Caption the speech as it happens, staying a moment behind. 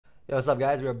Yo, what's up,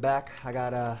 guys? We're back. I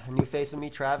got a new face with me,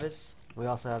 Travis. We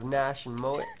also have Nash and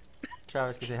Moet.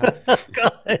 Travis, can you say hi?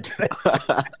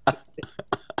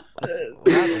 What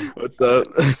happened? What's up?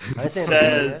 I ain't saying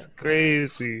anything That's yet.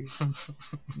 crazy.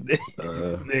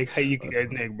 Nick, how you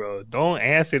Nick, bro? Don't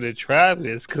answer to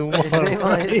Travis. Come on. His name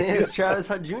is Travis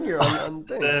Hutt Jr. on the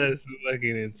thing. That's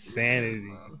fucking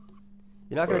insanity.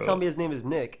 You're not gonna Bro. tell me his name is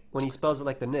Nick when he spells it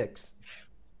like the Knicks.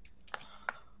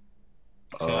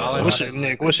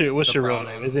 Nick? What's your real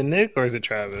name? Is it Nick or is it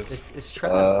Travis? It's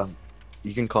Travis.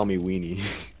 You can call me Weenie.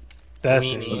 That's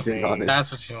Weenie. insane.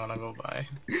 That's what you want to go by.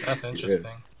 That's interesting.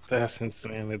 That's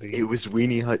insanity. It was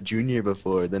Weenie Hut Jr.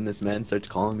 before. Then this man starts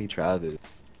calling me Travis.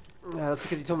 Yeah, that's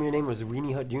because you told me your name was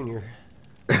Weenie Hutt Jr.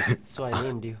 That's why I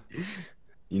named you.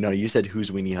 You know, you said who's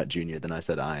Weenie Hut Jr. Then I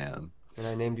said I am. And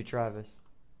I named you Travis.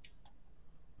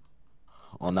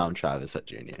 Well, now I'm Travis Hut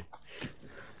Jr.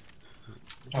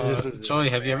 Joey,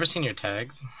 have you ever seen your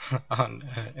tags on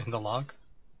in the log?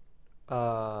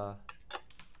 Let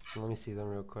me see them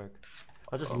real quick.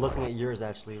 I was just looking at yours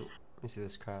actually. Let me see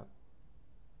this crap.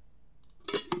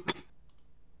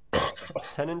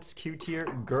 Tenants Q tier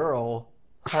girl.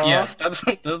 Huh? Yeah, that's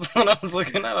what I was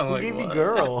looking at. I'm Who like, gave you what?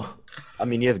 girl? I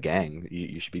mean, you have gang.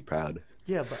 You should be proud.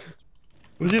 Yeah, but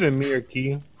Was it a me or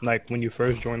Key? Like when you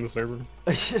first joined the server?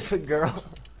 it's just a girl.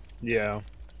 Yeah.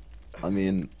 I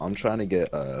mean, I'm trying to get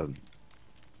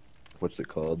what's it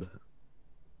called?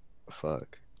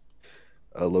 Fuck.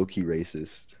 A low-key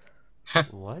racist.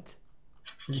 What?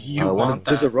 You want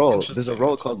there's a that. role. Interesting, There's a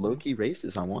role called interesting. low-key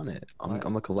racist. I want it.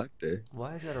 I'm a collector.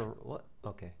 Why is that a what?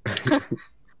 Okay.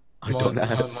 I don't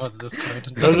ask. What's this card?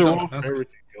 Those are Don't rules for ask.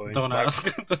 everything, Joey. Don't Like, ask.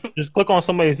 just click on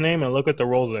somebody's name and look at the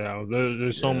roles they have.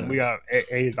 There's some. Yeah. We got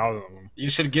 8,000 of them. You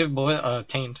should give Boy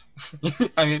taint.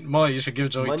 I mean, Moy, you should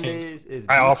give Joey taint. Mondays is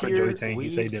I offered B-tier, Joey Taint. He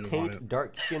said he weebs, didn't want taint, it.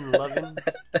 dark skin loving.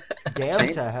 Damn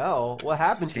Taint? to hell. What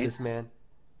happened to this man?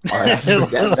 Alright, I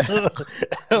forget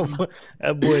that.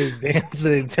 That boy is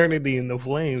dancing eternity in the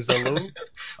flames. Hello?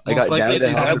 I got Most likely down they to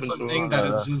said happened to something him, that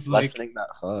is just like. lessening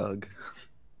that fog.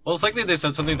 Most likely they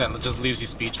said something that just leaves you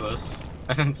speechless,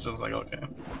 and it's just like, okay.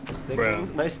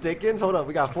 Thickens, nice thickens. Hold up,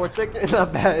 we got 4 thickens.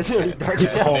 Not bad. It's gonna be dark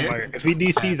as hell. Oh my! If he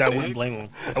DCs, I wouldn't blame him.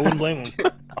 I wouldn't blame him.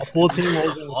 A full team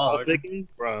was thinking,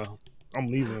 bro. I'm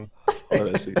leaving. Oh,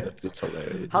 that's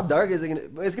hilarious. How dark is it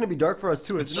gonna? It's gonna be dark for us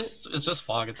too, It's isn't just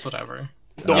fog. It's whatever.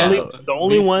 The Yeah, only but the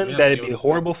only we one have that to it'd be deal with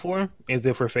horrible for is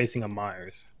if we're facing a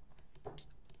Myers.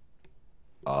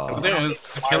 But there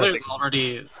is the killer's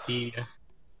already the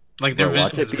like their Bro,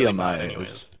 watch vision is it be really a bad Myers.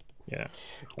 anyways. Yeah.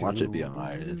 it? Watch it be a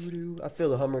Myers. I feel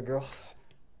the Hummer girl.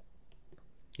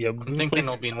 Yeah. I'm thinking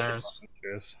it'll be Nurse.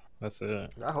 That's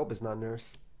it. I hope it's not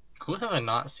Nurse. Who have I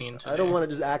not seen today? I don't want to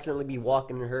just accidentally be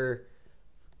walking her,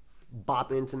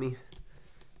 bop into me,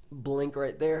 blink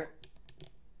right there.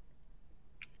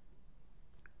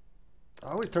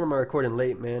 I always turn my recording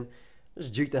late, man.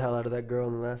 Just juke the hell out of that girl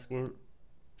in the last game.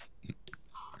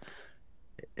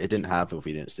 It didn't happen if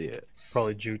we didn't see it.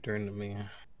 Probably juked her into me.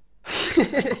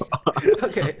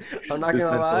 Okay, I'm not This gonna man's so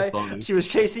lie. funny. She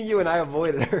was chasing you and I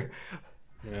avoided her.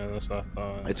 Yeah, that's what I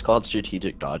thought. It's called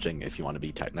strategic dodging if you want to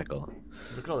be technical.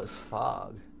 Look at all this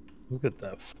fog. Look at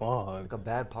that fog. Like a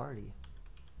bad party.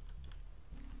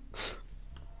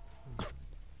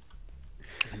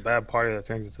 A bad party that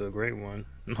turns into a great one.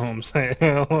 You know what I'm saying? You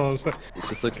know what I'm saying? It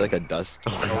just looks like a dust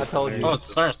storm. I told you. Oh,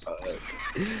 it's Nurse.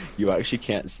 You actually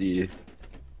can't see.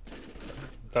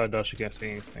 Thought she can't see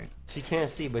anything. She can't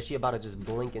see, but she about to just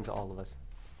blink into all of us.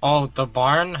 Oh, the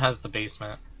barn has the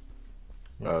basement.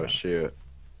 Oh shoot!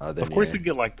 Oh, Of course, we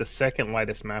get like the second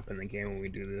lightest map in the game when we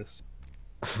do this.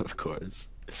 Of course.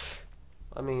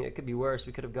 I mean, it could be worse.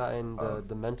 We could have gotten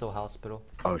the mental hospital.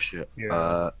 Oh shit.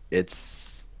 Yeah.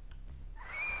 It's.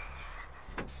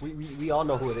 We all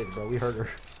know who it is, bro. We heard her.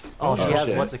 Oh, Oh, she has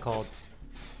shit. what's it called?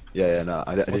 Yeah, no,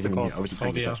 I didn't What's it even. called? I wasn't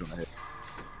paying Phobia. attention when I hit.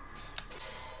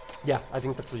 Yeah, I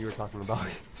think that's what you were talking about.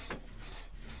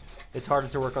 It's harder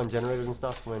to work on generators and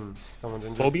stuff when someone's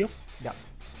injured. Phobia? Yeah.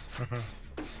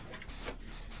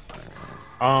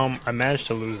 I managed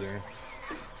to lose her.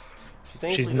 She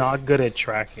thankfully She's doesn't- not good at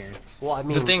tracking. Well, I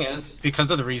mean, The thing is,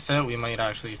 because of the reset, we might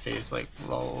actually face like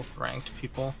low-ranked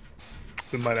people.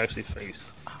 We might actually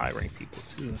face high-ranked people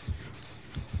too.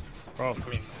 Probably. I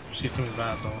mean, she seems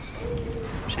bad though.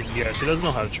 So. She doesn't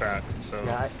know how to track, so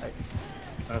yeah,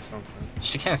 that's something.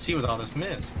 She can't see with all this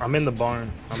mist. I'm in the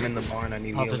barn. I need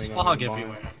Oh, healing. there's I'm in fog the barn.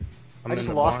 everywhere. I'm I in just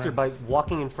the lost her barn. by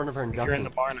walking in front of her and If you're in ducking. the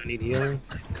barn, I need healing.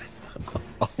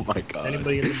 Oh my god.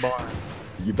 Anybody in the barn?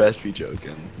 You best be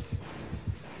joking.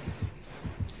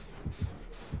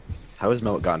 How has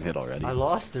Melt gotten hit already? I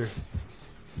lost her.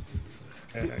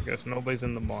 Yeah, I guess nobody's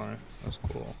in the barn. That's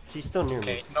cool. She's still near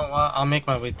Okay, me. you know what? I'll make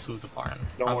my way to the barn.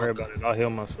 Don't worry about it. I'll heal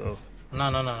myself. No.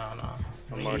 I'm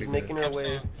already She's making good. her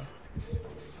way. I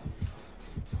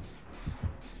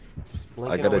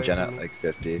Blinking got a away gen from at me. like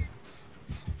 50.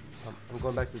 I'm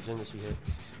going back to the gen that she hit.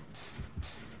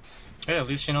 Hey, at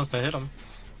least she knows to hit him.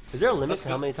 Is there a limit That's to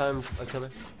how good. many times a killer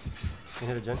can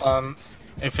hit a gen?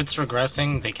 If it's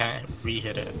regressing, they can't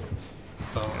re-hit it.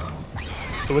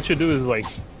 So what you do is like,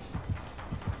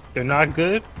 they're not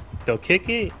good. They'll kick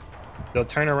it. They'll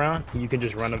turn around. And you can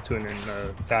just run up to it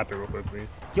and tap it real quickly.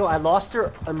 Yo, I lost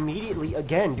her immediately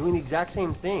again, doing the exact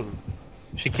same thing.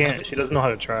 She can't. She doesn't know how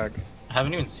to track. I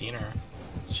haven't even seen her.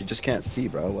 She just can't see,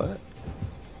 bro. What?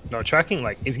 No, tracking,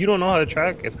 like, if you don't know how to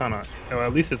track, it's kind of, or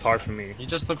at least it's hard for me. You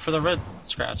just look for the red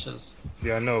scratches.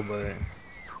 Yeah, I know, but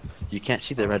You can't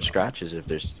see the red scratches if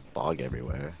there's fog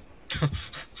everywhere.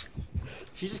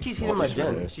 She just keeps hitting my Always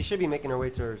gen. better. She should be making her way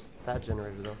towards that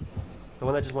generator though. The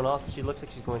one that just went off, she looks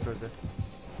like she's going towards there.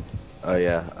 Oh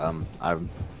yeah, I'm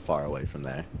far away from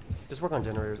there. Just work on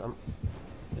generators.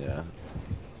 Yeah.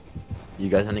 You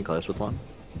guys any close with one?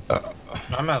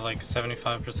 I'm at like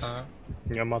 75%.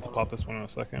 yeah, I'm about to pop this one in a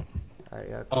second. Alright,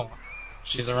 yeah. Oh,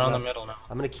 she's She's around the left. middle now.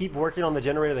 I'm gonna keep working on the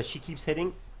generator that she keeps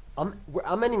hitting. I'm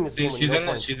ending this game Dude, with she's no in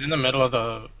points. she's in the middle of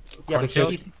the Yeah, but she cornfield.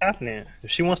 keeps. Keep tapping it. If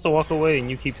she wants to walk away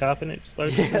and you keep tapping it, just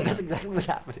let her Yeah, do that's it. exactly what's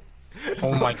happening.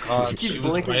 Oh my god, she keeps she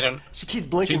was blinking. right in. She keeps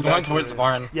blinking. She's going back towards the her.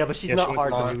 barn. Yeah, but she's Yeah, not she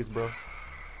hard went to barn. lose, bro.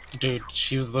 Dude,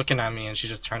 she was looking at me and she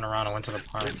just turned around and went to the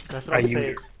barn. That's what I'm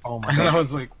saying. Oh my And I god.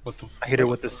 was like, what the I hit her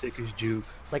with the sickest juke.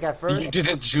 Like at You first,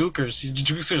 didn't juke her, she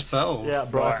jukes herself. yeah,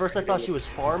 bro. At Right. first I thought she was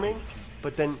farming,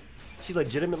 but then she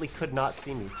legitimately could not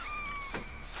see me.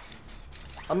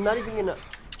 I'm not even gonna.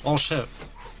 Oh shit.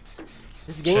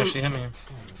 This game. Shit, she hit me.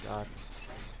 Oh my god.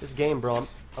 This game, bro.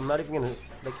 I'm not even gonna.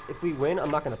 Like, if we win,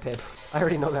 I'm not gonna pip. I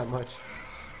already know that much.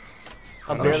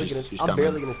 I'm Oh, barely she's I'm coming.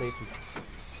 barely gonna safety.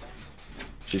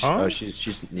 She's Huh? oh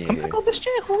she's near Come here. back on this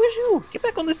gen. Who is you? Get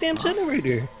back on this damn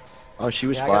generator. Oh, she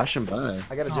was Yeah, I got- flashing by.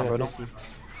 I got a Oh, gen bro, at don't- 50.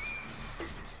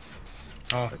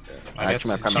 Oh, Okay. I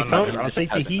Actually, my guess She she's premonition comes. I'll hasn't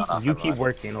take the heat. gone off, You never keep mind.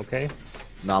 working, okay?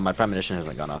 No, my premonition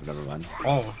hasn't gone off. Never mind.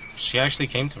 Oh, she actually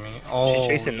came to me. Oh, She's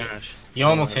chasing Nash. you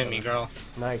almost hit me, girl.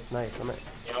 Nice, nice. I'm at.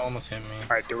 You almost hit me. All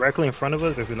right, directly in front of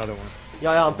us, there's another one.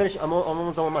 Yeah, I'm finished. I'm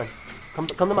almost on mine. Come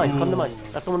to mine. Come to mine.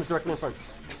 That's the one that's directly in front.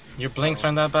 Your blinks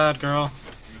aren't that bad, girl.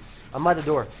 I'm by the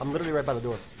door. I'm literally right by the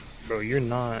door. Bro, you're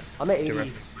not. I'm at 80,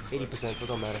 Directly. 80%, so it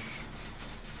don't matter.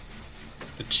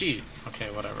 The cheat. Okay,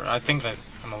 whatever. I think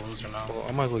I'm a loser now. Well,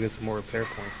 I might as well get some more repair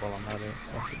points while I'm at it.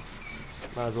 Okay.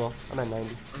 Might as well. I'm at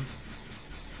 90.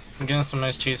 I'm getting some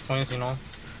nice chase points, you know.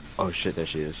 Oh shit, there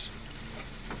she is.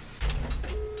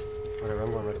 Whatever.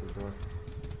 I'm going right to the door.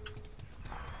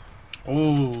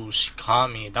 Oh, she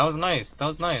caught me. That was nice. That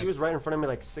was nice. She was right in front of me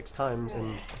like 6 times,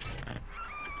 and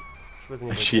she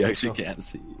wasn't even. She doing it, actually so- can't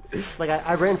see. Like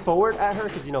I ran forward at her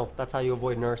because you know that's how you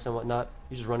avoid nurse and whatnot.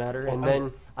 You just run at her, and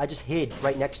then I just hid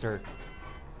right next to her.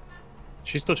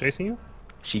 She's still chasing you?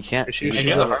 She can't She- see. I she-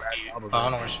 hear the Yeah. heartbeat, but I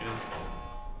don't know where she is.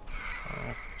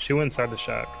 She went inside the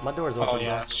shack. My door is open. Oh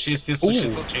yeah, Bro. she's Ooh.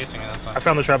 still chasing me. That's I why.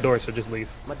 found the trap door, so just leave.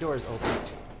 My door is open.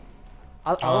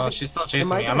 I don't think- She's still am chasing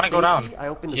me. I getting might go down. safety? I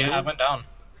opened the Yeah, door. I went down.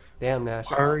 Damn,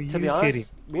 Nash. Are To be you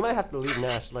honest, we might have to leave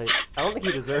Nash. Like, I don't think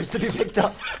he deserves to be picked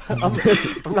up. I'm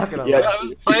not gonna Yeah. lie. I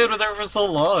was playing with her for so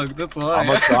long. That's why. I'm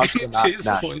across the map. Chase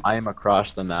Nash, points. I am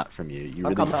across the map from you. You I'm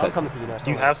really coming. I'm coming for you, Nash.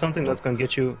 Do you don't have something that's gonna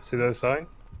get you to the other side?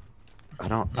 I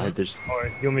don't. I just. Or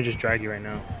you want me to just drag you right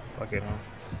now? Fuck it, huh?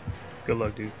 Good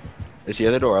luck, dude. Is the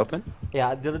other door open? worry.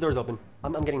 Yeah, the other door's open.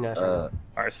 I'm getting Nash right now.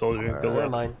 Alright, soldier. Alright. Good Never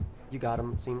luck. mind. You got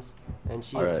him, it seems. And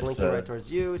she is Alright, blinking so- right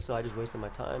towards you, so I just wasted my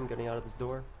time getting out of this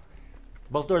door.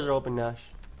 Both doors are open,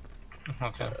 Nash.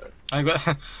 Okay.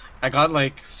 I got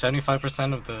like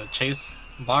 75% of the chase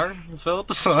bar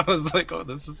filled, so I was like, oh,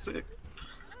 this is sick.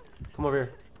 Come over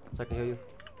here, so I can heal you.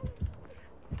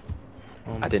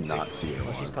 I did not see her.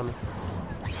 Oh, she's once. coming.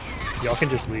 Y'all can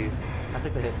just leave. I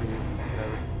took the hit for you.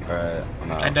 Whatever. Alright,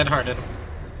 I'm out. I dead hearted.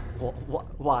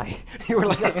 Why? You were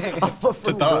like a foot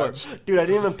from the door. dodge. Dude, I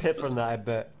didn't even pip from that, I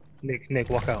bet. Nick,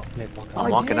 walk out. Nick, walk Oh, out. I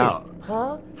walking did. out.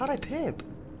 Huh? How'd I pip?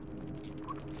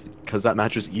 Because that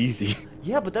match was easy.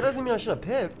 Yeah, but that doesn't mean I should have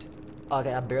pipped.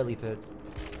 Okay, I barely pipped.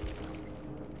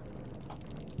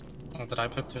 Oh, did I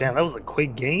pick too? Damn, that was a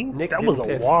quick game? Nick that was a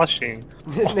didn't pip. washing.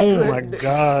 Nick Oh my Nick-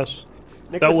 gosh.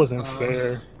 Nick That was wasn't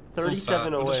fair. So 37 sad.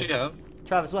 What does away. she have?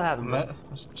 Travis, what happened, bro?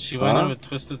 She went Huh? in with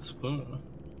Twisted Spoon.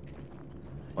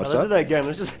 What's Let's do up? that again.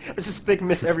 Let's just thick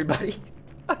miss everybody.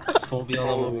 Phobia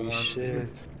level Holy 1.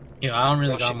 shit. Yeah, I don't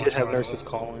really Well, got she much did have more nurses levels.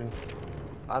 calling.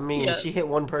 I mean, Yeah. she hit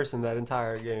one person that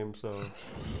entire game, so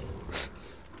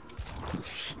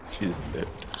She's dead.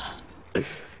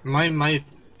 My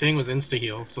thing was insta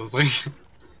heal, so it's like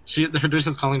her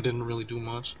dishes calling didn't really do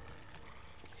much.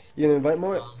 You gonna invite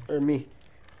Moet or me?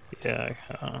 Yeah,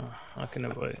 I can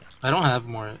invite. I don't have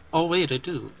more. Oh wait, I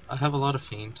do. I have a lot of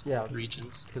faint Yeah.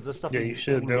 regions. Because this stuff Yeah, we, you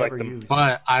should. we They're like never the- use.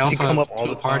 But I also come have up all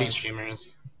two the party time.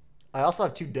 streamers. I also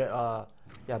have two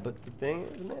yeah, but the thing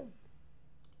is, man,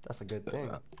 that's a good thing.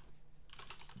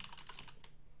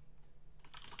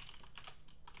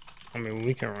 I mean,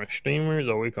 we can run streamers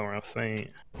or we can run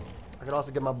faint. I could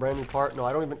also get my brand new part. No,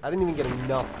 I didn't even get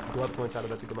enough blood points out of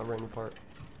that to get my brand new part.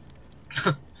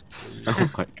 Oh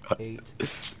my god.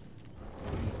 8.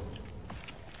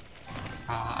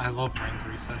 I love rank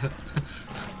reset.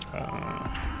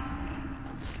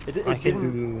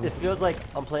 It feels like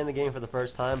I'm playing the game for the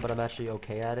first time, but I'm actually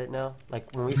okay at it now.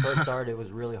 Like when we first started, it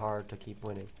was really hard to keep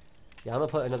winning. Yeah, I'm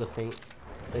gonna put another feint.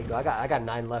 There you go. I got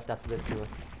 9 left after this too.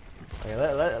 Okay,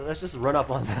 let's just run up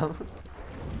on them.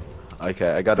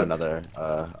 Okay, I got another.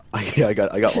 I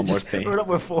got one more Just thing. run up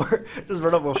with 4. Just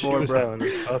run up with She 4, was bro. having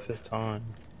the toughest time.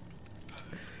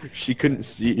 She couldn't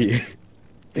see.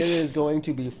 It is going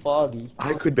to be foggy.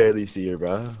 I could barely see her,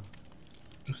 bro.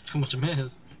 It's too much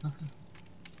mist.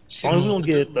 As long as we don't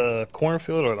get the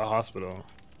cornfield or the hospital,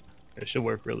 it should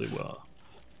work really well.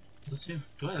 Let's see.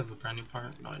 Do I have a brand new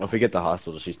part? No, I Well, don't. if we get the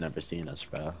hospital, she's never seen us,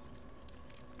 bro.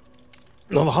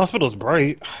 No, the hospital's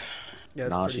bright. Yeah,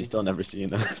 it's Nah, pretty, she's still never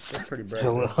seen us. it's pretty bright.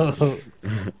 Hello.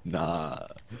 Nah.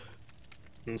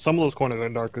 Some of those corners are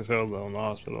dark as hell though in the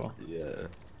hospital. Yeah.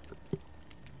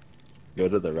 Go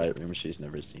to the right room. She's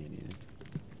never seen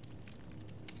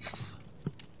you.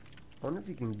 I wonder if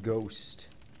you can ghost,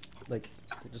 like,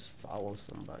 just follow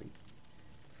somebody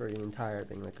for the entire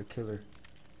thing, like a killer.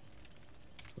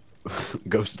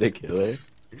 Ghost the killer.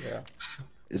 Yeah.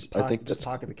 I think just that's.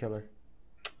 pocket the killer.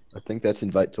 I think that's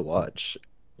invite to watch.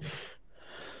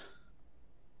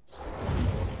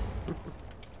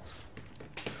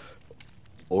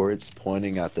 Or it's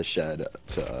pointing at the shed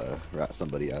to rat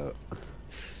somebody out.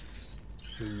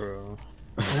 Bro.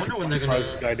 I wonder when they're Surprised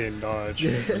gonna. this guy didn't dodge.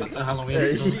 Is that the Halloween?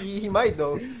 Yeah, stuff? he might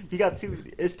though. He got 2.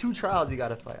 It's 2 trials you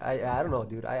gotta fight. I don't know,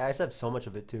 dude. I just have so much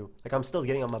of it too. Like I'm still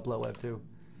getting on my blood web too.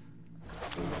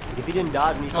 Like, if he didn't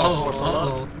dodge me, so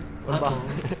what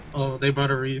about? Oh, they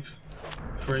brought a wreath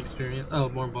for experience. Oh,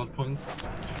 more blood points.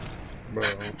 Bro.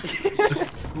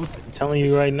 I'm telling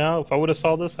you right now, if I would have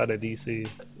saw this out of DC,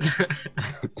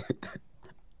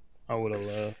 I would have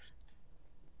left.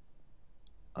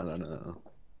 I don't know.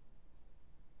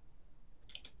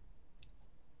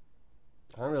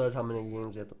 I don't realize how many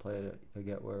games you have to play to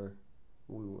get where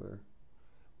we were.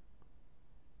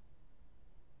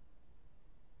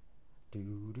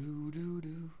 Do do do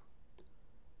do.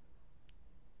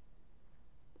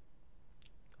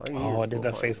 Oh, I did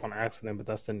that face on accident, but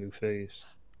that's the new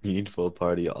face. You need full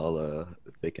party all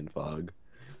thick and fog.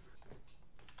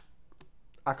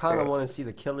 I kind of want to see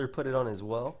the killer put it on as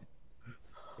well.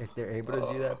 If they're able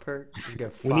to do that perk, you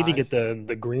get 5. We need to get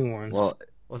the green one. Well,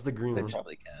 What's the green they one?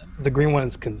 probably can. The green one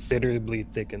is considerably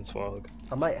thick as fog.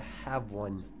 I might have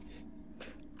one.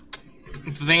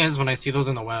 The thing is, when I see those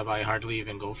in the web, I hardly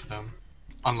even go for them,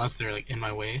 unless they're like in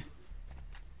my way.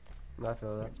 I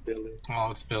feel that. It's Billy. Oh,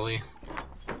 it's Billy.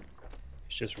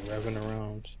 It's just revving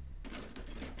around.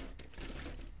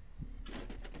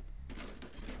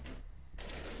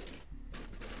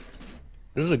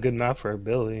 This is a good map for a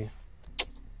Billy.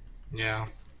 Yeah.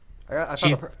 I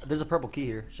found there's a purple key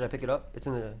here. Should I pick it up? It's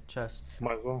in the chest.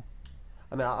 Might as well.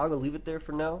 I mean, I'll go leave it there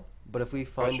for now. But if we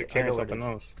Unless find you're it, I know carrying where it something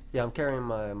is. else. Yeah, I'm carrying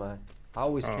my. I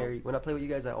always Oh. carry when I play with you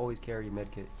guys. I always carry a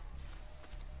medkit.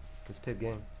 It's Pip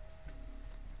game.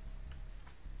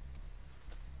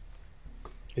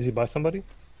 Is he by somebody?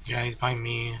 Yeah, he's by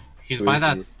me. He's Who by is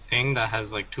that he? thing that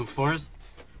has like 2 floors.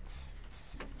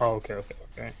 Oh, okay.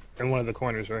 In one of the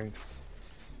corners, right?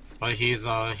 But he's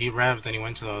he revved and he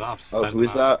went to the opposite Oh, side. who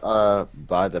is that?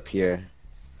 By the pier.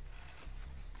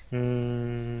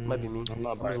 Might be me. I'm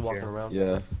not I'm just back walking here. around.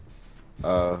 Yeah.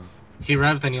 He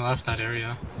revved and he left that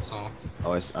area. So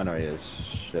Oh, I know he is.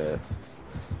 Shit.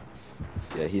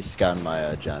 Yeah, he's scouting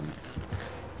my gen.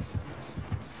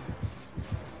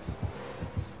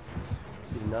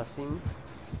 You did not see me.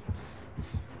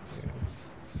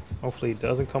 Hopefully, it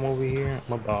doesn't come over here.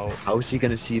 I'm about. How is he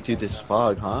gonna see through this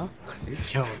fog, huh?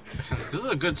 yo, this is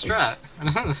a good strat.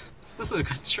 This is a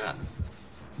good strat.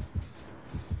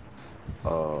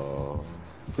 Oh,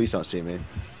 please don't see me.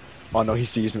 Oh no, he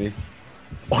sees me.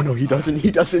 Oh no, he doesn't.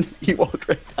 He doesn't. He walked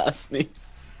right past me.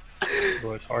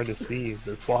 Bro, it's hard to see.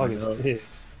 The fog is know. thick.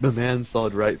 The man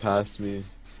sawed right past me.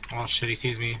 Oh shit, he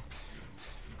sees me.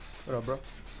 What up, bro?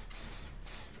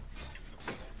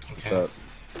 What's Okay. up?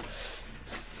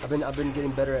 I've been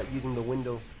getting better at using the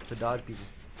window to dodge people.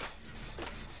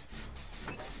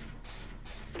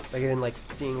 Like even like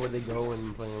seeing where they go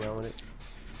and playing around with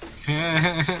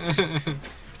it.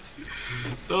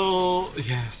 Oh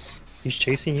yes. He's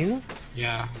chasing you?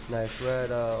 Yeah. Nice. We're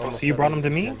at almost. So you brought him to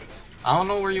me? 70%. I don't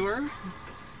know where you were.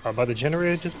 By the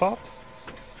generator just popped?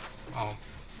 Oh.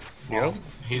 Yep.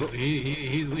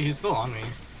 He's still on me.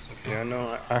 It's okay. Yeah,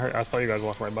 no, I saw you guys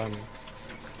walk right by me.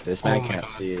 This man Oh my can't God.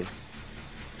 see.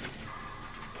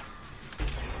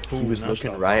 He Ooh, was Nash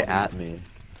looking got right bodied. at me.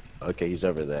 Okay, he's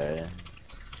over there.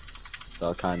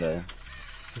 So kind of.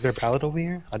 Is there a pallet over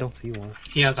here? I don't see one.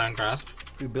 He has Iron Grasp.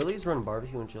 Dude, Billy's running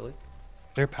barbecue and chili.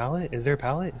 Is there a pallet? Is there a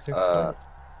pallet? Is there a pallet?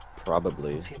 I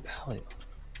Probably. don't see a pallet.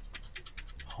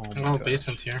 Oh my Oh, gosh.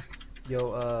 basement's here.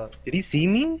 Yo, Did he see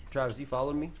me? Travis, you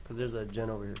followed me? Cause there's a gen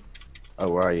over here. Oh,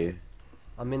 where are you?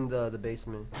 I'm in the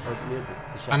basement or near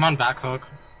the shack. I'm on back hook.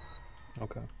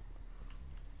 Okay.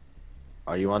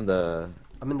 Are you on the?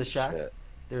 I'm in the shack. Shit.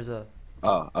 There's a.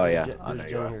 Oh there's yeah. A gen, I know there's a you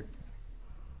gen are. here.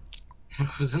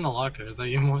 Who's in the locker? Is that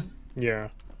you, Moet? Yeah.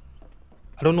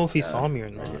 I don't know if he Yeah, saw me or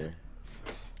right not. here.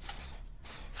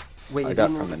 Wait, I is he got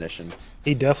in the, premonition.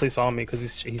 He definitely saw me because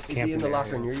he's is camping he in the there,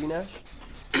 locker yeah. near you, Nash?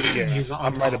 Yeah, He's up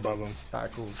I'm right top. above him.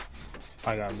 Alright, cool.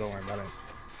 I got him. Don't worry about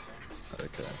it.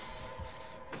 Okay.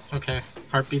 Okay.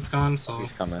 Heartbeat's gone, so.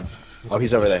 He's coming. Oh,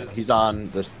 he's over there. He's on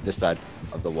this side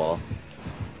of the wall.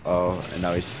 Oh, and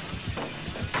now he's.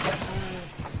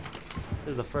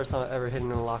 This is the first time I've ever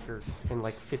hidden in a locker in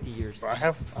like 50 years. Bro, I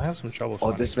have some trouble. Oh,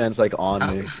 finding this man's like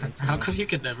on me. How come you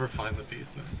could never find the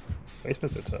basement?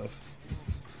 basements are tough.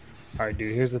 All right,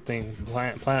 dude. Here's the thing.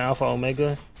 Planet Alpha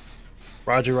Omega.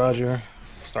 Roger, Roger.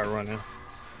 Start running.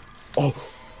 Oh,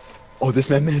 oh, this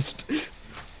man missed.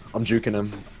 I'm juking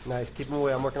him. Nice, keep him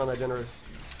away. I'm working on that generator.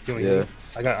 You want Yeah. me?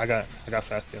 I got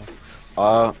fast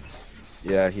heal.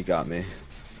 Yeah, he got me.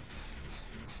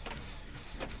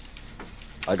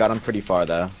 I got him pretty far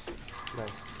though.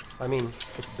 Nice. I mean,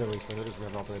 it's Billy, so he'll just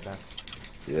rev all the way back.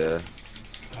 Yeah.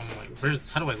 Oh my,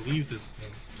 how do I leave this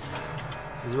thing?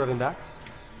 Is he revving back?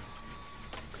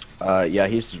 Yeah,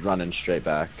 he's running straight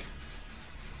back.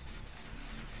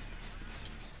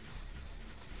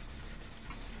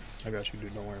 I got you,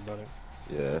 dude. Don't worry about it.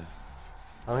 Yeah.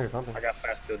 I don't hear thumping. I got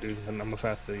fast heal, dude. I'm gonna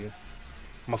fast heal you.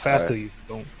 I'm gonna fast heal you.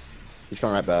 Don't He's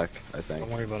coming right back, I think.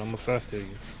 worry about it. I'm gonna fast heal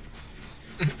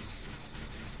you.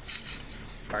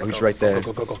 Oh, he's right there.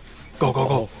 Go, go, go, go, go,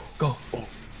 go, go, go.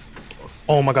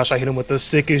 Oh my gosh, I hit him with the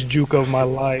sickest juke of my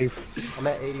life. I'm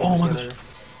at 80. Oh my generator. gosh.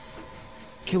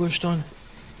 Killer stun.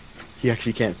 He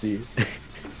actually can't see.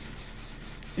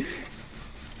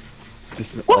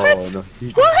 This man, What? Oh,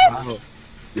 no. What? Wow.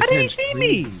 How did he man's see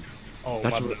crazy. me? Oh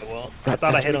That's my what- god, well, I that- thought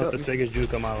I that's hit him what with the got sickest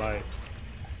juke of my life.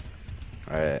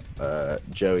 Alright,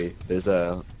 Joey, there's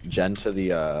a gen to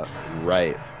the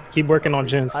right. Keep working on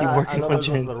gens. Keep I working know on there's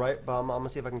one to gens. the right, but I'm gonna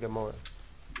see if I can get more.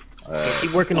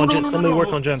 Keep working on gens. Somebody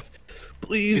work on gens.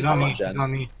 Please. He's on me. Gens. He's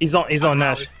on me. He's on I'm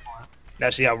Nash.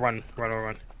 Nash, yeah, run.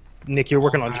 Nick, you're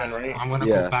working on Oh, gen, right? I'm gonna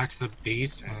Yeah. go back to the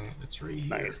base, and it's right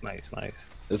here. Nice.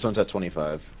 This one's at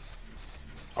 25.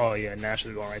 Oh yeah, Nash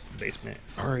is going right to the basement.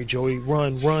 Hurry, Joey,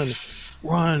 run. Yo,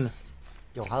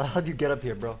 how'd you get up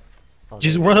here, bro? Oh,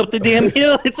 Just run up the damn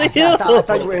hill. It's a I hill.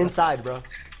 thought you were inside, bro.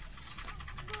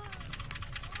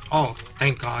 Oh,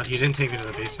 thank God, he didn't take me to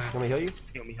the basement. Let me heal you.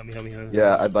 Help me.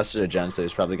 Yeah, I busted a gen, so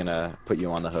he's probably gonna put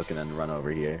you on the hook and then run over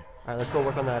here. Alright, let's go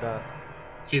work on that.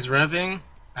 He's revving,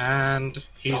 and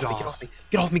he's Get off. off me.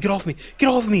 Get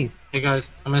off me. Hey guys,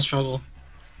 I'm in struggle.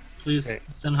 Please Hey.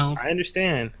 send help. I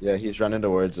understand. Yeah, he's running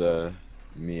towards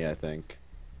me, I think.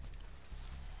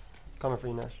 Coming for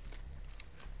you, Nash.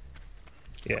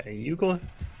 Yeah, you go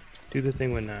do the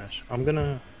thing with Nash. I'm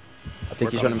gonna. I think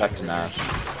Work he's on running the back to Nash.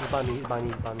 He's by me. He's by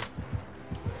me.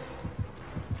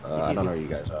 I sees don't me. know where you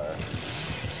guys are.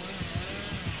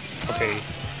 Okay.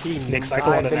 He, Nick,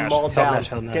 cycle I've onto been Nash. mauled Help down. Nash,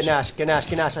 help Get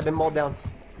Nash. Nash. I've been mauled down.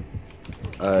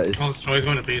 Is Oh, Joey's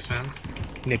going to basement.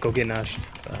 Nick, go get Nash.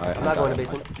 Alright, I'm not got going to him.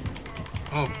 basement.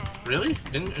 Oh, really?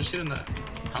 Didn't you shoot in the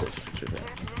house? Shit.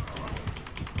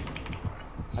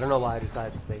 I don't know why I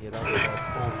decided to stay here. That was a bad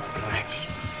decision.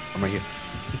 I'm right here.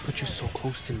 He put you so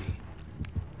close to me.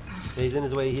 Yeah, he's in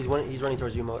his way. He's running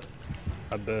towards you, Moet.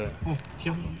 I bet. Oh,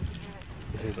 kill me.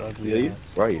 With his ugly Yeah, you?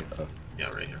 ass. Where are you? Oh. Yeah,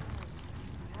 right here.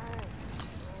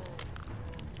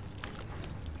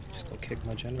 Just go kick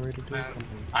my generator, dude. Man, Come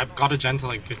on. I've got a gen to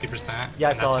like 50%. Yeah, I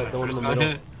and saw that's it, the when one in the first got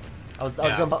middle. hit. I was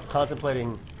Yeah.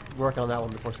 contemplating working on that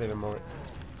one before saving Moet.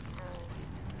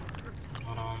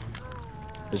 But,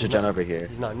 There's a gen over here.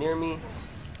 He's not near me.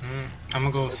 I'm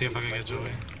gonna go see if I can get Joey.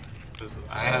 Because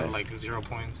I have like 0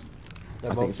 points.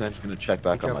 I think Sam's gonna check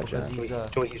back on my because gen. he's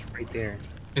Joey, he's right there.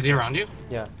 Is he around you?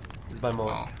 yeah, he's by Moet.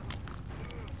 Oh.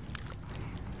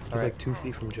 He's Alright. like 2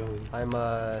 feet from Joey. I'm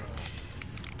the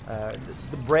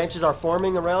branches are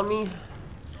forming around me.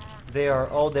 They are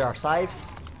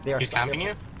scythes. They are. He's camping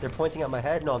you? They're pointing at my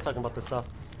head. No, I'm talking about this stuff.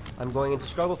 I'm going into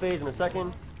struggle phase in a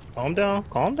second. Calm down,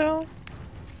 calm down.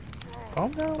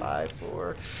 Calm down. 5,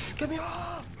 4. Get me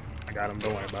off! I got him,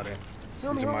 don't worry about it.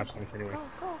 Heal These me are my off. points anyway.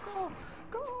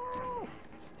 Go!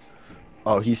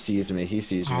 Oh, he sees me. He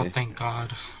sees Oh, me. thank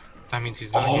God. That means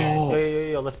he's not Oh.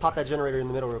 Yo, let's pop that generator in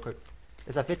the middle real quick.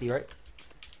 It's at 50, right?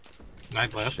 here. I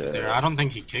left Shit. it there. I don't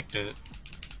think he kicked it.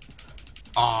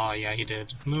 Oh, yeah, he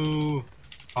did. Moo.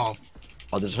 Oh.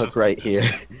 I'll just hook right here.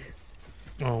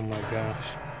 Oh my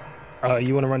gosh.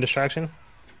 You want to run distraction?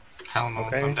 Hell no.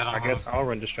 Okay, I'm dead on I guess hook. I'll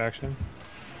run distraction.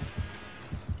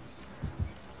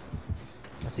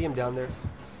 I see him down there.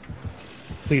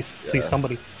 Please, Yeah. please,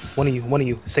 somebody. One of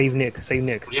you. Save Nick. Save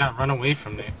Nick. Yeah, run away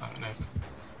from Nick. Nick.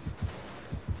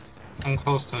 I'm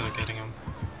close to getting him.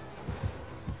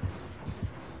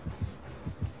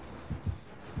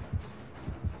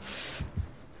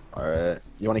 Alright.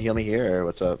 You wanna heal me here or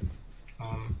what's up?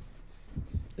 Um,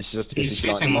 It's just He's it's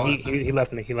just chasing not- Moet. He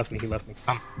left me. He left me. He left me.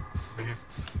 come. Over here.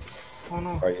 Oh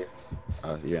no. Are you?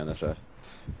 Oh, you're on this way.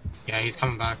 Yeah, he's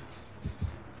coming back.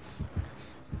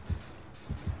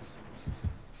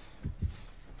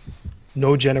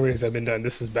 No generators have been done.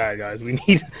 This is bad, guys.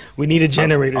 We need a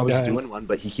generator I was done. doing one,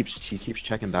 but he keeps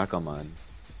checking back on mine.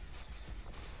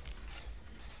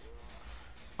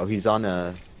 Oh, he's on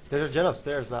a. There's a gen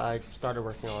upstairs that I started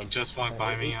working on. He just went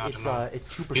by me. I It's don't know. it's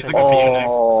 2%. He's looking for you, Nick.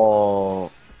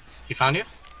 Oh, He found you?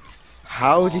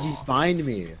 how did he find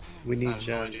me? We I need have no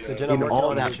gen. idea. The gen In I'm working all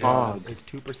on that fog. is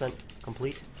 2%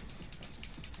 complete.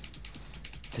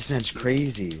 This man's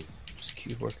crazy. Just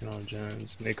keep working on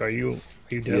gens. Nick, are you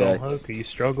dead Yeah. on hook? Are you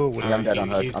struggle? What Yeah, I'm dead on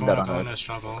hook. He's I'm going dead on to hook.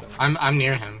 struggle. I'm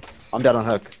near him. I'm dead on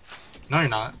hook. No, you're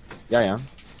not. Yeah, I am.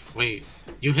 Wait,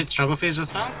 you hit struggle phase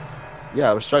just now? Yeah,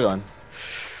 I was struggling.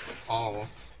 Oh,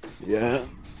 Yeah.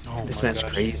 Oh This my man's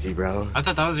gosh. crazy, bro. I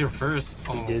thought that was your first.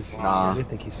 Oh, He did see me. Nah. I didn't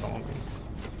think he saw me.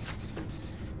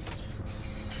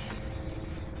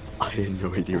 I had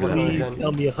no idea where What that are was. you- Please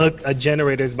tell me a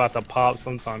generator is about to pop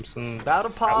sometime soon.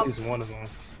 Battle At pop. least one of them.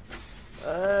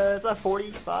 It's at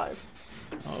 45.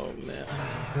 Oh man,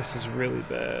 this is really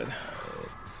bad.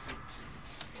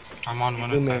 I'm on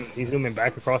 110. He's zooming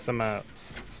back across the map.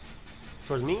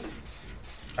 Towards me?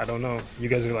 I don't know. You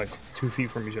guys are like 2 feet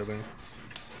from each other.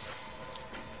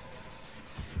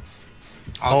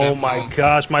 I'll Oh get my Maul.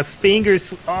 gosh, my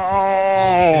fingers. Oh.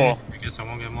 Okay, I guess I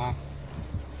won't get Maul.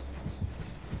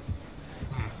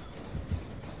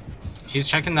 He's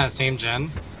checking that same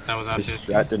gen that was at This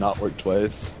 50. strat did not work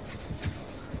twice.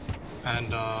 And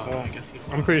Well, I guess he.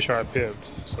 I'm pretty sure I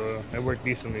pipped, so it worked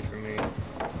decently for me.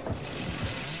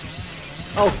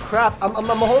 Oh crap! I'm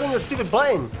holding the stupid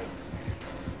button.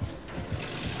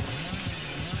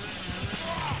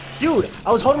 Dude,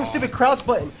 I was holding the stupid crouch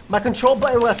button. My control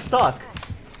button got stuck.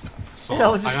 So, And I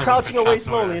was just got crouching the away trap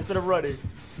slowly door. instead of running.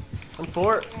 I'm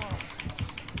for it.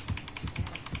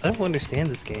 I don't understand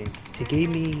this game. It gave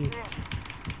me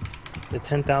the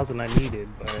 10,000 I needed,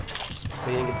 but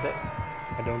But you didn't get the pit.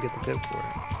 I don't get the pip for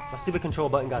it. My stupid control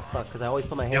button got stuck because I always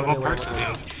put my hand Yeah, on what it when I perks does went he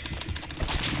have?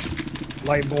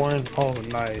 Lightborn, oh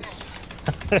nice.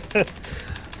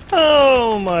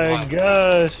 Oh my What?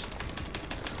 gosh.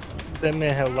 That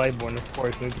man had Lightborn, of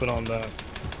course. We put on the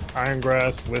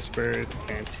Irongrass, Whispered,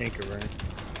 and Tinkerer.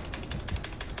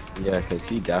 Yeah, because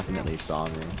he definitely saw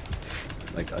me.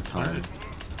 Like a ton.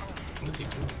 What is he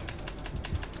doing?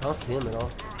 I don't see him at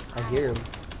all. I hear him.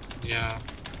 Yeah.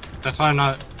 That's why I'm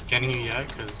not getting you yet,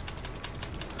 because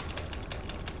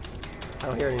I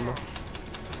don't hear it anymore.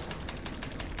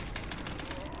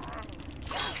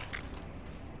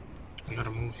 I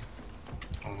gotta move.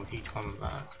 Oh, he coming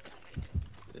back.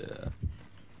 Yeah.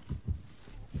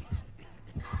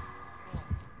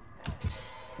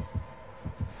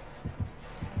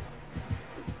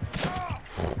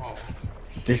 Oh.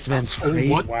 This man's Oh, crazy.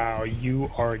 what? Wow,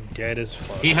 you are dead as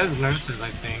fuck. He has nurses, I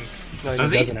think. No,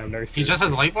 Does He he? doesn't have nurses. He just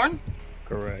has Lightborn?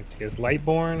 Correct. He has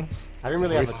Lightborn, I didn't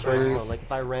really have a choice though. Whispers, Like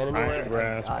if I ran anywhere,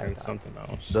 Irongrass, I and something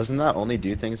else. Doesn't that only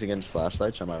do things against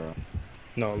flashlights? Am I wrong?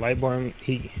 No, Lightborn,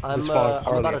 I'm this fog I'm about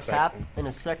hardly to affects tap him. in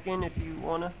a second if you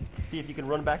wanna see if you can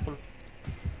run back and.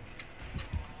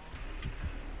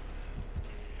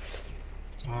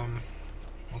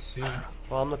 We'll see.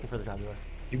 Well, I'm looking for the trap door.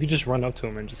 You could just run up to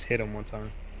him and just hit him one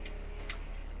time.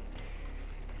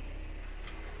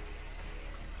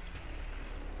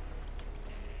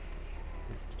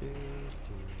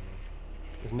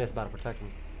 This mist about to protect me.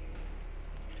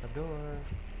 Trapdoor.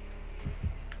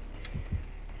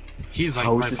 He's like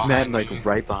How right is this behind man me. like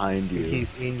right behind you?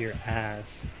 He's in your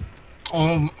ass.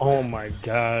 Oh, Oh my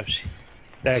gosh.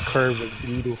 That curve was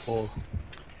beautiful.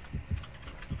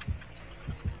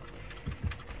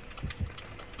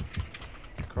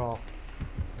 Crawl.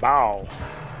 Bow.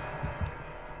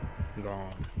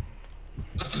 Gone.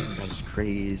 This guy's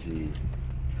crazy.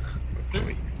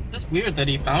 that's weird that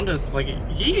he found us. Like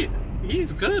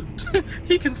he's good.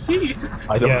 He can see.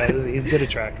 I don't, Yeah, he's good at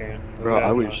tracking. bro.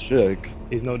 I was shook.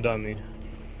 He's no dummy.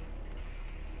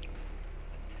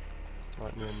 It's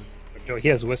not near me. Joe, he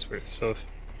has whispers, so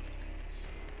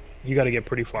you got to get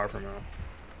pretty far from him.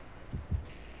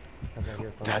 As I hear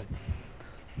That thunder.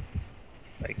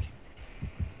 Like,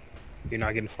 you're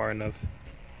not getting far enough.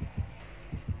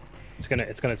 It's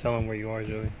gonna tell him where you are,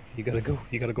 Joey. You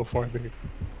gotta go farther.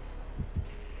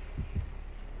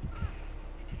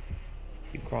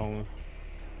 Keep crawling.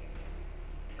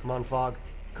 Come on, Fog.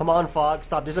 Come on, Fog.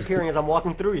 Stop disappearing as I'm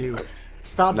walking through you.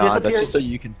 Stop nah, disappearing. that's just so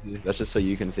you can see. That's just so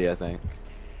you can see. I think.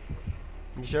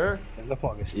 You sure? Damn, the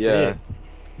fog is Yeah. thick.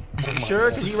 Oh my Sure?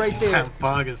 God. Because you right there. That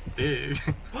fog is big.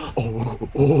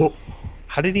 Oh.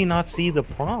 How did he not see the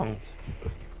prompt?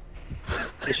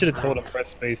 They should have told him press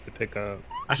space to pick up.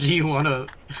 Do you wanna?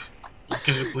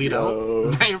 Can it bleed out?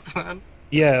 Is that your plan?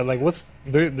 Yeah, like what's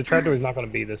the trapdoor is not gonna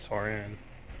be this far in.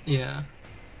 Yeah.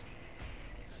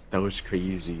 That was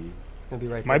crazy. It's gonna be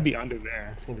right there. Might be under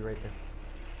there. It's gonna be right there.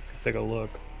 Take a look.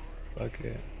 Fuck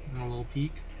it. A little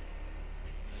peek.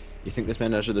 You think this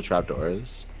man knows where the trapdoor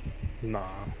is? Nah.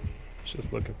 It's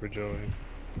just looking for Joey.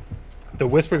 The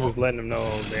whispers is letting him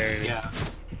know there it is. Yeah.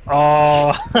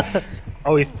 Oh,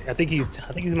 oh, I think he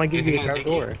might give Is you he a gonna take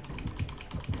trapdoor.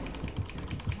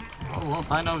 Oh, we'll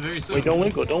find out very soon. Wait, don't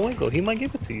wiggle. He might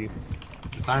give it to you.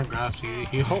 It's iron grasp.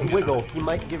 He Don't wiggle. He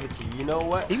might give it to you. You know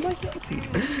what? He might give it to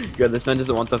you. Yeah, this man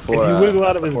doesn't want the If four. you wiggle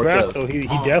out of his four grasp, kills. though, he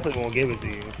Oh. definitely won't give it to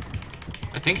you.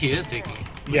 I think he is taking it.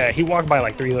 Yeah, he walked by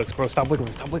like 3 hooks, bro. Stop wiggling,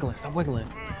 Joey. Stop wiggling,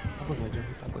 Joey.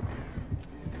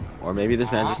 Or maybe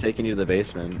this man just taking you to the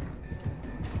basement.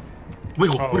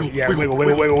 Wiggle, Oh, wiggle, yeah, wiggle,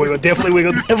 wiggle. Definitely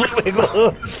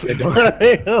wiggle.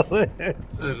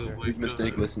 He's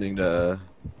mistake listening to.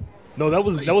 No, that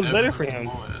was better for him.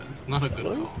 It's not a good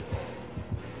Really? call.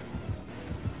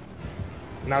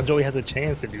 Now Joey has a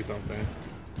chance to do something.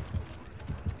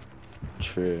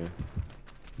 True.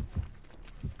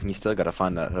 And you still gotta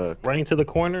find that hook. Running to the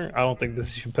corner, I don't think this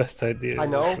is your best idea. I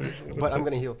know, but I'm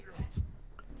gonna heal.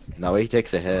 That way he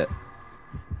takes a hit.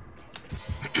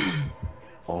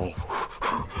 Oh.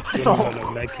 I saw on him.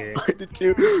 a med kit. did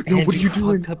too. And No, what are you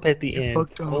doing? fucked up at the end.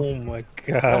 fucked up. Oh my Oh,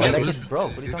 god. that Who's- kid broke.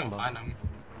 What are you who's talking gonna about? find him?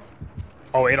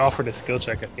 Oh, it offered a skill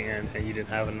check at the end, and you didn't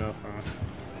have enough.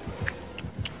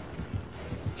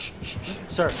 Shh, shh, shh. You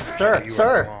Sir, were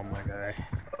sir. wrong, my guy.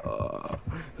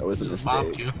 That was a He bopped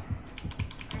mistake. you.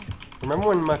 Remember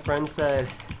when my friend said,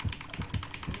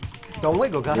 "Don't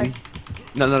wiggle, guys."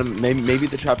 No. Maybe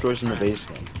the trapdoor's in the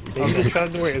basement. Maybe the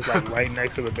trapdoor is like right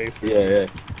next to the basement. Yeah.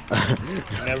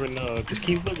 You never know. Just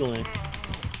keep wiggling.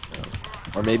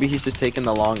 Or maybe he's just taking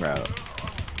the long route.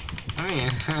 I mean,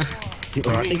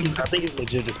 Bro, I think he's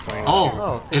legit just playing.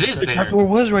 Oh, it is The there. trapdoor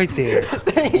was right there.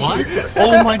 What?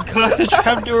 Oh my god, the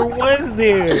trapdoor was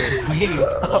there. Wait,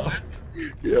 what?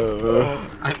 Yeah.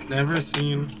 I've never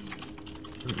seen.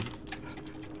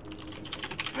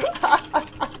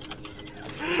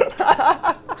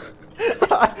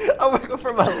 I wiggle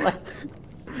for my life.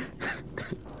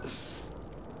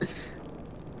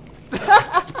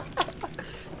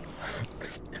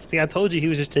 See, I told you he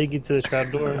was just taking you to the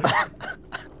trapdoor.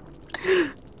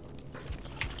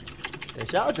 Hey,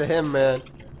 shout out to him, man.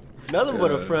 Nothing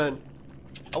but a friend.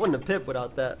 I wouldn't have pipped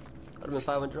without that. I'd have been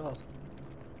 500 off.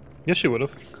 Yes, you would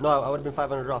have. No, I would have been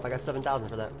 500 off. I got 7,000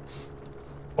 for that.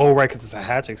 Oh, right, because it's a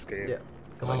hatch escape. Yeah.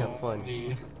 Come on, have fun.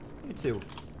 Yeah. You too.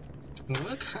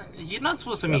 What? You're not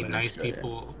supposed to Yeah, meet man, nice that's good.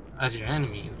 people as your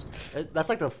enemies. That's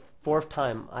like the 4th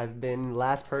time I've been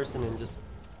last person and just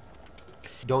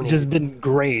donated. Just been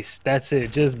graced. That's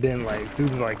it. Just been like,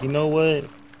 dude's like, you know what?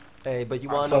 Hey, but you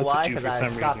I want to know fucked why? with you Because for I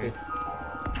some escaped reason.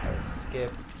 it. I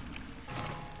skipped.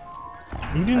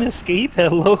 You didn't escape.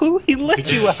 Hello? He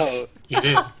let you out. He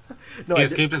did. No, He I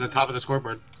did. escaped at the top of the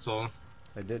scoreboard. So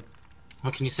I did.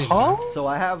 what can you say? Huh? man? So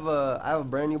I have a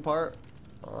brand new part.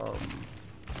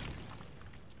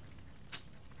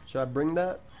 Should I bring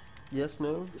that? Yes,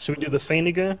 no. Should we do the feint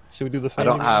again? Should we do the I feint?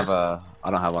 don't again?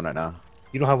 have one right now.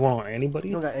 You don't have one on anybody?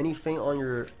 You don't got any feint on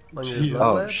your Jeez. blood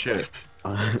Oh web? shit.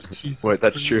 Jesus Wait,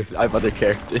 that's Christ. true. I have other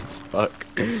characters. Fuck.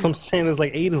 So I'm saying there's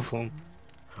like 8 of them.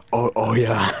 Oh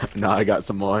yeah. Now I got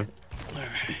some more.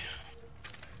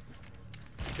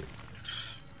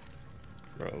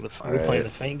 We're playing the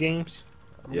feint games.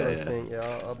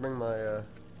 I'll bring my.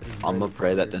 I'm gonna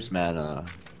pray that this man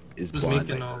is Who's blind.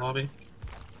 making a lobby?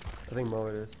 I think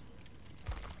Moet is.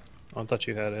 I thought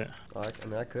you had it. Oh, I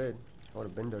mean, I could. I would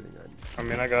have been dirty good. I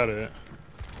mean, I got it.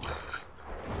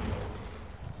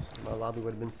 My lobby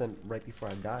would have been sent right before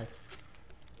I died.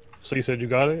 So you said you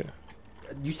got it?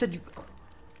 You said you.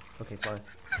 Okay, fine.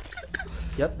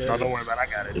 Yep, there No, it is. don't worry about it. I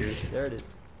got it, dude. There it is.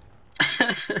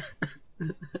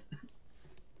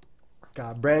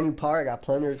 Got a brand new power. I got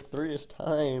Plunder 3 this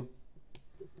time.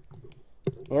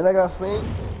 And I got Feint.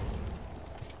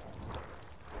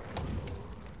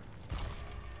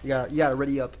 You gotta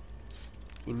ready up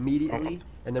immediately,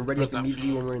 and then ready up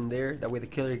immediately when we're in there. That way the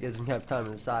killer doesn't have time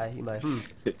to decide. He's like,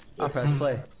 I'll press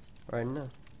play right now.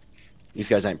 These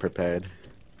guys ain't prepared.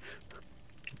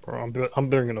 Bro, I'm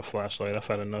bringing a flashlight. I've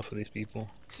had enough of these people.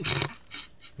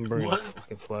 I'm bringing What? a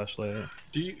fucking flashlight.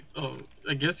 Do you? Oh,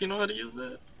 I guess you know how to use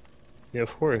it. Yeah,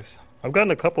 of course. I've gotten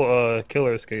a couple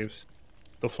killer escapes.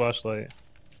 The flashlight.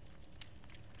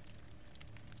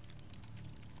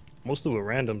 Mostly with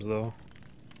randoms though.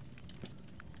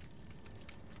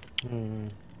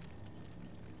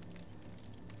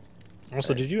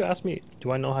 Also, did you ask me, do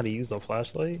I know how to use the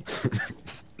flashlight?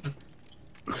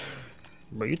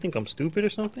 Bro, you think I'm stupid or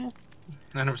something?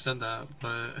 I never said that,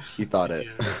 but He thought it.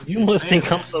 You must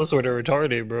think I'm some sort of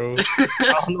retarded, bro.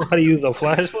 I don't know how to use a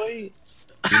flashlight.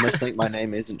 You must think my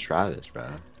name isn't Travis,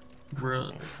 bro.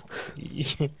 bro. You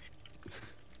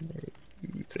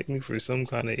take me for some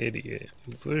kind of idiot,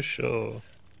 for sure.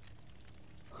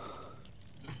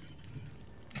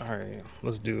 Alright,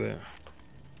 let's do it.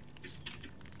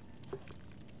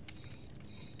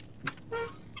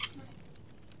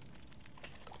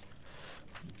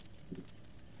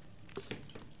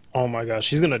 Oh my gosh,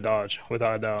 she's gonna dodge,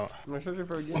 without a doubt. Am I searching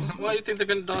for a game? Why do you think they're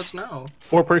gonna dodge now?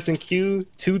 4-person queue,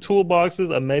 2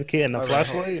 toolboxes, a med kit, and a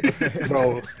flashlight.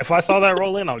 Bro, if I saw that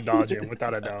roll in, I'm dodging,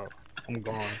 without a doubt. I'm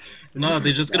gone. No,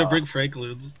 they're just gonna bring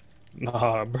Franklins.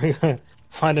 Nah,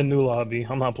 find a new lobby.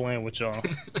 I'm not playing with y'all.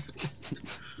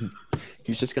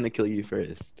 He's just gonna kill you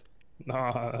first.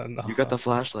 Nah. You got the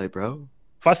flashlight, bro.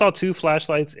 If I saw 2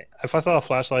 flashlights, if I saw a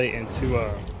flashlight and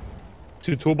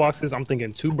 2 toolboxes, I'm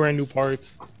thinking 2 brand new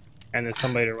parts, and then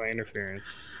somebody to run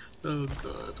interference. Oh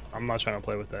god. I'm not trying to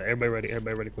play with that. Everybody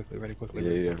ready quickly.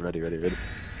 Yeah, ready.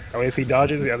 That way, if he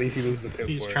dodges, at least he loses the pip.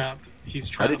 He's for it. trapped. He's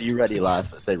How trapped. did you ready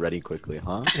last but say ready quickly,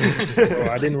 huh? Bro,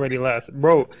 I didn't ready last.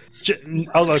 Bro,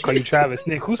 I was gonna call you Travis.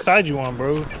 Nick, whose side you on,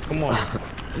 bro? Come on.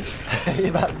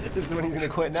 This is when he's gonna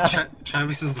quit now.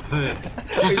 Travis is the pit.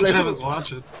 Travis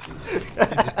watching.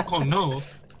 Oh no.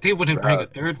 They wouldn't bring a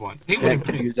third one. They Can't wouldn't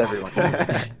bring confuse everyone.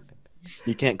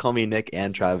 You can't call me Nick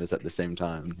and Travis at the same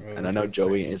time. Bro, And I know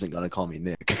Joey isn't gonna call me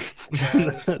Nick.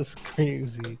 That's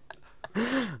crazy.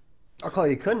 I'll call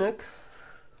you Kunuk.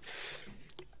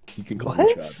 You can call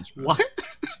me Travis. Bro. What?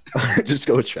 Just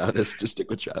go with Travis. Just stick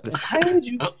with Travis. How would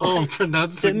you? Oh,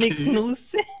 pronounce the That makes K. no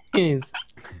sense.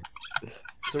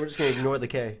 So we're just gonna ignore the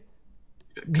K.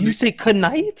 Do you say good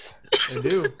night? I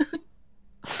do.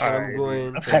 I'm Alright,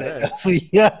 going I've to had bed. enough of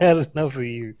you. I had enough of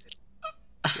you.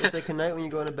 You say good night when you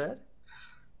go to bed?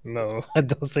 No, I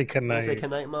don't say good You night. say good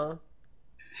night, mom?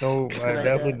 No, I Good night,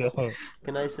 definitely Dad. don't.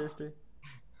 Good night, sister?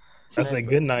 I say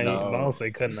good night, No. but I don't say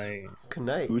good night. Good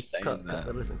night. Who's saying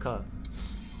that? Listen, come.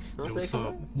 Don't Yo, say what's good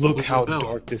up? night? Look What's how his bill?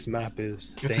 dark this map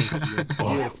is. Thank you.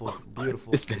 Beautiful,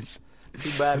 beautiful. This bitch.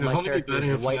 Too bad It'd my only be character is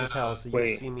better if white you as had, hell, so you Wait,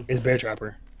 can see me. it's Bear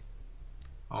Trapper.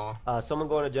 Oh. Someone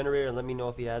go on a generator and let me know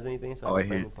if he has anything. So Oh, I I can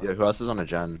bring hear. him Yeah, who else is on a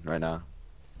gen right now?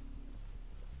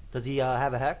 Does he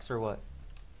have a hex or what?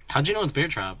 How'd you know it's Bear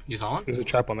Trap? He's on? There's a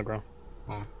trap on the ground.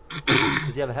 Oh.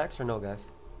 Does he have a hex or no, guys?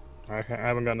 I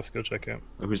haven't gotten a skill check yet.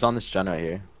 Who's on this gen right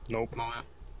here? Nope. Moment.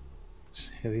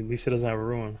 At least he doesn't have a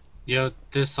ruin. Yo,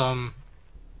 this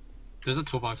there's a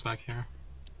toolbox back here.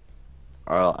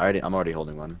 I'm already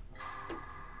holding one.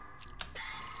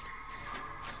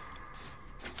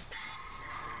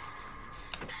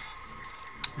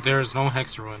 There's no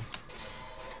hex ruin.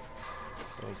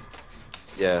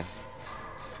 Yeah.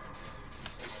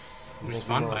 We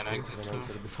spawned by an exit I know you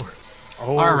said too. it before.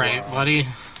 Oh, Alright, wow. buddy.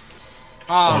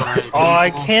 Alright. Oh, I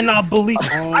people. cannot believe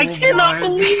Oh I cannot my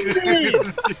believe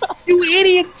it! You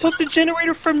idiots took the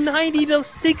generator from 90 to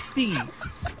 60!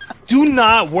 Do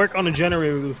not work on a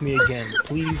generator with me again,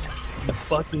 please. You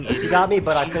fucking You idiot. got me,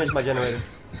 but I finished my generator.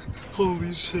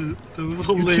 Holy shit, that was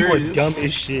You are hilarious. dumb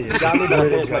as shit. You got me, but I Swear to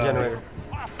finished my God. generator.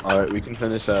 Alright, we can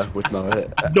finish with Moet.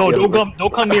 No, Yeah,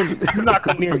 don't come near me. Do not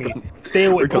come near me. Stay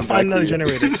away. We're Go coming find back another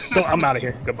for you. generator. I'm out of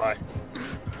here. Goodbye.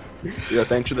 Yo,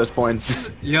 thanks for those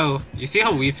points. Yo, you see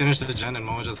how we finished the gen and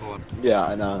Mo just won? Yeah,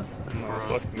 I know. No,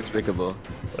 fuck Despicable.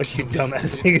 you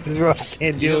dumbass niggas, bro. I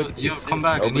can't deal with Yo, this come shit.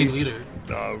 back, I Nobody- need leader.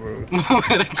 Nah, bro.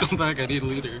 Come back, I need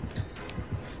leader.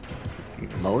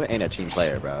 Mo ain't a team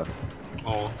player, bro.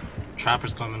 Oh,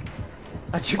 Trapper's coming.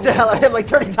 I juked the hell out of him like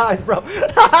 30 times, bro.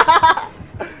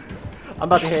 I'm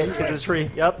about to hit because of the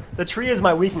tree. Yep. The tree is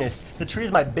my weakness. The tree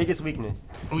is my biggest weakness.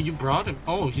 Oh, you brought him.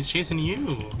 Oh, he's chasing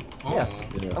you. Oh. Yeah.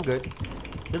 I'm good.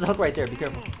 There's a hook right there. Be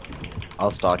careful. I'll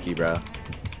stalk you, bro.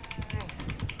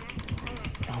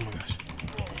 Oh my gosh.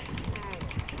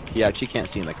 He actually can't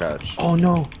see in the crouch. Oh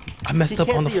no, I He messed up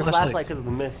can't on the see your flashlight. flashlight because of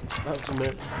the mist.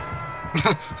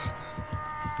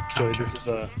 Joey, this is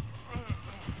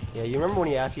Yeah, you remember when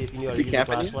he asked you if you knew how Is to he use a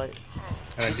camping you? flashlight?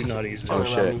 I do know how to use it. Turning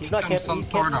Oh, around shit. me. He's not Become camping. some He's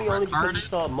sort camping of me only because he retarded?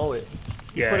 saw Moet.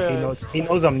 Yeah, he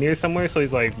knows I'm near somewhere, so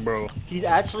he's like, bro. He's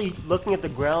actually looking at the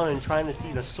ground and trying to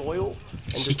see the soil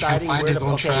and He deciding can't find where his to.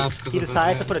 own Okay, traps 'cause he of the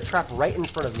decided to net. put a trap right in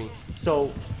front of me.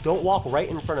 So don't walk right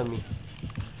in front of me.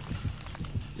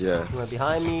 Yeah. He went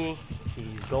behind me.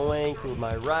 He's going to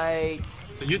my right.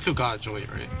 So you two got Joey,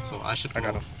 right? So I should. I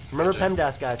got go him. Remember Jen.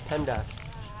 PEMDAS, guys. PEMDAS.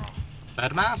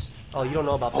 Bedmass? Oh, you don't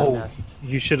know about Oh, PEMDAS.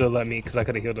 you should have let me, because I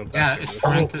could have healed him Yeah, faster. it's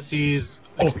parentheses,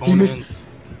 Oh, he exponents, missed.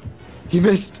 He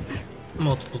missed.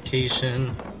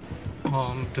 multiplication,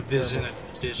 division,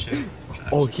 addition.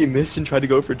 Oh, he missed and tried to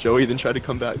go for Joey, then tried to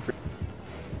come back for.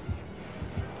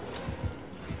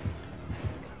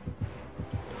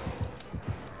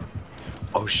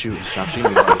 Oh shoot, he stopped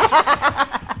shooting me.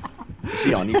 Is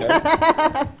he on you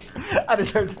guys? I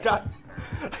deserve to die.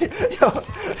 Yo,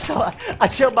 so I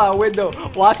chilled by a window,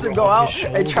 watched him go out,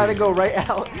 and try to go right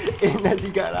out in as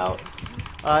he got out.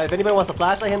 If anybody wants to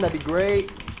flashlight him, that'd be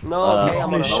great. No, okay,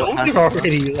 I'm On gonna. his shoulder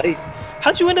already. Like,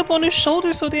 how'd you end up on his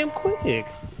shoulder so damn quick?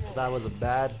 Because I was a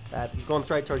bad. He's going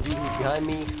straight towards you. He's behind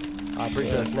me. I'm pretty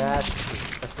sure that's Nash.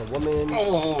 That's the woman.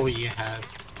 Oh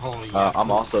yes. Oh yeah.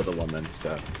 I'm also the woman,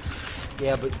 so.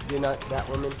 Yeah, but you're not that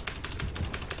woman.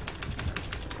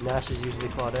 Nash is usually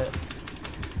Claudette.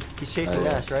 He's chasing Oh, yeah.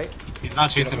 Nash, right? He's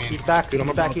not chasing me. He's back. Dude, I'm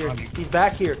He's back about to here. find you. He's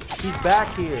back here. He's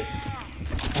back here.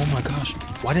 Oh my gosh.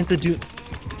 Why didn't the dude...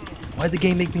 Why'd the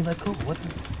game make me let go? What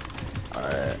the...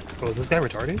 Alright. Bro, is this guy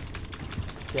retarded?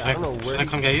 Yeah, I don't know where. Should I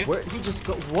come get you? Where he just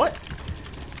go? What?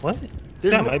 What? This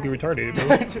There's guy no- might be retarded,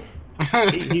 bro.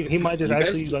 he might just You guys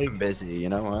actually, keep like... him busy, you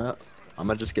know what? I'm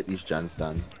gonna just get these gens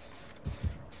done.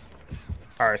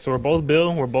 Alright, so we're both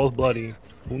Bill, we're both bloody.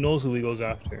 Who knows who he goes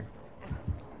after? You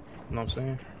know what I'm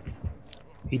saying?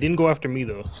 He didn't go after me,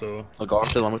 though, so... I'll go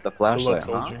after the one with the Good luck, flashlight,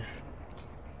 huh? soldier.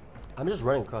 I'm just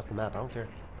running across the map. I don't care.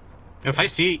 If I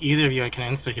see either of you, I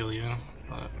can insta heal you.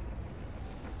 But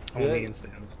Only Yeah.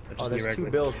 instant. Oh, there's two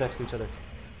bills next to each other.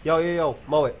 Yo,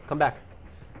 Moet, come back.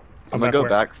 I'm gonna go where?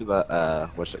 back for the,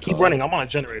 what's it Keep called? running, I'm on a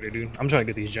generator, dude. I'm trying to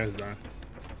get these gens done.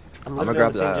 I'm gonna literally on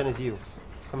grab the same that. gen as you.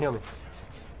 Come heal me.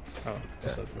 Oh,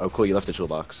 what's up? Oh, cool, you left the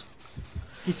toolbox.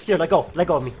 He's scared. Let go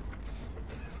of me.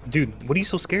 Dude, what are you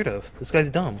so scared of? This guy's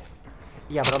dumb.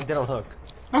 Yeah, but I'm dead on hook.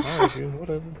 Alright, dude,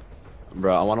 whatever.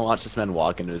 Bro, I wanna watch this man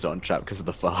walk into his own trap because of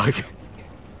the fog.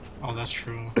 oh, that's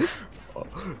true.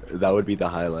 That would be the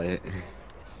highlight.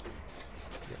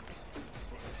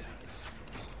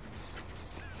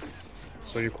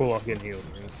 So you're cool off getting healed,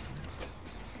 right?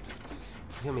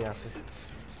 Heal me after.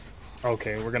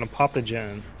 Okay, we're gonna pop the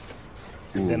gen.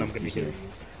 And then I'm gonna heal you.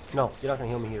 No, you're not gonna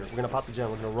heal me here. We're gonna pop the gen.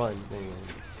 We're gonna run. Anyway.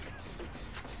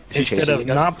 Is he Instead chasing of you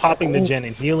guys? not popping the gen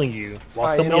and healing you, while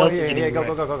Alright, you somebody know else what? is Here,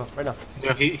 getting go, right now.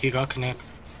 Yeah, he got connect.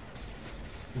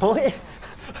 Moet.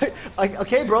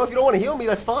 Okay, bro. If you don't want to heal me,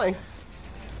 that's fine.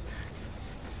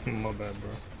 My bad, bro.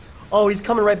 Oh, he's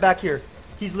coming right back here.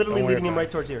 He's literally Don't worry leading him about right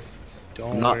it. towards here.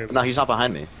 Don't No, worry. no, he's not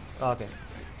behind me. Oh, okay.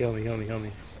 Heal me, heal me, heal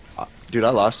me. Dude, I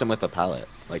lost him with a pallet,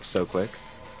 like so quick.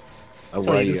 Oh, So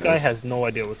where are this you guy guys? has no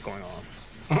idea what's going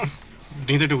on.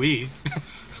 Neither do we.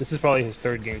 This is probably his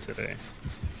third game today.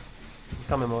 He's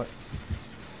coming, Moet.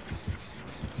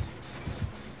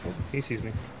 He sees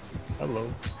me.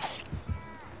 Hello.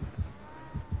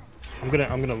 I'm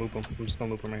gonna loop him. I'm just gonna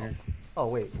loop him right here. Oh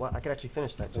wait, what? I could actually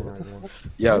finish that generator. Then.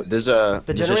 Yo, there's a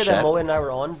The there's a generator that shed. Moet and I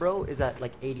were on, bro, is at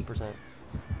like 80%.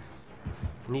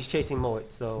 And he's chasing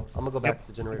Moet, so I'm gonna go back Yep. to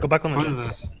the generator. Go back on the What is gen.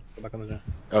 this? Go back on the gen.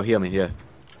 Oh, heal me, yeah.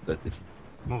 It's-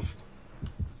 Move.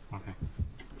 Okay.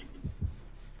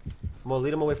 Moet,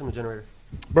 lead him away from the generator.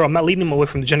 Bro, I'm not leading him away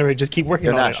from the generator. Just keep working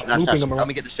Yo, on Nash, it. I'm Nash, looping Nash, him help around.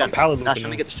 me get this gen. I'm pallet Nash, looping let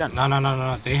me him. get this gen.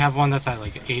 No. They have one that's at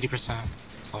like 80%.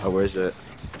 So, Oh, where is it?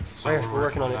 so Right here, we're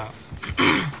working on it. that.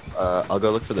 I'll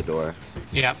go look for the door.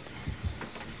 Yeah.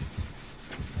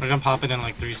 We're gonna pop it in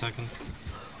like 3 seconds.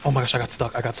 Oh my gosh, I got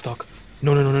stuck.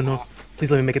 No. Please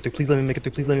let me make it through. Please let me make it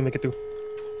through. Please let me make it through.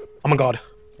 Oh my god.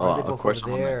 Why are they of both course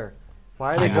over I'm there?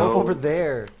 Why are they both over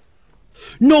there?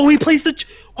 No, he placed the.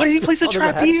 Why did he place the There's a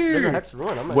trap hex. here? There's a hex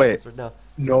run. I'm gonna Wait. hex right now.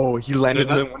 No, he landed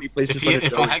There's a- the one he placed in If, front of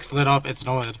if a Joe. hex lit up, it's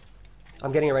Noed.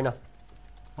 I'm getting it right now.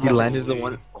 He landed the Holy.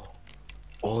 one.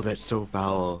 Oh, that's so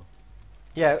foul.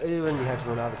 Yeah, it wouldn't be hex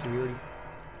run, obviously. We already.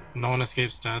 No one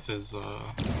escapes death is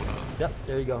Yep,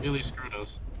 there you go. really screwed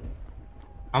us.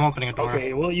 I'm opening a door.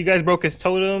 Okay, well, you guys broke his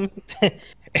totem,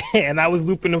 and I was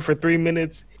looping him for 3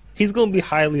 minutes. He's gonna be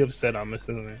highly upset, I'm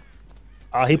assuming.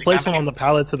 He placed one on the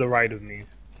pallet to the right of me.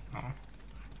 Oh.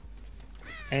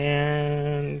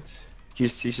 And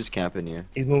He's just camping you.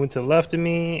 he's moving to the left of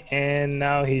me, and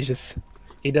now he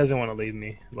doesn't want to leave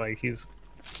me. Like, It's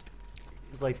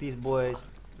like these boys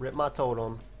rip my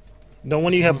totem. don't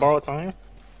one of you have borrowed time?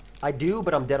 I do,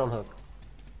 but I'm dead on hook.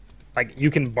 Like, you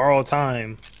can borrow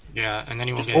time. Yeah, and then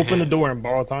you will Just get open the hit. door and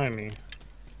borrow time me.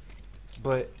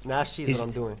 But Nash sees what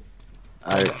I'm doing.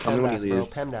 Alright, tell me when he PEMDAS, bro. leaves.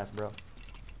 PEMDAS, bro.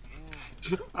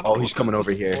 Oh, he's coming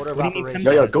over here. Order of What do you mean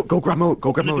operations. Yo, go grab Moat.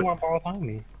 Go grab Open the Moat. door and borrow time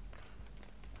me.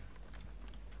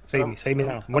 Save me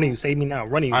now. One of you, save me now.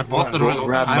 One of you. I both the Go doors open.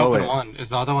 grab I opened Moet. one. Is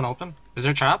the other one open? Is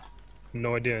there a trap?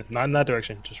 No idea. Not in that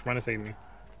direction. Just run and save me.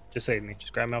 Just save me.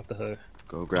 Just grab me off the hood.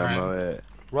 Go grab Alright. Moat.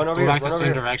 Run over Go here. back Run the over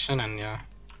same here. direction and yeah.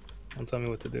 Don't tell me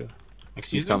what to do.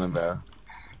 Excuse He's me? coming, bro.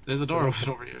 There's a door open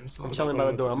over here. So I'm chilling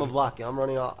by the door. I'm gonna block you. I'm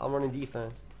running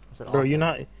defense. I said Bro, off. you're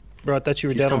not. Bro, I thought you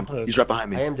were He's dead on coming. hook. He's right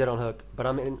behind I me. am dead on hook, but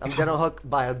I'm dead on hook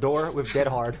by a door with dead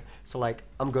hard. So like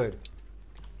I'm good.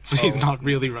 So he's Oh. not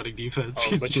really running defense. Oh,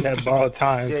 He's but you just- had borrowed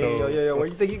time, Yeah, so yo. Where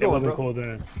you think you it going, wasn't bro? cool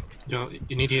then. Yo,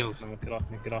 you need heals. No, get off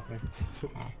me. Get off me.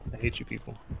 I hate you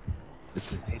people.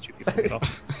 It's- I hate you people. Get off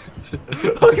me.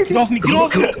 Get off me. Get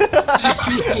off me.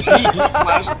 He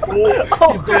flashed.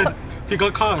 Oh, he's dead. He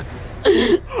got caught.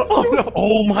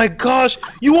 Oh my gosh.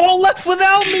 You all left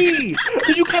without me.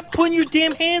 Because you kept putting your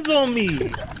damn hands on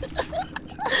me.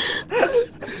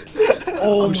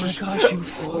 Oh my gosh, you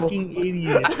fucking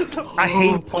idiot. I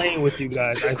hate playing with you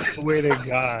guys. I swear to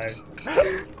God.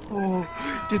 Oh,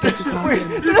 did that just happen? Wait,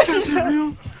 did that just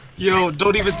happen? Yo,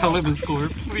 don't even tell him his score,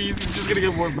 please. He's just gonna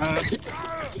get more mad.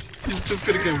 He's just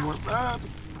gonna get more mad.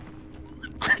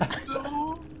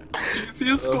 No. Do you see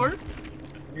his score?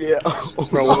 Yeah.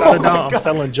 Bro, without a doubt, I'm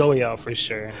selling Joey out for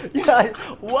sure. Yeah.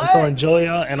 I'm What? selling Joey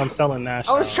out and I'm selling Nash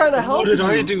I was out. trying to help What did you.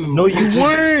 I do? No, you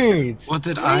weren't. What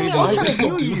did What do you I mean? do? I was trying to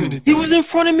heal you. He was in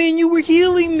front of me and you were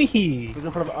healing me. He was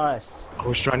in front of us. I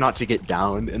was trying not to get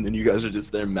down, and then you guys are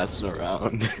just there messing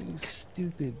around. You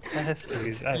stupid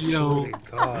bastards. I Yo. swear to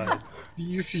God. Do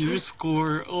you see your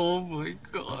score? Oh my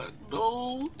god,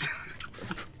 no.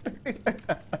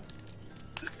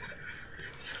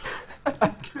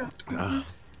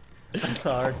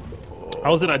 Sorry.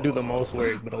 How is it I do the most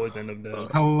work but always end up dead?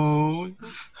 Hello?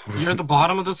 You're at the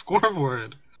bottom of the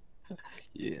scoreboard.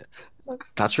 Yeah.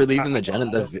 That's for leaving the gen.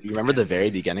 You remember the very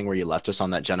beginning where you left us on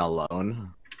that gen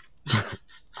alone?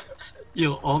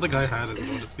 Yo, all the guy had is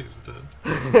one escape's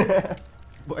dead.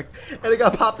 Boy, and it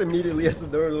got popped immediately as the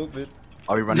door opened.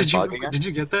 Are we running fog again? Did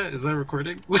you get that? Is that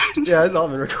recording? Yeah, it's all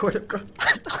been recorded, bro.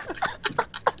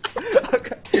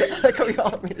 Okay. I like how we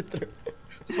all made it through.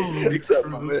 Except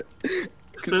for it.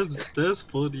 That's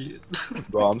funny.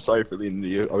 Bro, I'm sorry for leading to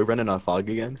you. Are we running on fog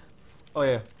again? Oh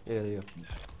yeah, yeah.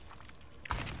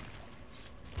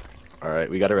 Alright,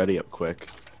 we gotta ready up quick.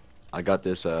 I got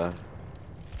this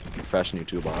fresh new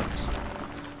toolbox.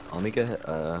 Let me get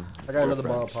I got another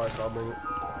borrow part, so I'll bring it.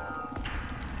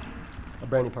 A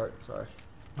brand new part, sorry.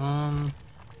 I'm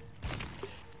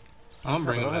I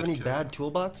bringing don't have that any too. bad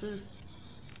toolboxes.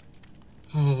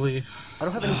 Holy. I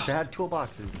don't have any bad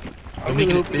toolboxes. I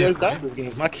really hope you guys die this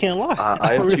game. I can't lie.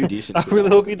 I have really, two decent I really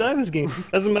hope you die this game.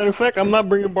 As a matter of fact, I'm not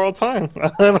bringing borrowed time. I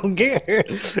don't care.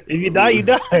 If you die, you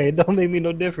die. It don't make me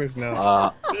no difference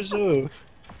now. For sure.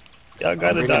 Y'all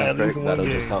gotta die at least one That'll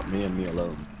just game. help me and me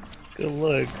alone. Good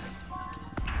luck.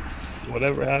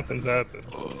 Whatever happens, happens.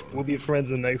 We'll be friends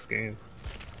the next game.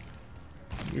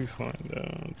 We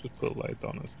fine. Just put light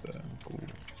on us there. Cool.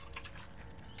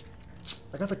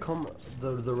 I got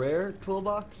the rare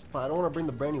toolbox, but I don't want to bring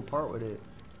the brand new part with it.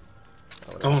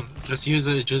 Don't just use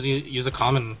a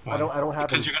common one. I don't have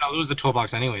because any. you're gonna lose the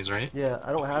toolbox anyways, right? Yeah,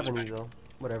 I don't have any though.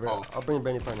 Whatever. Oh. I'll bring the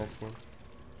brand new part next game.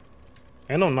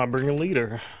 And I'm not bringing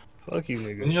leader. Fuck you,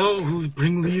 niggas. Yo,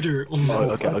 bring leader. Oh, Oh, no.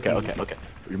 okay.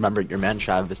 Remember, your man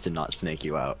Travis did not snake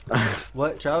you out.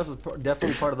 What? Travis was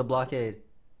definitely part of the blockade.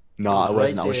 No, was I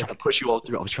wasn't. right I was there. trying to push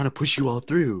you all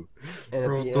through. And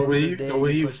Bro, at the the end way of you, the day, the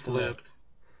way you pushed him out. flipped.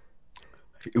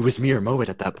 It was me or Moet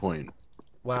at that point.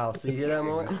 Wow. So you hear that,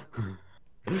 Moet?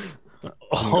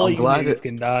 All I'm you glad niggas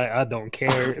can die. I don't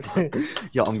care.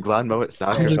 Yo, I'm glad Moet I'm just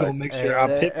sacrificed. gonna make Hey, sure I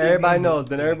pick. everybody knows.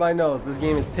 Then everybody knows this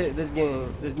game is Pip. This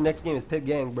next game is Pip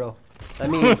Gang, bro.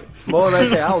 That means Mo right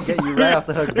there. I will get you right off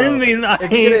the hook, bro. This means I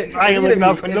If you're ain't looking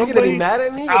out for gonna be nobody. mad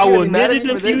at me, if I you're will gonna be mad at ninja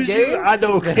me for this defuse you. game, I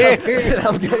don't care.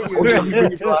 I'm getting you. Bring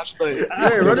your flashlight.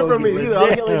 Hey, run it from me give a either.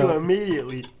 I'm killing you damn.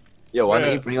 immediately. Yo, why don't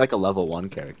Yeah. you bring like a level 1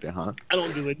 character, huh? I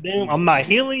don't give a damn. I'm not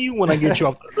healing you when I get you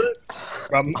off the hook.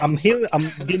 I'm healing.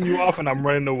 I'm getting you off and I'm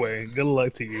running away. Good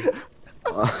luck to you.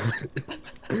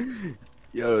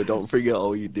 Yo, don't forget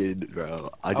all you did, bro.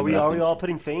 Are we all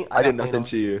putting feint? I did got nothing feint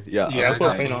to you. Yeah. Yeah, I okay, put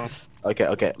fine. feint on.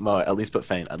 Okay, Mo, at least put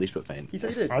feint. At least put feint. He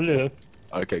said he did. I live.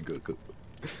 Okay, good.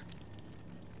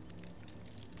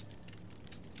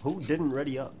 Who didn't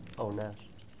ready up? Oh, Nash.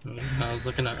 I was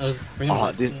looking at. I was bringing.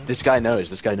 Oh, this guy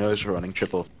knows. This guy knows we're running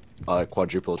triple,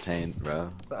 quadruple taint, bro.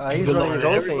 He's Good running luck his to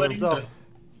own feint everybody. himself.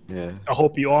 Yeah. I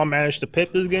hope you all manage to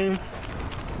pick this game,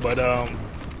 but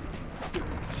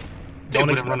They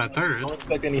wouldn't run a third. Don't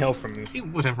expect any help from me. He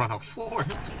wouldn't run a fourth.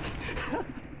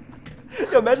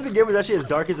 Yo, imagine the game was actually as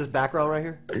dark as this background right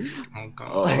here. Oh god.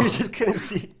 Oh. You just couldn't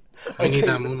see. I need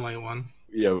that moonlight one.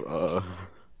 Yo,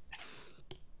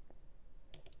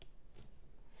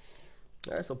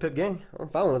 Alright, so Pip Gang. I'm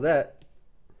fine with that.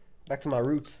 Back to my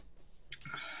roots.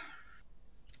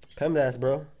 PEMDAS,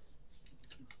 bro.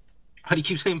 How do you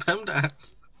keep saying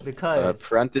PEMDAS? Because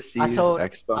parentheses, I told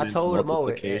exponents, Mo you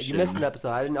multiplication, missed an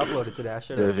episode. I didn't upload it today. I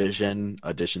should have. division,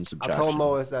 addition, I subtraction. told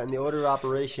Mo that in the order of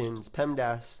operations,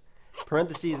 PEMDAS,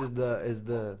 parentheses is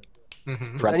the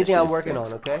Mm-hmm. anything I'm working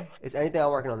on. Okay, it's anything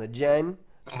I'm working on. The gen,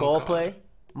 skull God. play.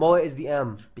 Mo is the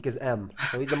M because M.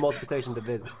 So he's the multiplication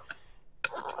division.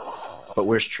 But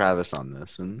where's Travis on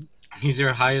this? And He's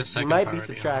your highest He second might be priority,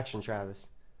 subtraction, Travis.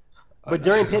 But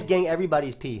during Pip Gang,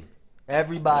 everybody's P.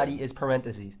 Everybody is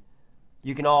parentheses.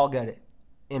 You can all get it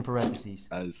in parentheses.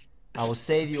 as I will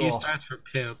save you P all. starts for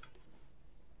Pip.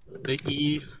 The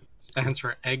E stands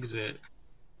for exit.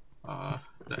 The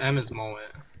M is Moet.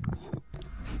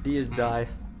 D is die,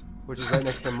 which is right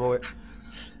next to Moet.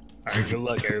 Alright, good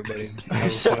luck, everybody. Have a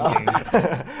Shut fun up.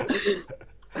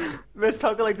 Man's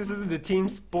talking like this isn't a team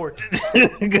sport.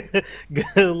 good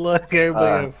luck,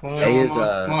 everybody. Have fun. A is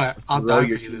Moet, I'll throw die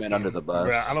your for you this teammate under game. the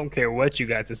bus. Bruh, I don't care what you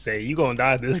got to say. You gonna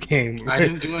die this game. I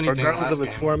didn't do anything regardless last of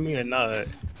it's game. for me or not.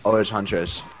 Oh, it's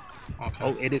Huntress. Okay.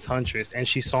 Oh, it is Huntress, and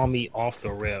she saw me off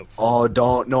the rip. Oh,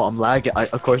 don't. No, I'm lagging.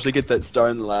 Of course, I get that star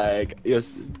and lag.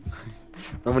 Yes.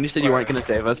 Remember when you said you weren't gonna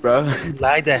save us, bro?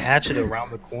 Lag that hatchet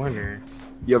around the corner.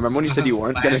 Yo, remember when you said you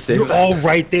weren't gonna save You're us? all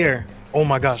right there. Oh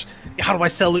my gosh. How do I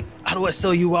sell it? How do I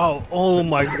sell you out? Oh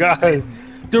my god.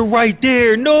 They're right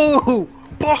there. No!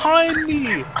 Behind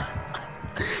me!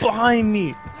 Behind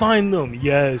me. Find them.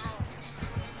 Yes.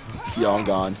 Yo, I'm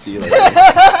gone. See you later.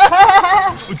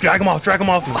 Drag him off. Drag him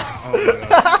off. Oh my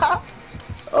god.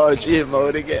 Oh, she hit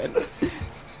mode again.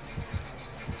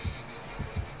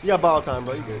 You got ball time,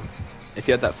 bro. You good. If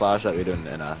you had that flashlight, we'd been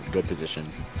in a good position.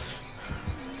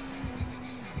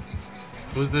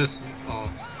 Who's this? Oh,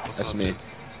 what's That's up, me. dude?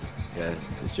 Yeah,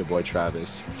 it's your boy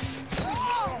Travis.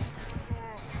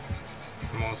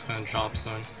 I'm almost gonna drop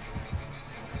soon.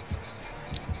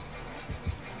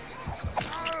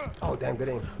 Oh, damn, good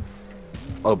aim.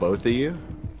 Oh, both of you?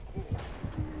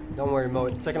 Don't worry, Mo.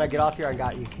 The second I get off here, I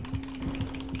got you.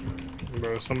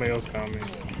 Bro, somebody else got me.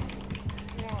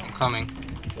 I'm coming.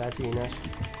 Yeah, I see you, Nash.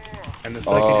 And the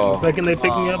second they pick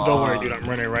me up, don't worry, dude. I'm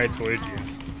running right towards you.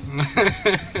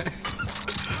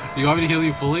 You want me to heal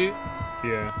you fully?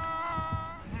 Yeah.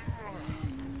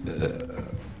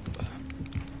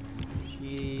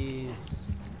 She's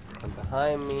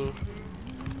behind me.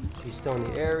 She's still in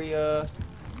the area.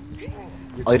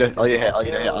 I'll eat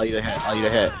a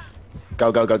hit.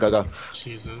 Go.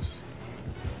 Jesus.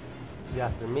 She's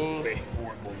after me. A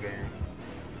horrible game.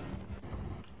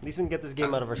 At least we can get this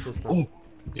game out of our system.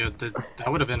 Yeah, that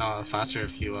would have been faster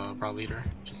if you brought leader.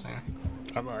 Just saying.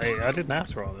 I didn't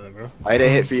ask for all that, bro. I had a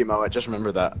hit for you, Mo. Just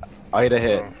remember that. I had a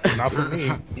hit. Not for me.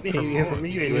 You didn't hit for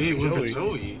me. You You hit for hit Joey.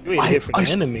 Joey. You ain't hit for the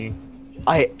enemy.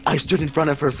 I stood in front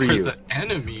of her for For you. the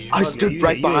enemy. I stood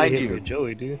right behind hit you. for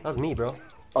Joey, dude. That was me, bro.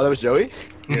 Oh, that was Joey?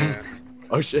 Yeah.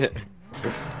 Oh shit.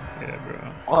 Yeah,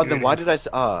 bro. Oh, then why did I?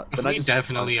 Then I We just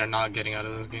definitely are not getting out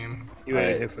of this game. You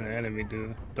ain't hit for the enemy,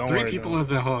 dude. Don't 3 worry. people though. have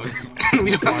been hooked.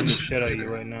 We don't I'm want the to shit out of you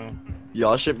right now.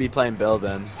 Y'all should be playing Bill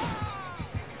then.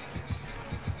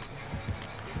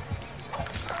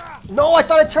 No, I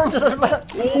thought I turned to the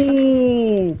left.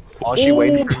 Ooh! Oh, she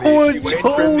waited for me. Poor She waited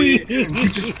for me. Joey! You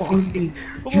just spawned me.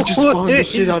 You just spawned the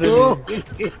shit out of me.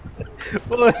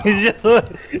 Boy,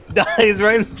 Joey dies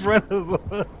right in front of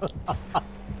him.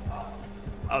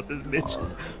 Out this bitch.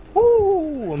 Woo!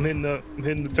 Ooh, I'm hitting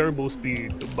the turbo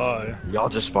speed. Goodbye. Y'all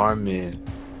just farm me.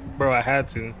 Bro, I had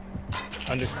to.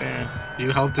 Understand. You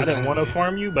helped I his didn't want to enemy.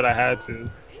 farm you, but I had to.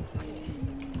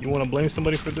 You want to blame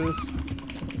somebody for this? She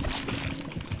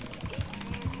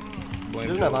Blame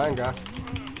doesn't have Joey. iron grasp.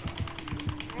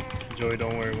 Joey,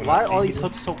 don't worry. When Why I are all see these you-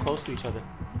 hooks so close to each other?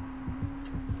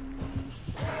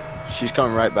 She's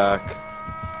coming right back.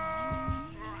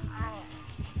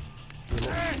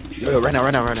 Yo, right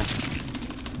now.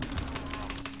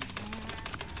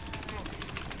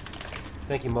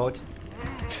 Thank you, Moet.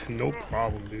 No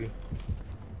problem, dude.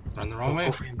 Run the wrong way.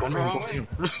 Go for him. Go Run for the him.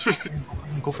 wrong Go for way.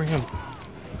 him. Go for him.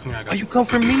 Come here, I got Oh, you come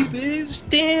for me, bitch?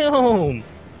 Damn.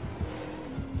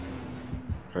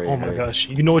 Hurry, Oh my hurry. gosh.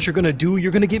 You know what you're gonna do?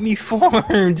 You're gonna get me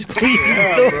farmed. Please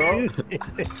don't do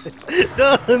this.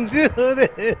 Don't do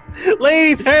this.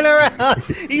 Lady, turn around.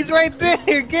 He's right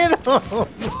there. Get him.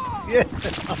 Get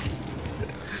him.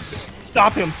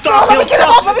 Stop him. Oh, Stop let him. me get him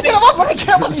up! Let me get him up! Let me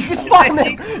get him up! You can farm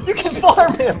him! You can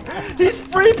farm him! He's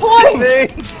free points!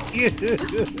 Thank you.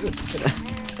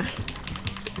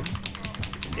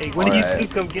 Hey, when do you Alright. two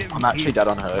come get me? I'm actually dead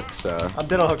on hook, so. I'm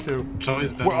dead on hook too.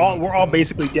 Joey's dead. We're all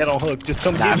basically dead on hook. Just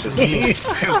come Nash get is me.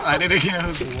 I didn't get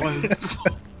hooked once.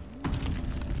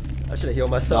 I should have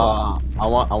healed myself. I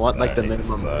want like the Nice,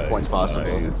 minimum nice, points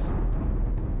possible. nice.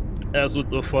 That's what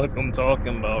the fuck I'm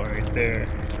talking about right there.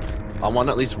 I want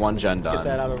at least one gen Get that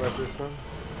done. out of our system.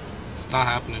 It's not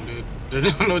happening, dude.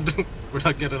 We're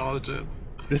not getting all the gens.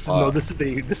 This is no. This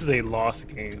is a lost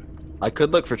game. I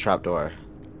could look for trapdoor.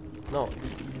 No.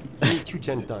 You need 2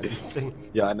 gens done.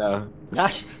 Yeah, I know.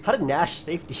 Nash, how did Nash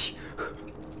safety?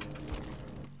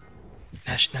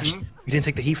 Nash, you didn't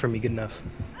take the heat from me good enough.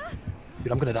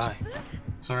 Dude, I'm gonna die.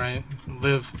 It's alright.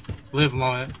 Live,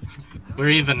 Moet. We're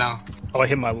even now. Oh, I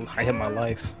hit my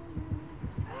life.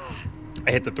 I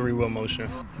hit the 3-wheel motion.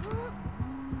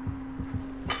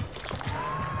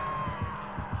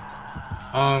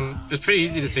 It's pretty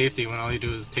easy to safety when all you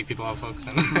do is take people off hooks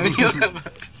and heal them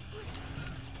back.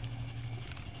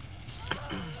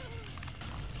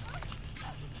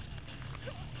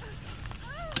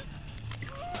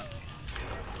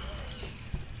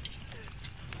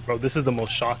 Bro, this is the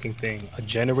most shocking thing. A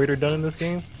generator done in this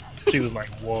game? She was like,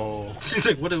 whoa. She's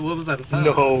like, what was that sound?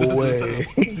 No What is that way.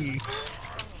 sound?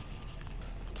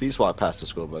 Please walk past the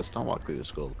school bus. Don't walk through the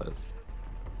school bus.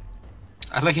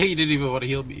 I like how you didn't even want to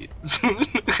heal me.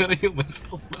 I gotta heal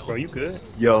myself now. Bro, you good?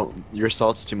 Yo, your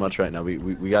salt's too much right now. We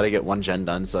gotta get one gen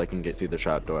done so I can get through the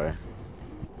trapdoor.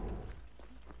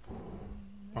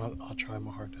 I'll try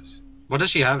my hardest. What does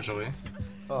she have, Joey?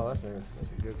 Oh, that's a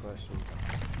good question.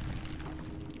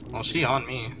 Well, she on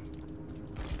me.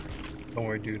 Don't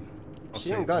worry, dude.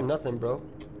 She ain't got nothing, bro.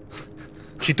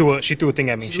 She threw a thing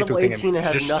at me. She's She threw level a thing at 18 me. and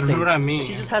has Just nothing. threw it at me.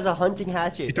 She just has a hunting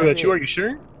hatchet. She threw it That's at you. it. Are you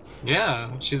sure?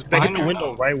 Yeah, she's I hit behind the her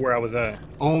window now. right where I was at.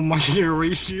 Oh my, you're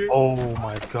right here. Oh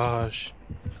my gosh.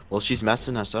 Well, she's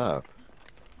messing us up.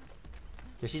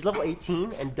 Yeah, she's level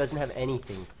 18 and doesn't have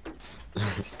anything.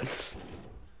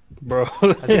 Bro.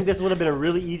 I think this would have been a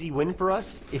really easy win for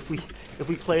us if we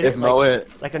played If it Moet,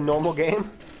 like a normal game.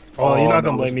 Oh, you're not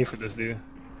no. gonna blame me for this, dude.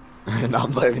 no,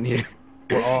 I'm blaming you.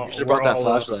 We're all. You should have we're brought that all,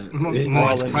 flashlight.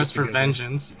 Moet's in quest this for together.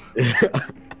 vengeance.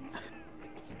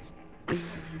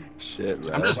 Shit,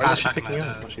 man. I'm just Why is she fast tracking picking my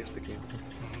you up? dad. Oh, she's picking you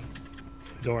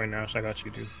up. Don't worry, Nash. I got you,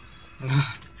 dude.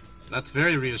 That's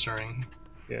very reassuring.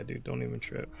 Yeah, dude. Don't even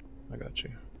trip. I got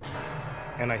you.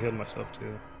 And I healed myself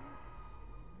too.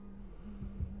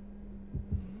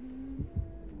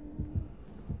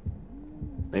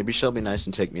 Maybe she'll be nice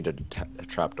and take me to the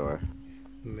trapdoor.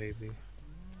 Maybe.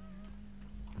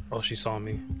 Oh, she saw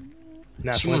me.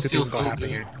 Nash, She one, must two things feel gonna so happen good.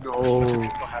 here. No. What's gonna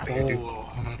happen here, dude?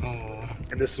 Oh.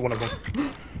 And this is one of them.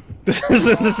 This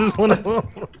is one of them.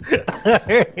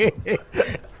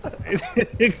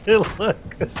 Good luck.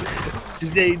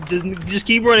 Just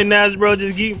keep running, Nash, bro.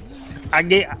 Just keep. I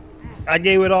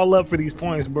gave it all up for these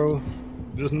points, bro.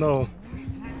 Just know.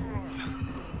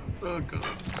 Oh god.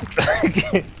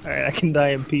 Alright, I can die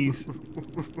in peace.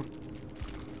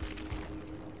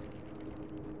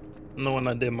 Knowing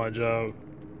I did my job.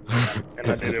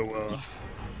 And I did it well.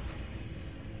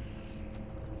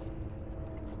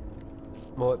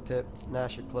 Moet pipped.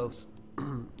 Nash, you're close.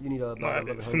 You need about Nice.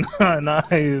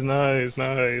 1100.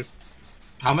 Nice.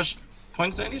 How much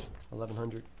points do I need?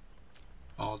 1100.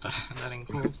 Oh, that ain't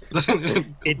close.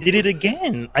 It did it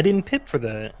again. I didn't pip for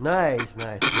that. Nice.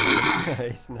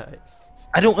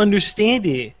 I don't understand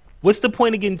it. What's the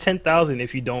point of getting 10,000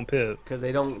 if you don't pip? Because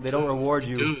they don't reward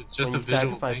you Dude, it's just when a you visual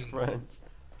sacrifice thing. friends.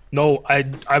 No,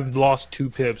 I've lost 2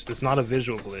 pips. It's not a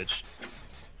visual glitch.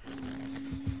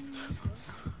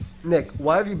 Nick,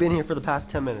 why have you been here for the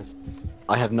past 10 minutes?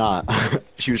 I have not.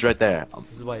 She was right there.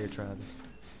 This is why you're Travis.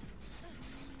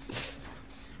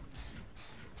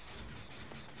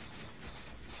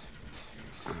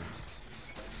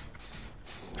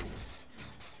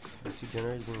 Are 2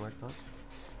 generators being worked on?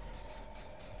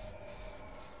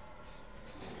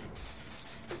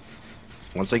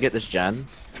 Once I get this gen,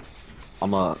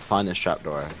 I'm gonna find this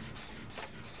trapdoor.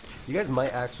 You guys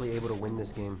might actually able to win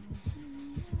this game.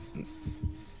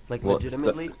 Like Well,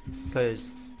 legitimately,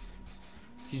 because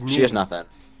she's new. She has nothing.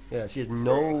 Yeah, she has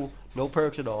no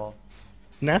perks at all.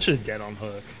 Nash is dead on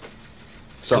hook.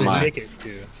 So am I. Make it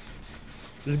too.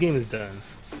 This game is done.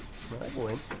 I can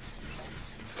win.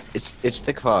 It's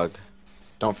thick fog.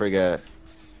 Don't forget.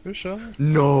 For sure.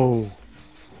 No.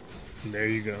 There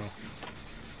you go.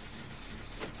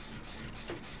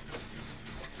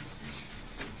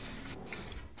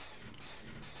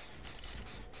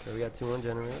 Okay, we got 2 on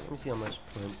generator. Let me see how much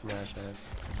points Nash has.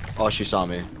 Oh, she saw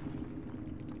me.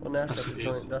 Well, Nash has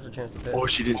a chance to pick. Oh,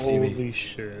 she didn't see me. Holy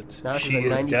shit. Nash She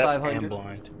is at is deaf 9,500. and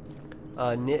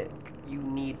blind. Nick, you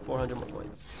need 400 more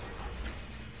points.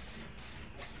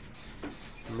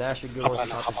 Nash should go on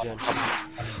top of gen.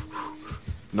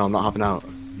 No, I'm not hopping out.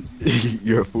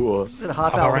 You're a fool. She said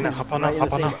hop Hop out out right now. he's Hop on right now. in Hop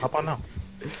the on now. same- Hop on now.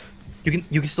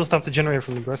 You can still stop the generator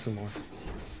from aggressing more.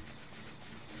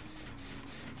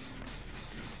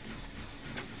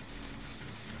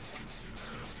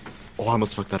 Oh, I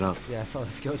almost fucked that up. Yeah, I saw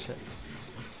the skill check.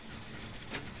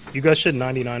 You guys should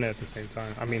 99 at the same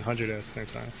time. I mean 100 at the same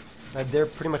time. They're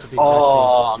pretty much at the exact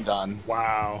Oh, I'm done.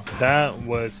 Wow. That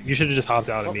was... You should have just hopped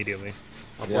out immediately.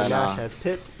 same. Yeah, Nash nah. has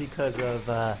picked because of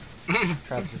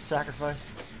Travis's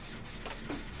sacrifice.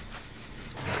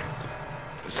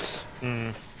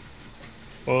 Hmm.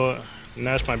 Well,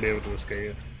 Nash might be able to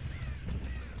escape.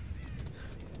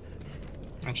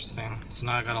 Interesting. So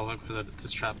now I gotta look for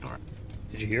this trapdoor.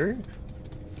 Did you hear it?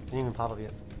 Didn't even pop up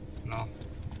yet. No.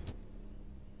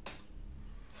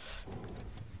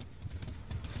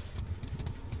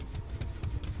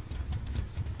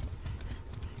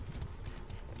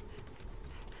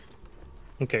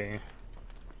 Okay.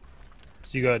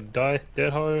 So you got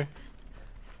Dead Hard,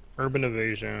 Urban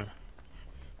Evasion,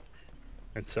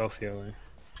 and Self-Healing.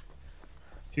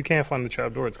 If you can't find the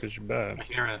trapdoor, it's because you're bad. I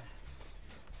hear it.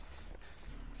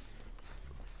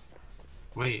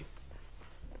 Wait.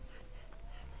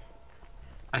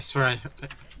 I swear I...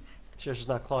 Sure, she's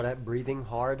not Claudette breathing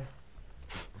hard.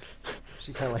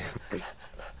 She kind of like.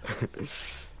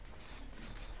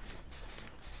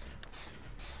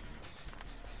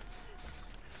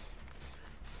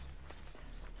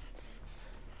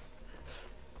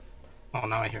 Oh,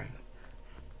 now I hear it.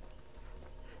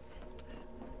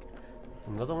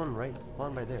 Another one right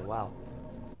there. Wow.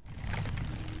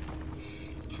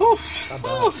 Whew. Not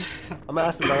bad. I'm gonna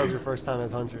ask if that was your first time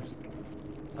as hunters.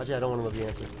 Actually, I don't want to know the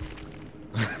answer.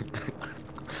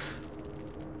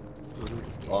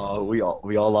 Oh, we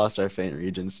all lost our faint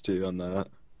regions too on that.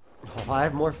 Oh, I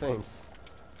have more feints.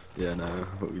 Yeah, no,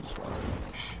 but we just lost them.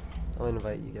 I'll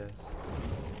invite you guys.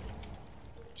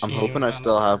 I'm hoping I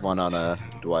still have one on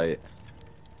Dwight.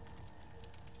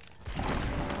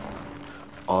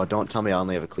 Oh, don't tell me I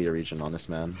only have a clear region on this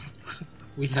man.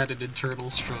 We had an internal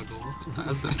struggle.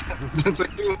 That's how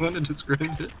you want to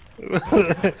describe it.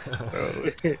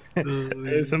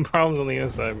 There's some problems on the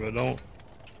inside, bro.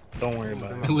 Don't worry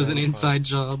about it. It was an inside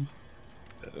job.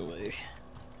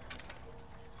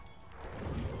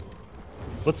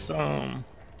 What's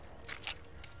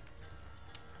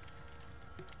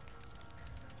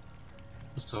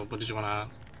So, what did you want to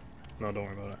ask? No, don't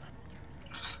worry about it.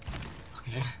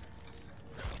 Okay.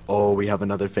 Oh, we have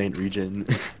another faint region.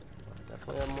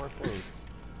 Definitely have more feints.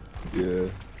 Yeah.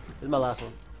 This is my last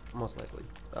one, most likely.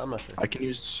 I'm not sure. I can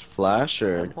use flash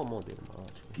or Pull more data,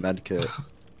 actually. medkit.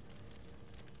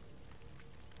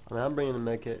 I mean, I'm bringing the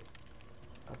medkit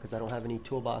because I don't have any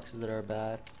toolboxes that are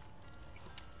bad.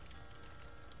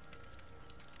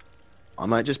 I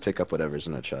might just pick up whatever's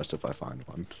in a chest if I find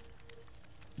one.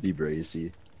 Be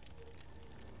brazy.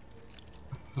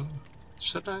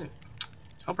 Should I?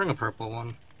 I'll bring a purple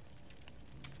one.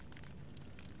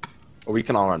 Or we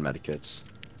can all run medkits.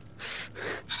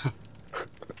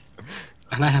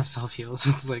 And I have self heals.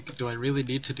 It's like, do I really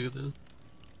need to do this?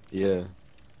 Yeah.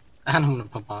 And I'm gonna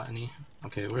put botany.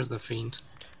 Okay, where's the faint?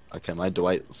 Okay, my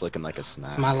Dwight's looking like a snack.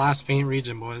 It's my last faint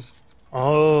region, boys.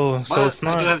 Oh, so But it's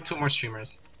I do not. have 2 more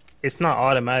streamers. It's not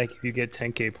automatic. If you get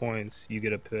 10k points, you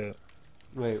get a pit.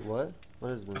 Wait, what?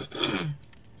 What is that?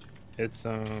 It's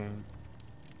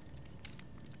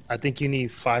I think you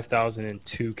need 5,000 in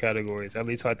 2 categories. At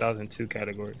least 5,000 in 2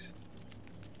 categories.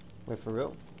 Wait, for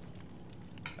real?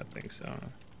 I think so.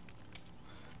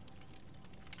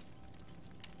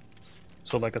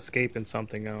 So like escape and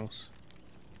something else.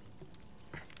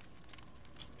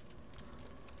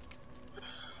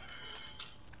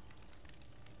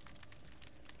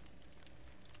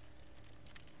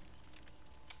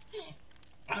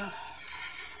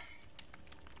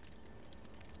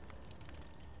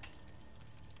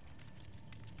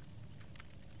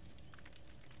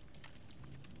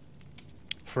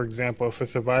 For example, if a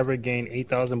survivor gained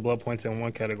 8,000 blood points in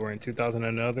one category and 2,000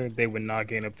 in another, they would not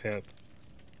gain a pip.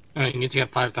 You need to get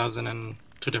 5,000 in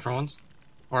 2 different ones?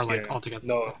 Or like Yeah. altogether?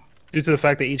 No, due to the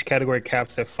fact that each category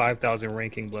caps at 5,000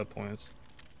 ranking blood points.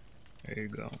 There you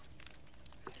go.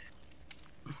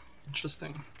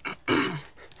 Interesting.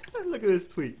 Look at this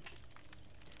tweet.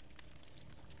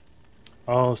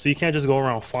 Oh, so you can't just go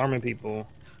around farming people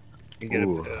and get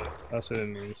Ooh. a pip. That's what it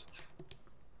means.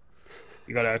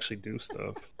 You gotta actually do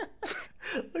stuff.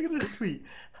 Look at this tweet.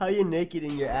 How you naked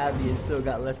in your Abby and still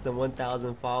got less than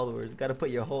 1,000 followers? Gotta put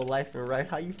your whole life in right.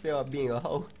 How you feel about being a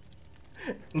hoe?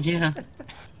 Yeah.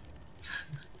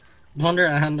 Blunder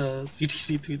and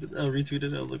CTC retweeted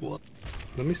it. I was like, what?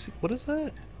 Let me see. What is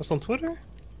that? That's on Twitter?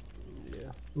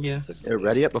 Yeah. Yeah. Yeah,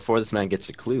 ready up before this man gets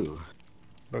a clue.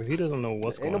 Bro, he doesn't know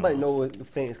what's Ain't going nobody on. know what the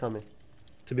feint is coming.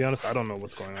 To be honest, I don't know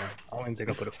what's going on. I don't even think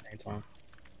I put a feint on.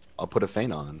 I'll put a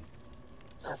feint on.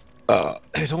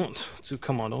 Hey, don't. Dude,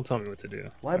 come on, don't tell me what to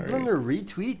do. Why Alright. Blunder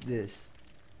retweet this?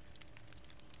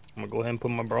 I'm gonna go ahead and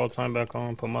put my broad time back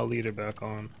on, put my leader back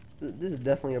on. This is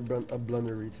definitely a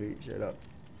Blunder retweet. Straight up.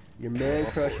 Your man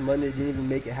crush Monday didn't even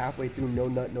make it halfway through No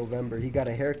Nut November. He got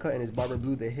a haircut and his barber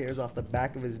blew the hairs off the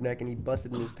back of his neck and he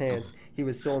busted in his pants. He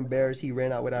was so embarrassed he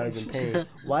ran out without even paying.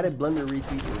 Why did Blunder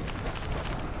retweet this?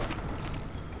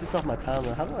 Get this off my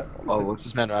timeline. How do I? Oh, what's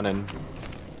this man running?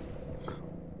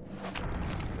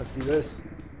 Let's see this.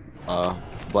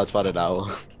 Blood spotted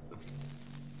owl.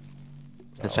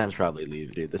 This man should probably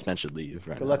leave, dude. This man should leave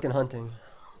right Good now. luck in hunting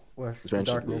with This the man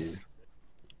should darkness. leave.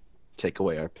 Take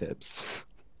away our pips.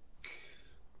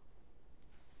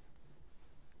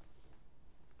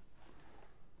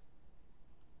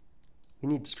 We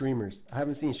need streamers. I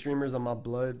haven't seen streamers on my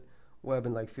blood web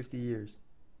in like 50 years.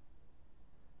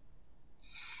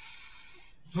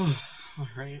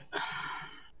 Alright.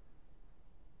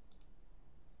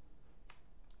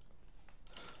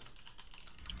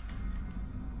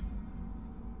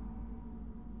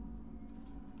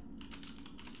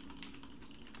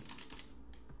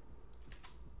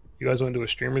 You guys want to do a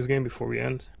streamers game before we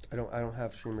end? I don't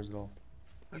have streamers at all.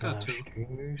 I got 2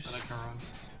 Streamers? that I can run.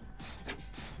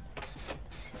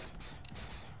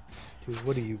 Dude,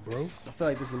 what are you, bro? I feel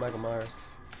like this is Michael Myers.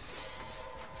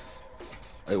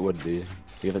 It would be.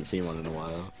 We haven't seen one in a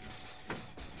while.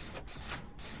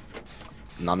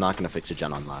 No, I'm not gonna fix a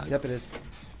gen on live. Yep, it is.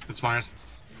 It's Myers.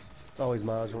 It's always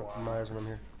Myers when I'm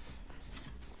here.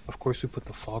 Of course we put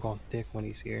the fog on thick when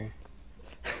he's here.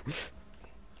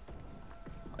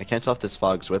 I can't tell if this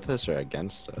fog's with us or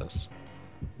against us.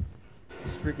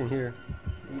 He's freaking here.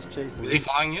 He's chasing Is he me.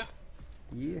 following you?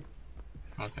 Yeah.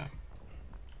 Okay.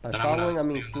 By Then I'm gonna following, I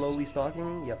mean leave this. slowly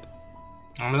stalking me? Yep.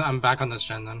 I'm back on this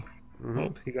gen then. Mhm.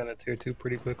 Oh, he got a tier 2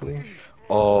 pretty quickly.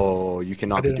 Oh, you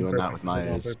cannot I be did it on doing that purpose, with I did it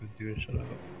on Myers. purpose, dude, shut up.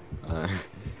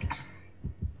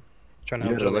 Trying to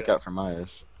You help gotta you look out. out for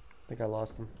Myers. I think I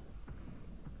lost him.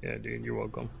 Yeah, dude, you're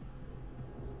welcome.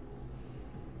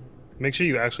 Make sure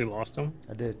you actually lost him.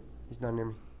 I did. He's not near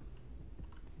me.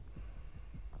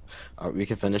 Alright, we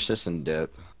can finish this and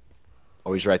dip.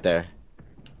 Oh, he's right there.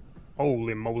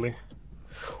 Holy moly.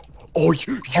 Oh,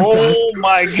 you Oh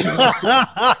my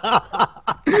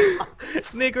god!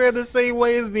 Nick ran the same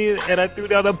way as me and I threw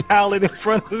down a pallet in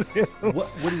front of him. What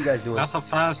are you guys doing? That's a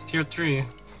fast tier 3.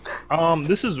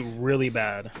 This is really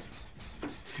bad.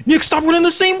 Nick, stop running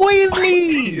the same way as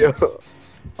me! Yeah.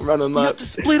 I'm running You have to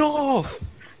left. split off!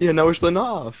 Yeah, now we're splitting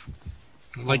off.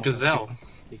 Like Gazelle.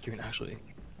 Nick, you're actually...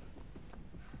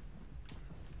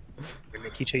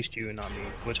 Nick, he chased you and not me,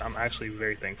 which I'm actually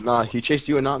very thankful. Nah, he chased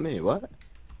you and not me. What?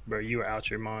 Bro, you were out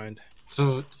your mind.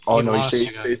 So Oh he no, lost he's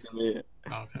you guys. chasing me.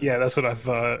 Okay. Yeah, that's what I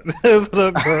thought. That's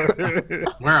what I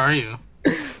thought. Where are you?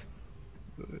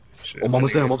 Shit, Oh, I'm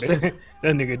almost there, I'm that almost nigga- there.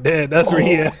 That nigga dead. That's where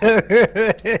he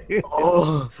at.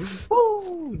 Oh.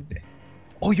 Woo.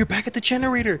 Oh, you're back at the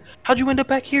generator. How'd you end up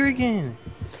back here again?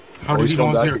 How Oh, did he's he go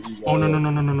coming up back here? at you, Oh no no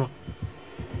no no no no.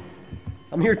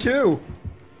 I'm here too.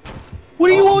 What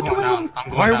are you Oh, all I'm going doing? down. I'm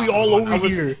going Why are down. we I'm all going over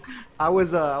down. here? I was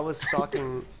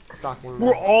stalking.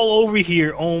 We're all over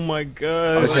here. Oh my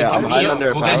god. Okay, I'm hiding under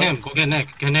a Go get pallet. him. Go get Nick.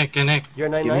 Get Nick. Get Nick. You're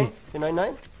 99. You're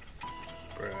 99.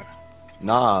 Bruh.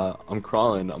 Nah, I'm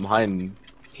crawling. I'm hiding.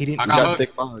 He didn't. I You got got hooked.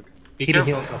 thick fog. Be He didn't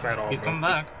heal careful. himself at all. He's bro. coming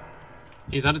back.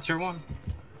 He's at a tier 1.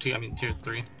 I mean tier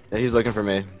 3. Yeah, he's looking for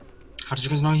me. How did you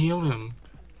guys not heal him?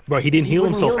 Bro, he didn't heal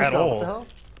wasn't himself healing at himself, what the all. hell?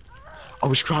 I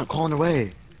was calling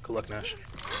away. Good luck, Nash.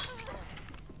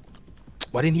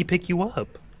 Why didn't he pick you up?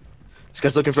 This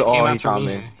guy's looking for. He came Oh, he after found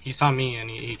me. me. He saw me and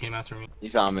he came after me. He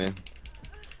found me.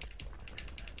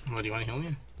 What, do you want to heal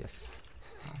me? Yes.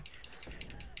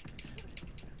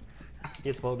 He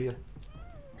has phobia.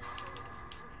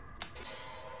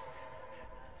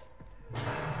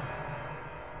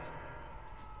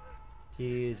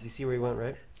 You see where he went,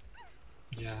 right?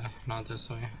 Yeah, not this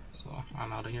way. So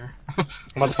I'm out of here. I'm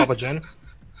about to pop a gen.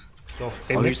 Go.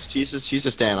 Save Oh, me. he's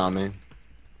just staying on me.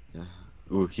 Yeah.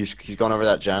 Ooh, he's going over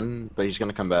that gen, but he's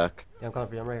gonna come back. Yeah, I'm coming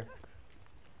for you. I'm right here.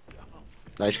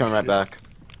 No, he's coming right back.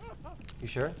 You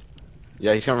sure?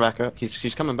 Yeah, he's coming back up.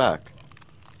 He's coming back.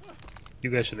 You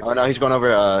guys should have. Oh no, he's going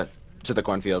over to the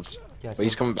cornfields. Yeah, I But see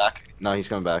he's him. coming back. No, he's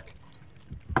coming back.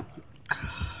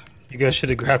 You guys should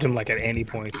have grabbed him like at any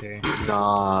point there.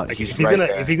 Nah, Like, he's if he's right gonna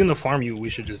there. if he's gonna farm you,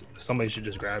 somebody should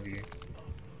just grab you.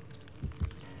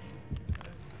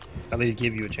 At least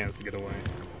give you a chance to get away.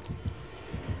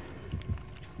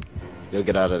 Yo,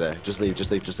 get out of there. Just leave.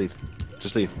 Just leave. Just leave.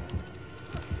 Just leave.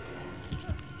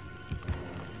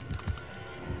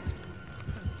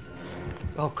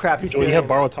 Oh crap, he's Well, still you have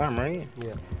borrowed time, right?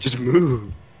 Yeah. Just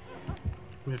move.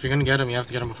 If you're gonna get him, you have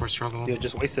to get him before struggle. Yeah,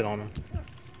 just waste it on him.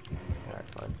 Alright,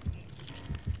 fine.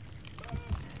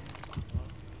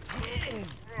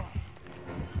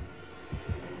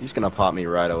 He's gonna pop me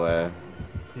right away.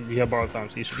 You have borrowed time,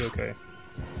 so you should be okay.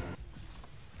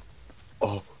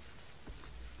 Oh.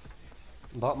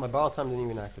 My borrow time didn't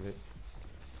even activate.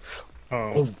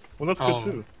 Oh, well that's good Oh.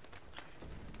 too.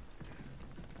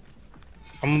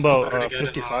 I'm Still about better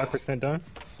to get it 55% done.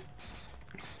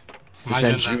 This My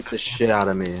man gen's at juked the 50. shit out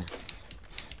of me.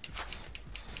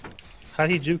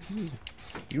 How'd he juke you?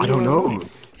 I don't were- know.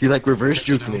 He like reverse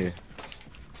juked down. me.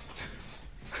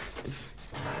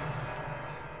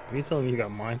 Are you telling me you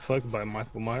got mind fucked by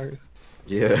Michael Myers?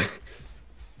 Yeah.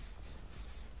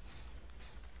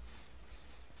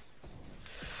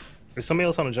 Is somebody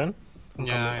else on a gen?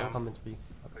 Yeah, I'm coming for you.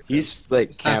 He's like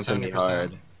It's not camping me 70%.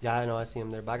 hard. Yeah, I know, I see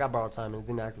him there, but I got borrowed time and it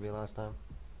didn't activate last time.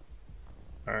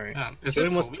 Alright. Yeah, is So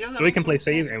it we, phobia that so we can makes play it so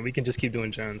save slow? and we can just keep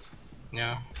doing gens.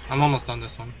 Yeah, I'm almost done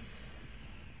this one.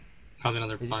 Probably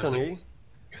another Is he 5 still near you? seconds.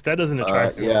 If that doesn't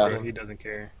attract him, yeah. then he doesn't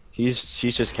care. He's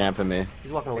just camping me.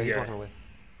 He's walking away, he's Yeah. walking away.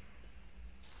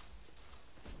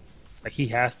 Like he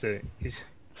has to. He's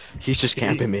just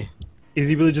camping me. Is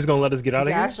he really just gonna let us get out He's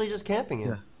of here? actually just camping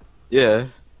him. Yeah.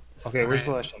 Okay, where's the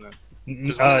Alright. last one then?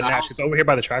 Just one in the Nash, house. it's over here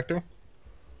by the tractor.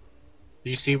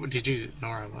 Did you know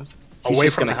where I was? He's Away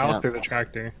just from the gonna house, camp. there's a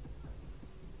tractor.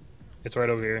 It's right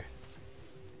over here.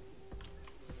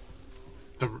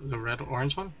 The red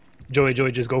orange one? Joey,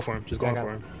 just go for him. Just go Yeah, I for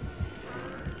got him.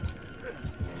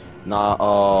 Nah.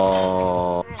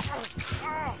 Oh.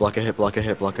 Block a hit. Block a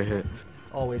hit. Block a hit.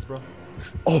 Always, bro.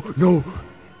 Oh no.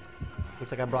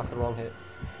 Looks like I blocked the wrong hit.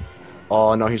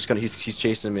 Oh no. He's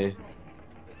chasing me.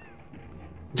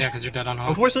 Yeah, because you're dead on home.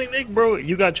 Unfortunately, Nick, bro,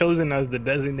 you got chosen as the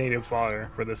designated fodder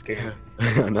for this game.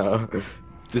 No.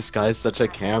 This guy's such a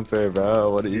camper,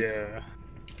 bro. What are you? Yeah.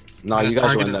 Nah, And you his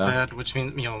guys target win is though. dead, which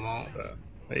means Mo.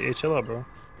 Hey, chill out, bro.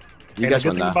 You And guys the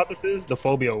win good thing that. about this is the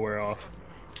phobia will wear off.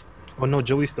 Oh no,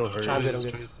 Joey's still hurt. I'm good, Choice-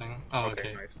 I'm good. choice thing. Oh, Okay,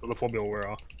 okay. nice. So the phobia will wear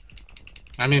off.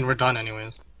 I mean, we're done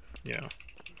anyways. Yeah.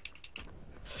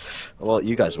 Well,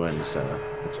 you guys win, so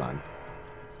it's fine.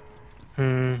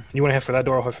 You want to head for that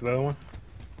door or head for the other one?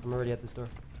 I'm already at this door.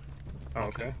 Oh,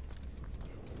 okay.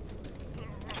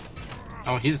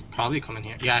 Oh, he's probably coming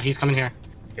here. Yeah, he's coming here.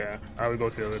 Yeah, I would go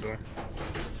to the other door.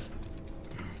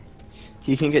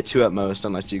 He can get 2 at most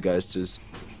unless you guys just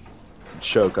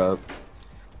choke up.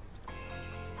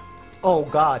 Oh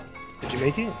god. Did you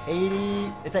make it? 80.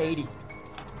 It's at 80.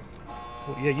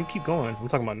 Well, yeah, you keep going. I'm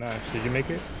talking about Nash. Did you make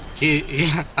it?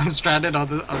 I'm stranded on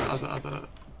the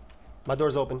My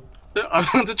door's open.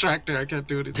 on the tractor. I can't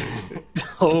do anything.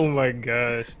 Oh my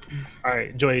gosh.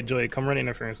 Alright, Joey, come run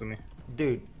interference with me.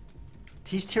 Dude.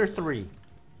 He's tier 3.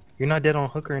 You're not dead on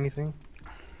hook or anything?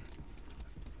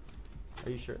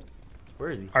 Are you sure? Where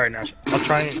is he? Alright, Nash. I'll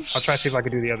try to see if I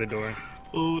can do the other door.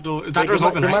 Oh no, that Wait, door's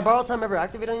open, did my right? borrow time ever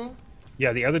activate on you?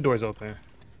 Yeah, the other door's open.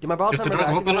 Did my borrow If time the ever door's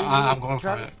activate open, on you, I'm going for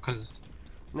Travis? it. Cause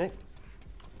Nick?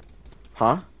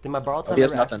 Huh? Did my borrow time he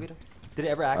has ever nothing. activate? Did it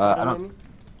ever activate I on don't- me?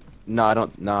 No, I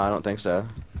don't. No, I don't think so.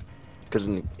 Cause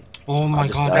oh my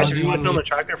just god, died. that's Nash, you want to on on the me.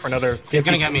 tractor for another 50? He's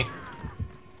gonna get me.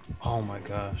 Oh my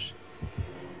gosh.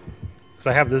 Cause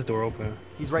I have this door open.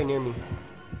 He's right near me.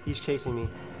 He's chasing me,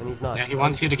 and he's not. Yeah, he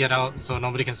wants you to get out so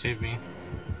nobody can save me.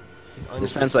 He's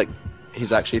this man's like,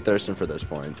 he's actually thirsting for those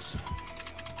points.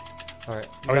 Alright.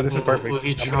 Okay, this is perfect. Oh,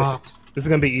 he I'm gonna- dropped. This is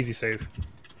gonna be easy save.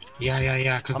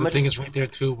 Yeah, because I'ma the thing just- is right there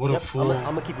too. What a Yep, fool. I'm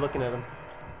gonna keep looking at him.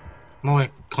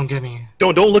 Moet, come get me.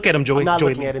 Don't look at him, Joey. I'm not Joey,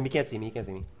 looking at him. He can't see me. He can't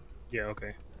see me. Yeah,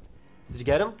 okay. Did you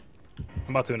get him? I'm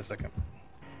about to in a second.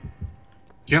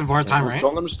 You have bar time, right?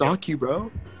 Don't let him stalk you,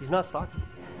 bro. He's not stalking.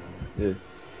 Yeah.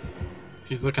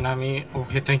 He's looking at me.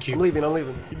 Okay, thank I'm you. leaving. I'm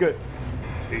leaving. You good?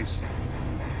 Peace.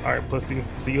 All right, pussy.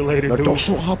 See you later, No, dude.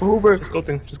 don't hop over. Just go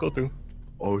through. Just go through.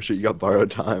 Oh shit, you got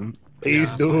borrowed time. Peace,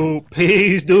 that's dude.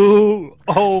 Peace, dude.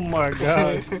 Oh my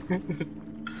god.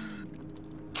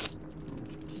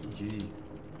 GG.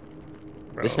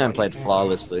 Bro, This man played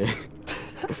flawlessly.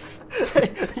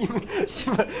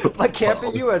 My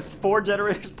camping you has 4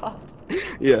 generators popped.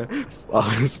 Yeah,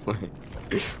 flawlessly.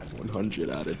 100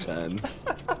 out of 10.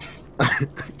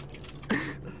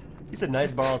 He said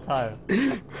nice borrowed time.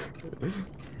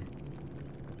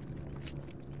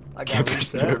 I got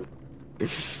reset.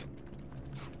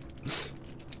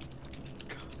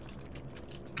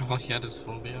 All he had is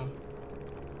phobia.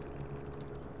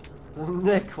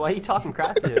 Nick, why are you talking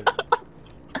crap to him?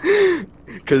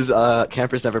 Because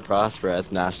campers never prosper,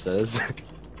 as Nash says.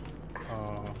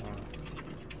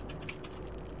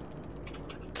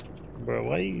 Bro,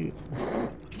 why you?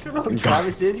 You don't know who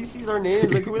Travis is? He sees our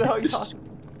names. Like, who the hell are you talking?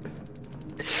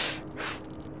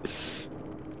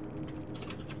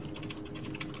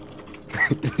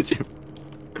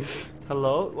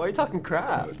 Hello? Why are you talking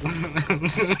crap? Yeah,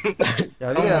 if you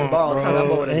didn't have borrowed time, that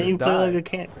boy would have Ain't just feel like died. I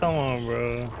can't. Come on,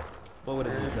 bro. Boy would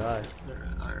have just died.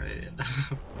 Alright.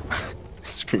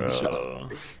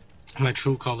 Screenshot. My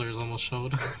true colors almost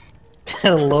showed.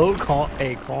 Hello,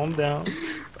 calm down.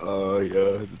 Oh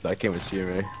yeah, that game was here,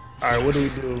 man. All right, what do we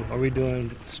do? Are we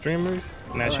doing streamers?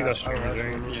 Nash, you got streamers,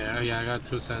 right? Yeah, I got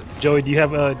 2 sets. Joey, do you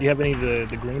have any of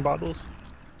the green bottles?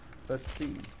 Let's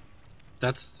see.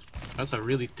 That's a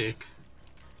really thick.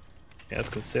 Yeah, it's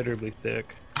considerably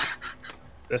thick.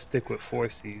 That's thick with 4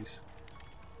 C's.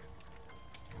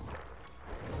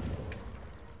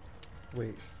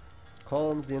 Wait.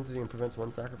 Calms the entity and prevents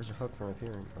one sacrificial hook from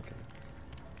appearing. Okay.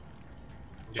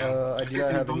 Yeah. I do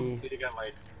not have any. You got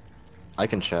like I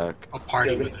can check. a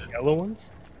party with it. Yellow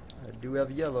ones? I do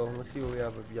have yellow. Let's see what we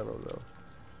have of yellow though.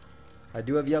 I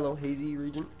do have yellow, hazy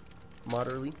region,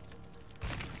 moderately.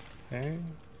 Okay.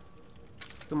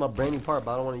 Still my brainy part,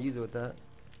 but I don't want to use it with that.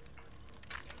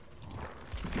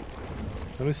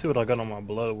 Let me see what I got on my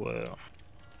blood well.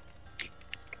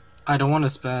 I don't want to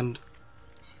spend.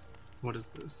 What is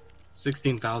this?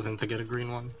 16,000 to get a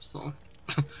green one. So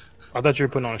I thought you were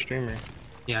putting on a streamer.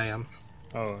 yeah, I am.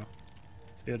 Oh.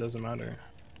 Yeah, it doesn't matter.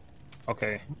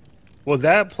 Okay. Well,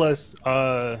 that plus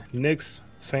Nick's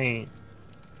feint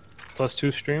plus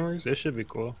 2 streamers, it should be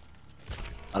cool.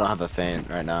 I don't have a feint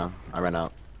right now. I ran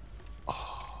out.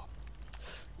 Oh.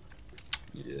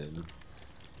 Yeah.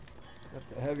 Got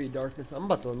the heavy darkness. I'm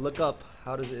about to look up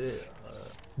how does it.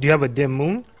 Do you have a dim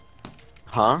moon?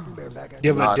 Huh? Bareback. Do you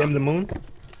have Nah, a dim the moon?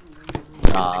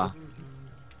 Nah.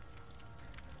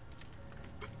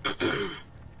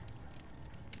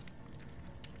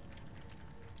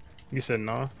 You said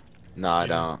no. No, I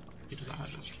don't. He doesn't have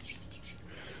it.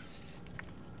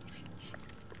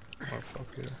 Oh,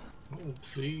 fuck it. Oh,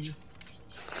 please.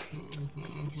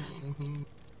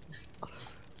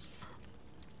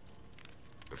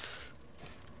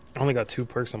 I only got 2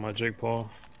 perks on my Jake Paul.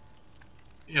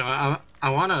 Yeah, I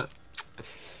want a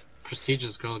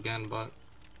prestigious girl again, but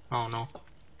I don't know.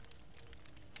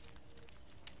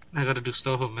 I gotta do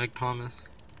stuff with Meg Thomas.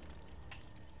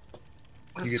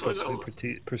 You get those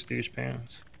sweet prestige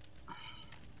pants.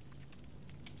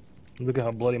 Look at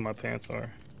how bloody my pants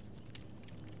are.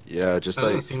 Yeah, just That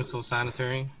doesn't like. seem so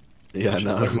sanitary. Yeah, It's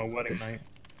no. like my wedding night.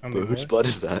 I mean, But whose what? blood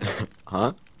is that?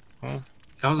 Huh?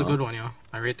 That was a good one, yo.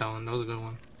 I rate that one. That was a good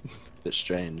one. Bit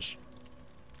strange.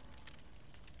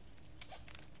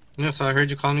 Yeah, so I heard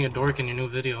you call me a dork in your new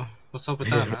video. What's up with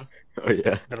that, man? Oh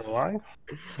yeah. Did I lie?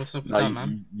 What's up with No, that, you,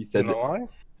 man? you said Did I that lie?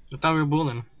 I thought we were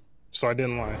bullying. So I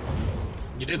didn't lie.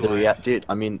 You did the lie. dude.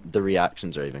 I mean, the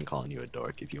reactions are even calling you a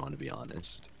dork. If you want to be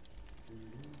honest.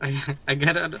 I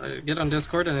get on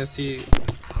Discord and I see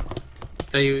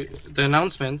the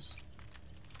announcements.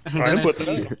 And I then didn't I put see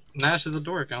that. Nash is a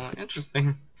dork. I'm like,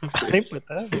 interesting. I ain't put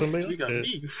that. Somebody So we else got did.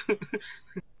 beef.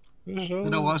 Sure.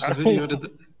 Then I watched the video.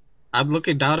 I'm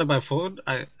looking down at my phone.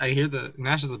 I hear the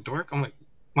Nash is a dork. I'm like,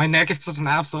 my neck is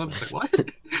snaps up. Like,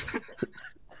 what?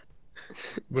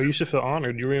 But you should feel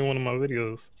honored. You were in one of my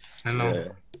videos. I know.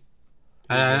 Yeah.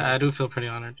 I do feel pretty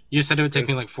honored. You said it would take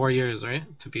me like 4 years, right,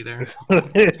 to be there.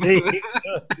 There you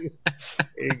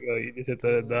go. You just hit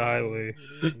the highway.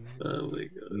 Oh my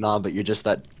god. Nah, but you're just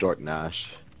that dork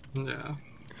Nash. Yeah.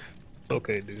 It's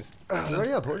okay, dude. What are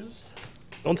you up, horses?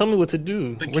 Don't tell me what to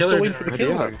do. The We're killer still waiting for the did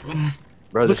killer.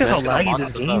 Bro, Look this at how man's got a laggy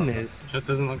this monster, game bro. is. It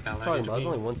doesn't look that What are you talking laggy about? It's to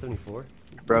only me. 174.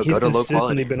 Bro, He's go to low consistently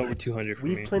quality. been over 200 for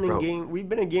me. We've been in Bro. We've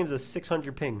been in games of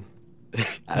 600 ping.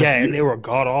 Yeah, and they were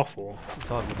god awful. I'm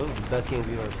talking. Those are the best games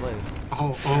we've ever played.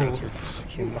 Oh,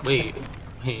 wait.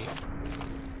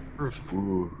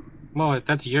 Ooh. Well,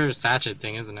 that's your sachet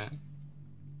thing, isn't it?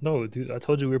 No, dude, I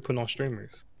told you we were putting on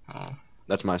streamers. Oh.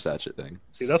 That's my sachet thing.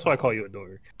 See, that's why I call you a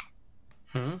dork.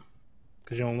 Hmm?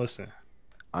 Because you don't listen.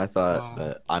 I thought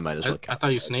that I might as well. I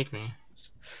thought you snaked me.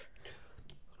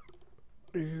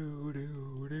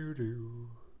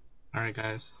 Alright,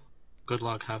 guys. Good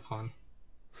luck. Have fun.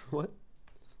 What?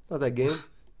 It's not that game. That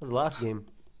was the last game.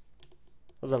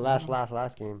 That was the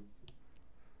last game.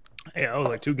 Hey, that was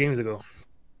like 2 games ago.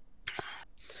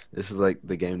 This is like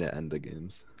the game to end the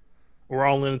games. We're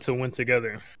all in it to win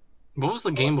together. What was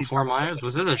the game before Myers?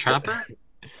 Was it a trapper?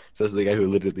 Says the guy who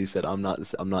literally said, "I'm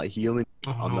not healing.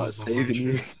 Oh, I'm it not was the saving you."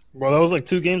 Matrix. Bro, that was like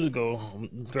 2 games ago.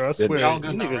 Bro, I swear, Y'all you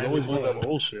good now, niggas right? always bring up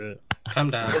bullshit. Come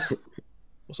down.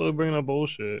 What's up with bringing up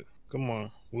bullshit? Come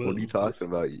on. What are you talking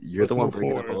about? You're the let's one move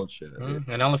bringing up forward. bullshit.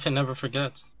 An elephant never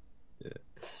forgets.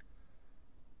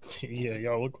 Yeah,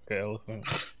 y'all look like an elephant.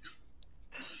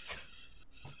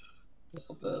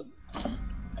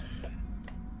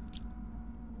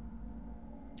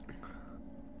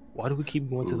 Why do we keep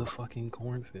going to the fucking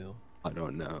cornfield? I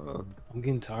don't know, I'm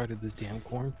getting tired of this damn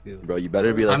cornfield. bro. You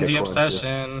better be like I'm a the cornfield.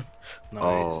 obsession. Nice.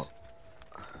 Oh,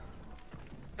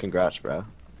 congrats, bro.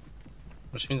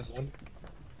 Which means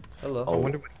Hello. I Oh.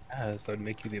 wonder what it has that would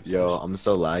make you the obsession. Yo, I'm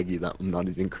so laggy that I'm not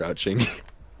even crouching.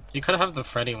 you could have the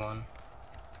Freddy one.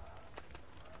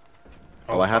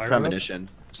 Oh, I have fire premonition.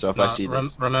 So if I see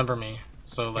this, remember me.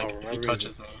 So like if he remember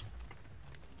touches me. me.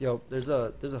 Yo, there's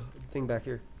a thing back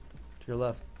here, to your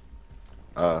left.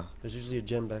 There's usually a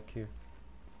gem back here.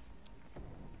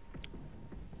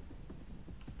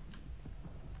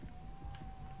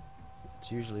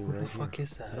 It's usually Where right the fuck here.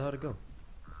 is I that? know how to go.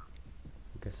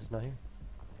 I guess it's not here.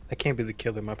 That can't be the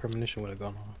killer. My premonition would have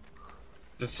gone on.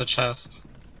 It's the chest.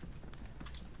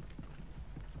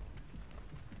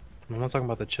 I'm not talking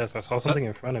about the chest. I saw something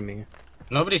in front of me.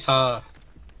 Nobody saw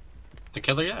the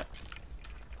killer yet.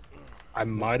 I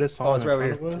might have saw Oh, it it's in right over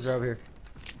front here. of It's us. right over here.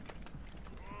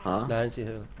 huh? Nah, I didn't see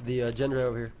it. The gen right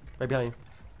over here. Right behind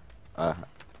you.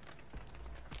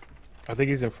 I think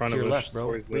he's in front To of your us. left, bro.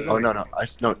 towards Where you the- Oh no,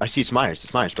 I see it's Myers.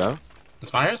 It's Myers, bro.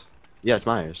 It's Myers? Yeah, it's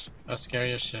Myers. That's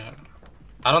scary as shit.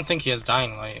 I don't think he has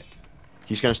dying light.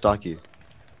 He's gonna stalk you.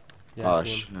 Yeah, I Oh, see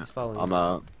him. shit. He's following I'm you.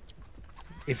 out.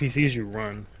 If he sees you,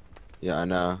 run. Yeah, I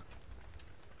know.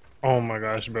 Oh my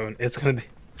gosh, bro. It's gonna be.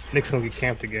 Nick's gonna get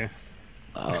camped again.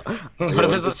 Uh, What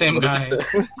if it's the same guy?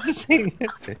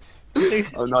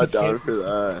 I'm not down for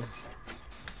that.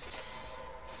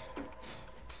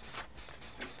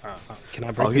 Can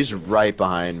I break Oh, this? he's right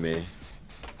behind me.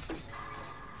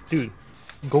 Dude,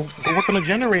 go work on the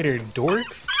generator, dork.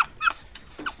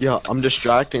 Yeah, I'm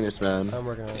distracting this man. I'm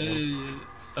working on it. Hey,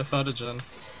 I found a gen.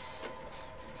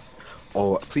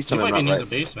 Oh, please tell You me might I'm be not near right.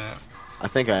 the basement. I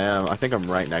think I am. I think I'm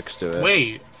right next to it.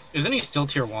 Wait, isn't he still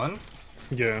tier 1?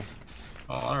 Yeah.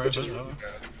 Oh, alright.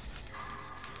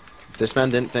 This man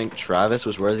didn't think Travis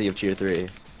was worthy of tier 3.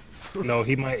 No,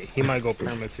 he might go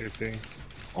perma tier 3.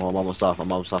 Oh, I'm almost off.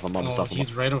 I'm almost off. I'm almost Oh, off.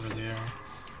 he's right over there.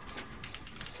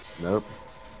 Nope.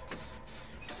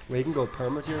 Wait, you can go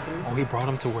perma tier 3? Oh, he brought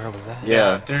him to where I was at.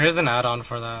 Yeah, There is an add-on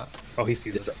for that. Oh, he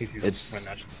sees us. He sees it's us.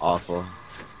 Right, Nash. awful. I mean,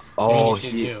 Oh, he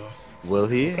sees he you. will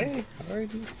he? Okay, alright,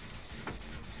 dude.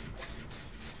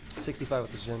 65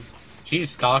 with the gen. He's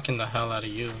stalking the hell out of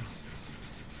you.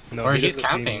 No, Or he he's doesn't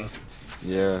see camping. me.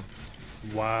 Yeah.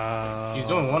 Wow. He's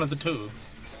doing one of the two.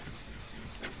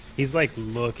 He's like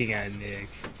looking at Nick.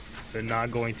 They're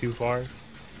not going too far.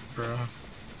 Bro.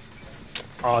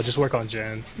 Oh, just work on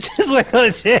gens. Just work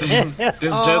on gens. This gen's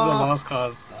a lost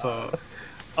cause, so...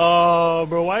 Oh,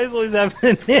 bro, why is it always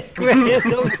happening to Nick? Man? It's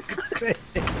so insane.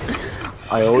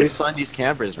 I always find these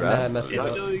campers, And then I bro. messed it Yeah,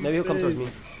 up. no, Maybe he'll come you towards did.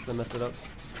 me. I messed it up.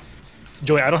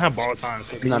 Joey, I don't have borrowed time.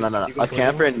 So No. you go A for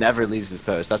camper it? never leaves his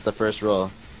post. That's the first rule.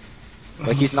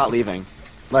 Like, he's not leaving.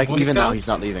 Like, What is even now, that? he's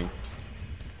not leaving.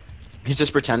 He's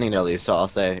just pretending to leave, so I'll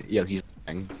say, yo, he's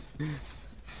leaving.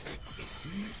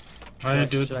 Alright,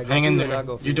 dude, should I go hang for in you or there. not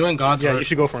go for You're you? doing God's Yeah, work. you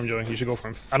should go for him, Joey. You should go for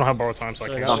him. I don't have borrowed time, so I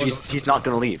Sorry, can't. No, he's not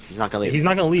gonna leave. He's not gonna leave. He's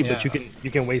not gonna leave, but Yeah. you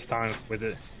can waste time with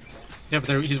it. Yeah,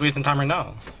 but he's wasting time right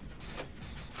now.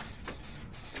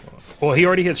 Well, he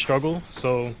already hit struggle,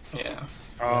 so Yeah.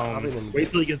 I'll be in the wait bit.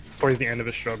 till he gets towards the end of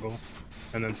his struggle,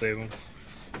 and then save him.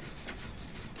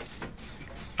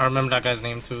 I remember that guy's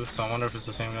name too, so I wonder if it's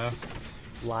the same guy.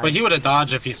 It's live. But he would have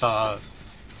dodged if he saw us.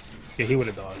 Yeah, he would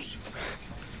have dodged.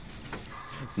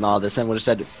 Nah, this man would have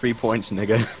said 3 points,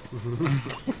 nigga.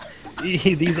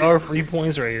 These are free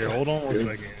points right here. Hold on one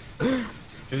second.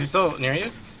 Is he still near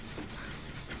you?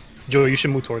 Joey, you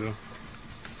should move toward him.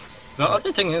 The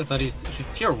other thing is that he's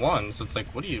tier 1, so it's like,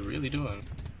 what are you really doing?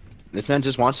 This man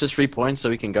just wants his 3 points so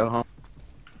he can go home.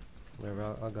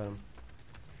 Whatever, I'll got him.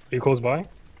 Are you close by?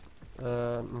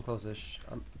 I'm close-ish.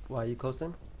 Why, you close to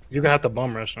him? You're gonna have to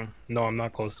bum rush him. No, I'm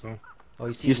not close to him. Oh,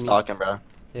 he sees He's me. stalking, bro.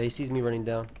 Yeah, he sees me running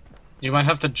down. You might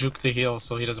have to juke the heal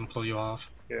so he doesn't pull you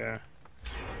off. Yeah.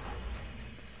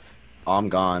 Oh, I'm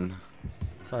gone.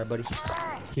 Sorry, buddy.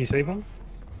 Can you save him?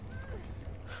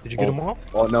 Did you get him off?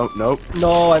 Oh, no, nope.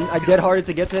 No, I dead harded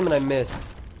to get to him and I missed.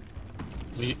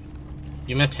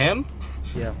 You missed him?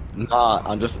 Yeah.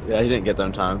 Nah, yeah, he didn't get there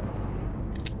in time.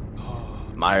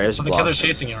 Myers So the blocked killer's him.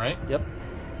 chasing you, right? Yep.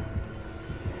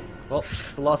 Well,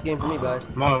 it's a lost game for me, guys.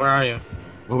 Mo, where are you?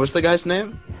 What was the guy's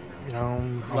name?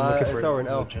 I'm My- looking for it's over an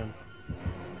L. Jim.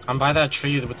 I'm by that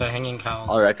tree with the hanging cows.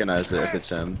 I'll recognize it if it's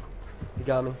him. You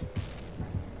got me.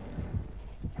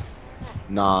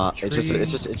 Nah,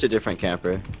 it's a different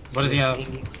camper. What does he have?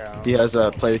 He has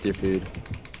a play with your food.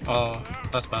 Oh,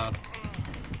 that's bad.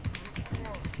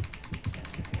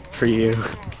 For you.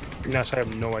 Nash, I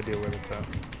have no idea where it's at.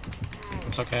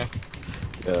 It's okay.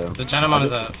 Yeah. The Genomon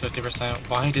is at 50%.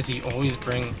 Why does he always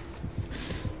bring...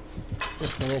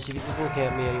 Just finish. He's just gonna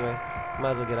camp me anyway.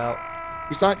 Might as well get out.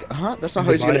 He's not, huh? That's not Is how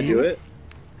it he's gonna by do you? it.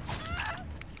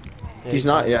 Yeah, He's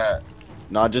not, fine. yeah.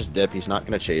 Nah, just dip. He's not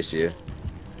gonna chase you.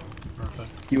 Perfect.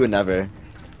 He would never.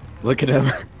 Look at him.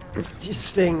 Just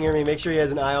staying near me. Make sure he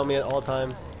has an eye on me at all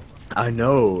times. I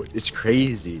know. It's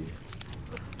crazy.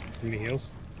 Any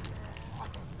heals?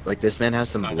 Like, this man has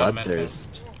some I got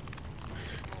bloodthirst.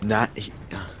 Not.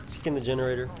 Kicking the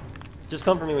generator. Just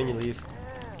come for me when you leave.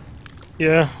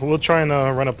 Yeah, we'll try and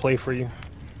run a play for you.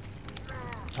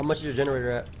 How much is your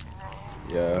generator at?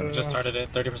 Yeah. Just started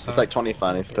it, 30%. It's like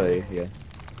 25 play, yeah.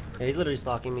 Yeah, he's literally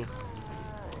stalking me.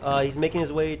 He's making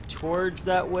his way towards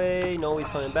that way. No, he's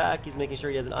coming back. He's making sure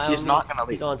he has an eye He's on me. not gonna leave.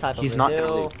 He's on top of He's the not gonna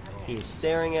hill. leave. He is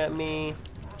staring at me.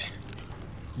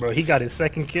 Bro, he got his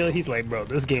second kill. He's like, bro,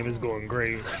 this game is going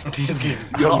great. These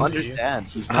games You don't easy. understand.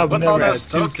 He's I've What's all never that had 2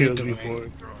 stuff you're kills doing? before.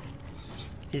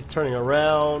 He's turning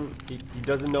around. He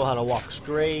doesn't know how to walk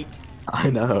straight. I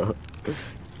know.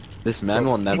 This man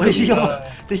will never. What did he leave. almost?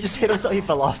 Did he just hit himself? He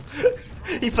fell off.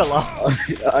 He fell off.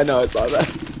 I know. I saw that.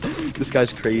 This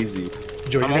guy's crazy,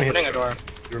 Joey, you're I'm gonna opening hit a door.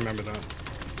 You remember that.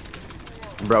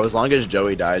 bro. As long as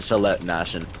Joey dies, he'll let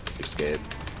Nash escape.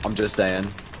 I'm just saying.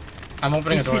 I'm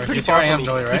opening a door. He's pretty You see far where I from am, me.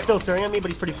 Joey, right? He's still staring at me,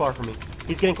 but he's pretty far from me.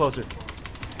 He's getting closer.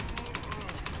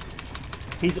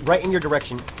 He's right in your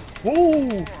direction.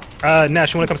 Woo!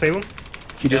 Nash, you wanna come save him?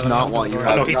 He does Yeah, not let me want open you.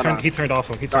 the door. No, having- he turned off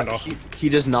him. He turned off. He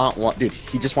does not want, dude.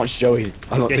 He just wants Joey.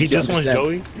 I don't Yeah, think he you just wants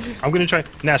understand. Joey. I'm gonna try.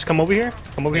 Nash, come over here.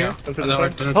 Come over here. Come to the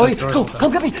side. Oh, go!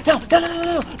 Come get me! No!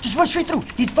 Just run straight through!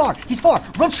 He's far! He's far!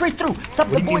 Run straight through! Stop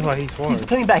What do you mean avoiding! by he's far? He's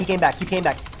coming back! He came back! He came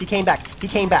back! He came back! He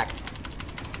came back!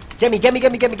 Get me! Get me!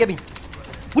 Get me! Get me! Get me!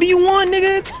 What do you want,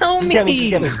 nigga? Tell Just me. get me!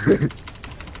 Just get me!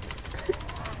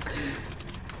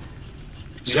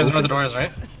 You guys know where the door is,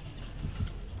 right?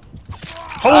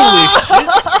 Holy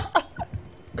shit!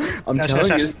 I'm Nash, telling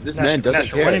Nash, you, Nash, this Nash, man doesn't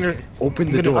Nash, run in care. your-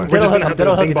 Open the I'm door. gonna- They don't just hook gonna him! They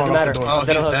don't hook bing it! Doesn't bong matter! off the door. Oh,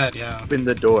 They he's don't hook! dead, yeah. Open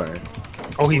the door.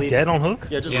 Oh, he's Sleep. dead on hook?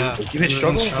 Yeah, just Yeah. leave. You hit He was in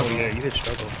struggle? Oh, struggle. yeah, you hit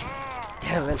struggle.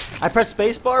 Damn it! I pressed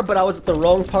spacebar, but I was at the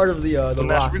wrong part of the So,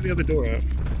 Nash, rock. where's the other door at?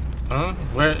 Huh?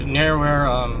 Near where,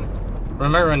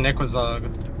 remember when Nick was, hung?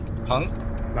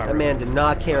 Not That really. man did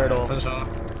not care at all.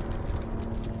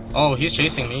 Oh, he's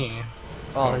chasing me.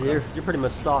 Oh, you're pretty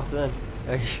much stalked then.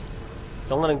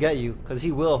 Don't let him get you, cause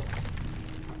he will.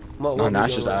 No,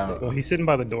 Nash is out. Well, he's sitting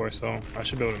by the door, so I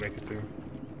should be able to make it through.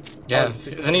 Yeah, he's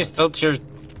 60. isn't he still tier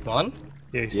 1?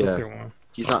 Yeah, he's still Yeah. tier 1.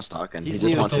 He's not stalking. He's he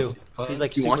just new wants too. to. He's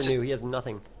like He super wants to- new. He has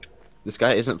nothing. This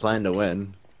guy isn't planning to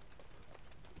win.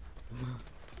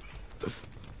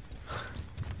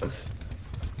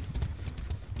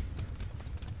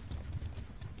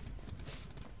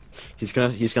 He's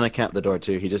gonna camp the door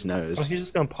too. He just Oh, knows. he's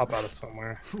just gonna pop out of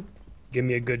somewhere. Give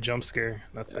me a good jump scare.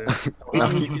 That's it. No,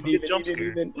 Give he me didn't a even- jump he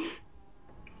didn't scare. even-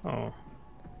 Oh.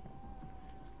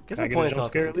 Get Can I some get a points jump off.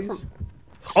 scare at Get some- least?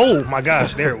 Oh my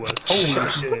gosh, there it was. Holy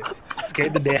shit.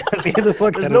 Scared the damn. Scared the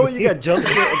fuck There's out no of way you me. got jump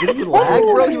scared. Did you lag,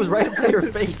 bro? He was right in front of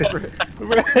your face.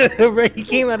 Bro, he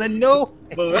came out of no.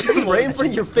 He was right in front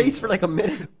of your face for like a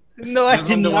minute. No, I Just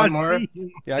did wanna do not one more? see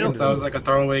him. Yeah, I can Since that was like a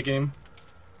throwaway game.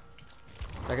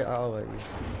 I'll let you.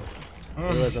 I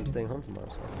realize I'm staying home tomorrow,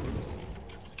 so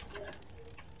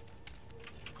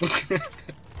see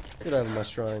what I have in my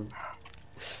shrine.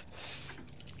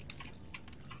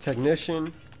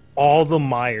 Technician, all the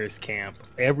Myers camp.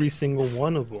 Every single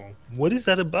one of them. What is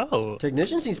that about?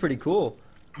 Technician seems pretty cool.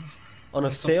 On a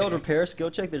It's failed okay. repair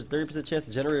skill check, there's 30% chance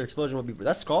the generator explosion will be.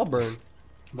 That's skull burn.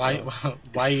 Why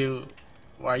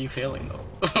are you failing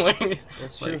though?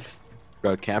 That's true.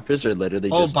 Bro, campers are literally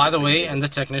Oh, just. by the way, and the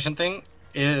technician thing,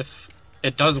 if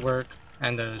it does work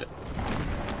and the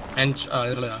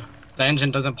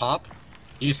engine doesn't pop,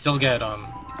 you still get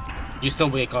you still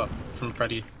wake up from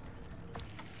Freddy.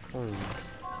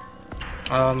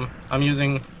 I'm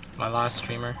using my last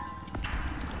streamer.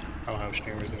 I don't have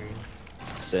streamers anymore.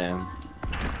 Sam.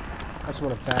 I just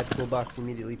want a bad toolbox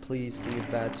immediately, please. Give me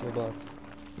a bad toolbox.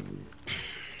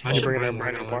 I should bring it bring in one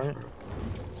brand new part?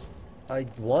 I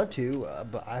want to,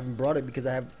 but I haven't brought it because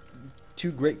I have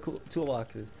 2 great cool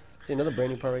toolboxes. See another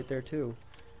brand new part right there too.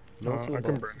 No I can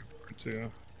toolbox. bring it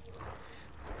too.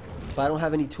 But I don't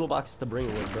have any toolboxes to bring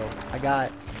it with, bro. I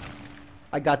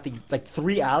got the like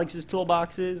 3 Alex's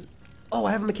toolboxes. Oh,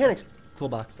 I have a mechanics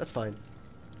toolbox. That's fine.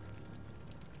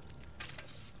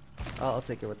 I'll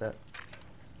take it with that.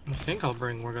 I think I'll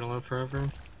bring We're Gonna Live Forever.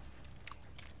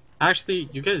 Actually,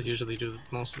 you guys usually do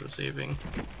most of the saving.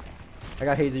 I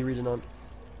got Hazy Region on.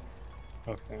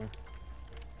 Okay.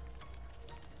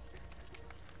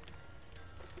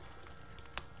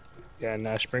 Yeah,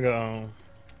 Nash, bring a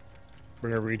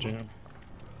region.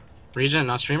 Region,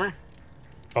 not streamer?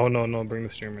 Oh no, bring the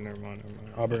streamer. Never mind.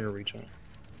 I'll bring a region.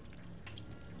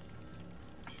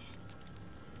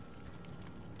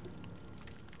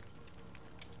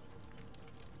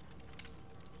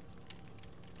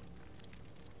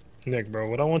 Nick, bro,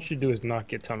 what I want you to do is not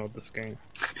get tunneled this game.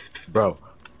 Bro,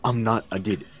 I'm not.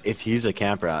 Dude, if he's a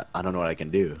camper, I don't know what I can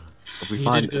do. If we You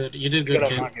find. did good. You did You good,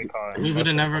 gotta not kid. get caught. We would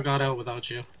have never got out without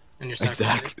you and your sacrifice.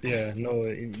 Exactly. Yeah, no,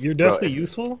 you're definitely if-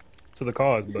 useful to the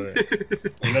cause, but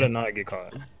you gotta not get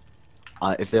caught.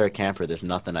 If they're a camper, there's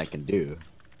nothing I can do.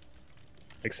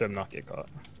 Except not get caught.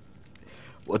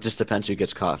 Well, it just depends who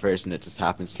gets caught first, and it just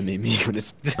happens to be me when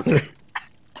it's.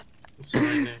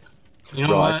 Sorry, Nick. You know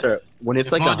Bro, I what? swear, when it's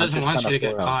If like Mod a doesn't hunter's want trying you to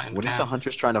to get 4 caught out, in when it's a camp,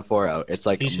 hunter's trying to 4 out, it's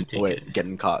like he should take it.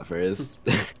 getting caught first.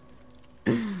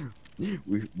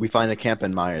 we find the camp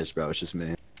in Myers, bro. It's just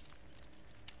me.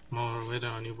 More later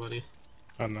on you, buddy.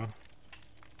 I don't know.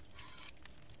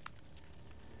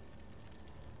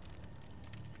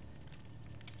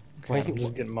 Okay, Wait, I'm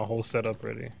just getting my whole setup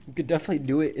ready. You could definitely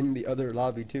do it in the other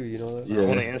lobby too, you know that? Yeah. I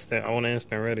want an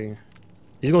instant ready.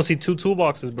 He's gonna see 2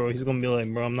 toolboxes, bro. He's gonna be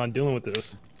like, bro, I'm not dealing with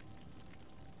this.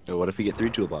 Yo, what if we get 3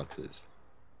 toolboxes?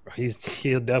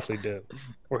 He'll definitely do.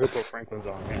 Or he'll put Franklin's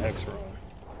on and X-Ray.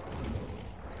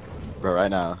 Bro, right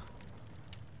now.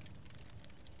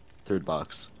 3rd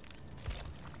box.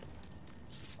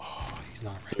 Oh, he's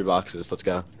not ready. 3 boxes. Let's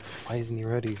go. Why isn't he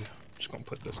ready? I'm just gonna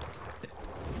put this.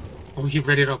 Oh, he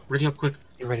ready up. Ready up quick.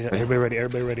 You ready? Everybody ready?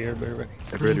 Everybody ready? Everybody ready?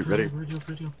 Ready, ready. Ready up,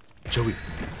 ready up. Joey.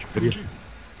 Ready.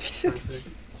 Perfect.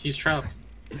 He's trapped.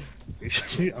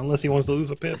 Unless he wants to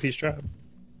lose a pip, he's trapped.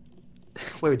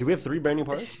 Wait, do we have 3 brand new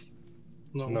parts?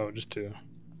 No. No, just 2.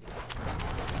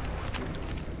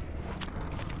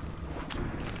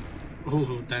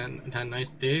 Ooh, that nice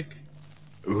dick.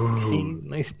 Ooh.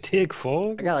 Nice tick,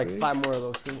 fog. I got like 5 more of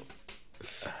those too.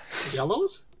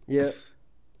 Yellows? Yeah.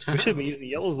 We should be using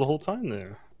yellows the whole time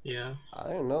there. Yeah. I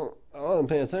don't know. I wasn't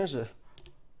paying attention.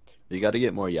 You gotta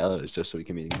get more yellows just so we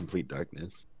can be in complete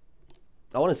darkness.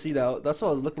 I want to see that. That's what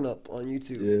I was looking up on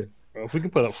YouTube. Yeah. Bro, if we can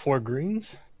put up 4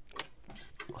 greens.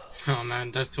 Oh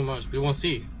man, that's too much. We won't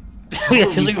see. we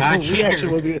we back actually here?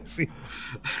 will be able to see.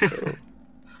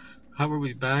 How are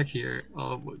we back here?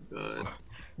 Oh my god.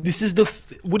 This is the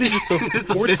what is this the This is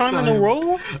the 4th 5th time in a time.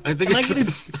 row? I think Can I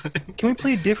it's get it? Can we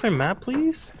play a different map,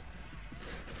 please?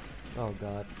 Oh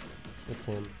god, it's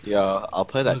him. Yo, I'll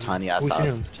play that Who's- tiny ass Who's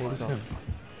house. him? Chainsaw. Who's him?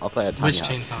 I'll play a tiny Which house.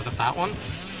 chainsaw? The fat one?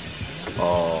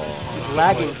 Oh. He's Oh,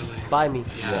 lagging totally. by me.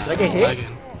 Yeah. Did I get it's hit?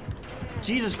 lagging.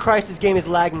 Jesus Christ, this game is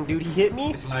lagging, dude. He hit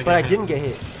me, It's lagging but I him. didn't get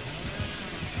hit.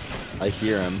 I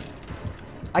hear him.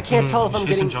 I can't tell if I'm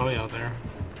Chasing getting. Joey out there.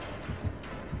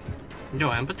 Yo,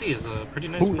 empathy is a pretty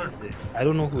nice Who perk. is it? I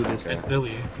don't know who this is. It's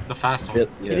Billy, the fast one. Yeah,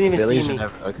 didn't even Billy's see me.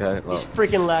 never- okay, well, He's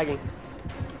freaking lagging.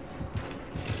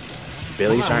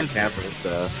 Billy's Hold on, aren't wait. campers,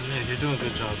 so Yeah, you're doing a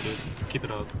good job, dude. Keep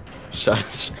it up.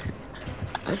 shut.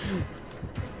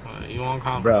 You on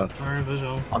comment? Bro. Sorry,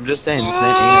 visual. I'm just saying, this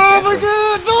man Oh ain't a my camper.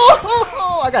 god!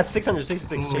 No! I got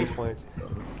 666 Ooh. chase points.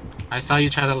 I saw you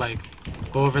try to like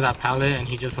go over that pallet, and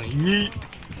he just went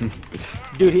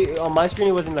yeet. Dude, he, on my screen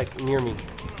he wasn't like near me.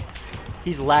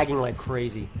 He's lagging like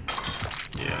crazy.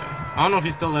 Yeah. I don't know if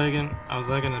he's still lagging. I was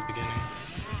lagging at the beginning.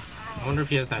 I wonder if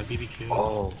he has that BBQ.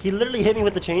 Oh, He literally hit me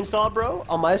with the chainsaw, bro,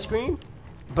 on my screen,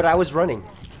 but I was running.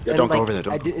 Yeah, And, don't like, go over there.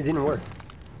 Don't. it didn't work.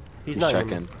 He's He's not near me.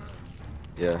 checking.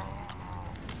 Yeah. Yeah,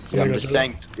 Somebody I'm got just Joey.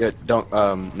 saying. Yeah,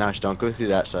 don't. Nash, don't go through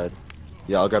that side.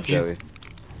 Yeah, I'll grab Joey.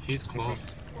 He's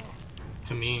close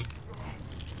to me.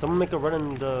 Someone make a run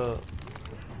in the.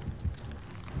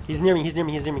 He's near me. He's near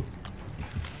me. He's near me.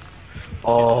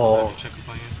 Oh. Check up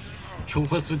on you. Yo,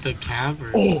 what's with the cab?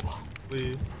 Or... Oh.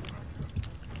 Wait.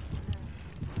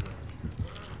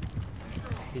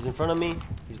 He's in front of me.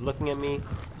 He's looking at me.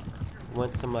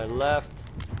 Went to my left.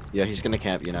 Yeah, he's gonna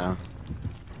camp you now.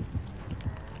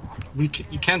 You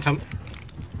can't tell me.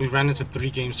 We ran into 3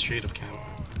 games straight of camp.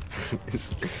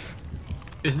 It's-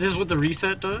 Is this what the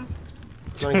reset does?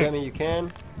 If you want to get me, you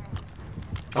can.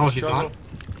 Oh, he's Struggle. gone?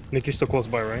 Nick, you're still close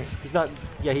by, right? He's not.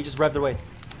 Yeah, he just revved away.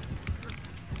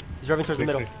 He's revving towards the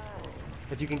Six, middle.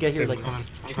 If you can get here, Six. like I'm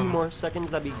 2 coming. more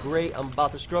seconds, that'd be great. I'm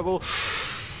about to struggle.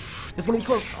 It's gonna be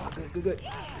close. Oh, good, good, good.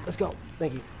 Let's go.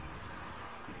 Thank you.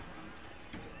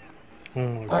 Oh my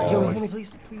All right, god. heal me,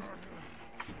 please, please.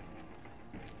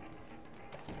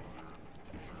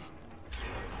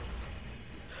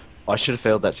 I should have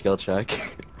failed that skill check.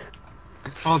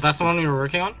 Oh, that's the one we were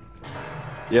working on?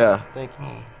 Yeah. Thank you.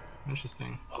 Oh,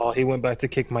 interesting. Oh, he went back to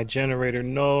kick my generator.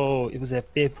 No, it was at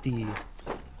 50.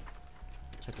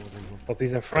 Check what was in here. Oh,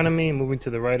 he's in front of me, moving to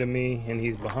the right of me, and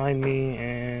he's behind me,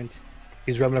 and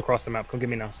he's revving across the map. Come get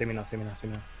me now. Save me now. Save me now. Save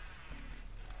me now.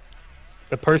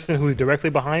 The person who's directly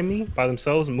behind me, by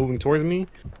themselves, moving towards me,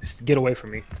 just get away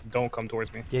from me. Don't come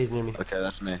towards me. Yeah, he's near me. Okay,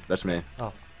 that's me. That's me.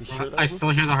 Oh, you sure that I was me? still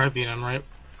hear the heartbeat, I'm right.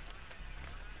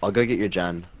 I'll go get your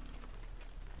gen.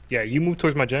 Yeah, you move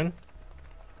towards my gen.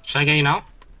 Should I get you now?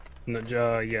 No,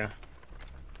 yeah.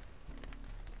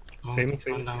 Go, Save me.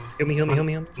 Save run me. down. Heal me. Heal me. Heal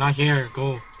me. Heal me. Not here,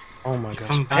 go. Oh my He's gosh.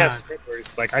 coming I have back.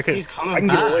 sprinklers. Like I could. He's coming I can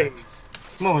get back. away.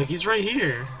 Mo, he's right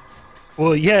here.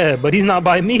 Well, yeah, but he's not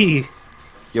by me.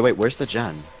 Yo, wait, where's the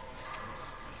gen?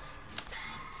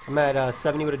 I'm at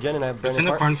 70 with a gen and I have It's in burning the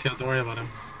part. cornfield, don't worry about him.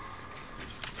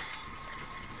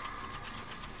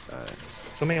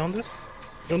 Somebody on this?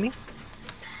 Heal me.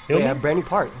 Heal Wait, I me. have brand new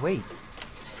part. Wait.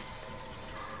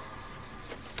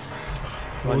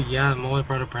 Oh yeah, Mo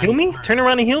brought a brand Heal new me. part. Turn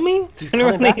around and heal me. He's Turn coming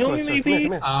around and back heal to me, us. Sir. Come here, maybe.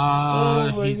 come here.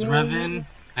 Oh my He's God. revving,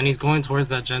 and he's going towards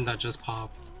that gen that just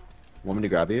popped. Want me to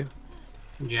grab you?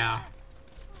 Yeah.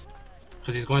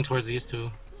 Because he's going towards these 2.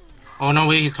 Oh no,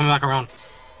 wait, he's coming back around.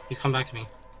 He's coming back to me.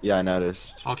 Yeah, I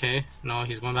noticed. Okay, no,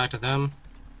 he's going back to them.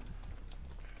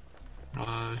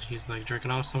 He's like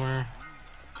jerking off somewhere.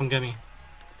 Come get me.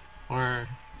 Or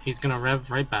he's gonna rev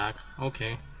right back.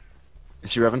 Okay.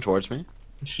 Is he revving towards me?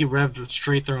 He revved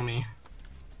straight through me.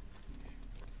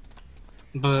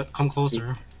 But come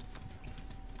closer.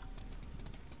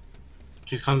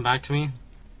 He's coming back to me.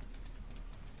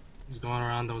 He's going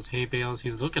around those hay bales.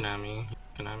 He's looking at me.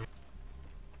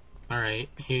 Alright,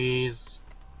 he's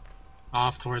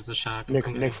off towards the shack. Nick,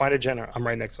 Come get Nick, me. find a gen. I'm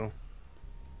right next to him.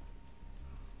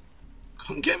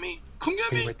 Come get me! Come get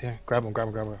He's me! right there. Grab him. Grab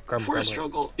him. Grab him. Grab him. For a Grab him.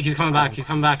 struggle. He's coming back. He's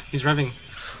coming back. He's revving.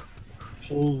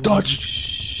 Holy Dodged.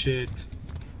 shit.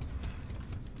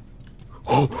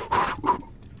 Do,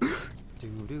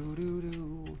 do, do,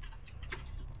 do.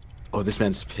 Oh, this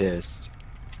man's pissed.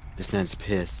 This man's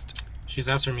pissed. She's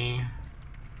after me.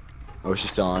 Oh,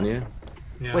 she's still on you?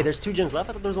 Yeah. Wait, there's 2 gens left?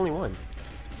 I thought there was only 1.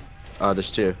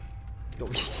 There's 2. Yo,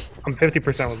 I'm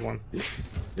 50% with one.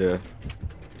 Yeah.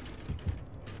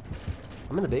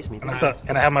 I'm in the basement.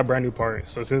 And I have my brand new part.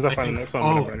 So as soon as I find the think- next one, I'm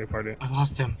gonna oh. brand new part it. I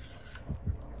lost him.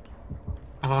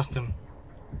 I lost him.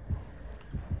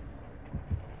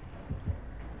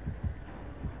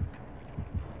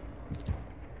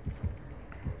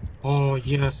 Oh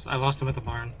yes, I lost him at the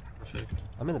barn. Perfect.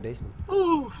 I'm in the basement.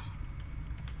 Ooh.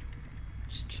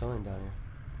 Just chilling down here.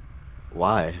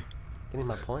 Why? Getting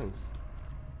my points.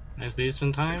 Nice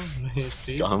basement time. Nice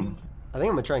Scum. I think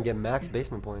I'm gonna try and get max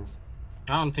basement points.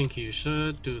 I don't think you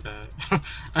should do that.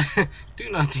 I do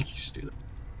not think you should do that.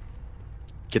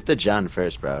 Get the gen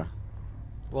first, bro.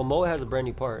 Well, Moa has a brand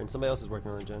new part, and somebody else is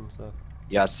working on the gen, so.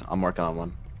 Yes, I'm working on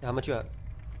one. Yeah, how much you at?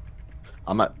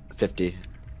 I'm at 50.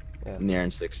 Yeah.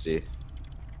 Nearing 60.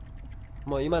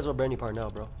 Moa, you might as well brand new part now,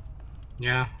 bro.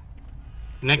 Yeah.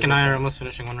 Nick and I are almost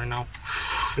finishing one right now.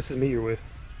 This is me you're with.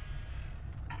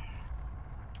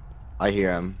 I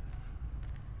hear him.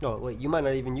 Oh, wait, you might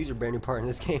not even use your brand new part in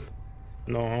this game.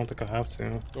 No, I don't think I have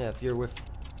to. Yeah, if you're with.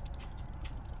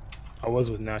 I was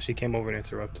with Nash. He came over and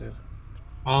interrupted.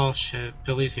 Oh shit,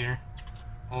 Billy's here.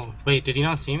 Oh wait, did he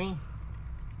not see me?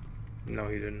 No,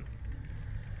 he didn't.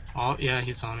 Oh yeah,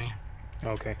 he saw me.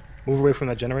 Okay. Move away from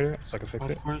that generator so I can fix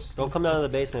Of it. course. Don't come down to the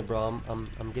basement, bro.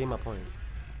 I'm getting my point.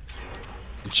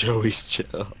 Joey's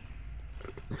chill.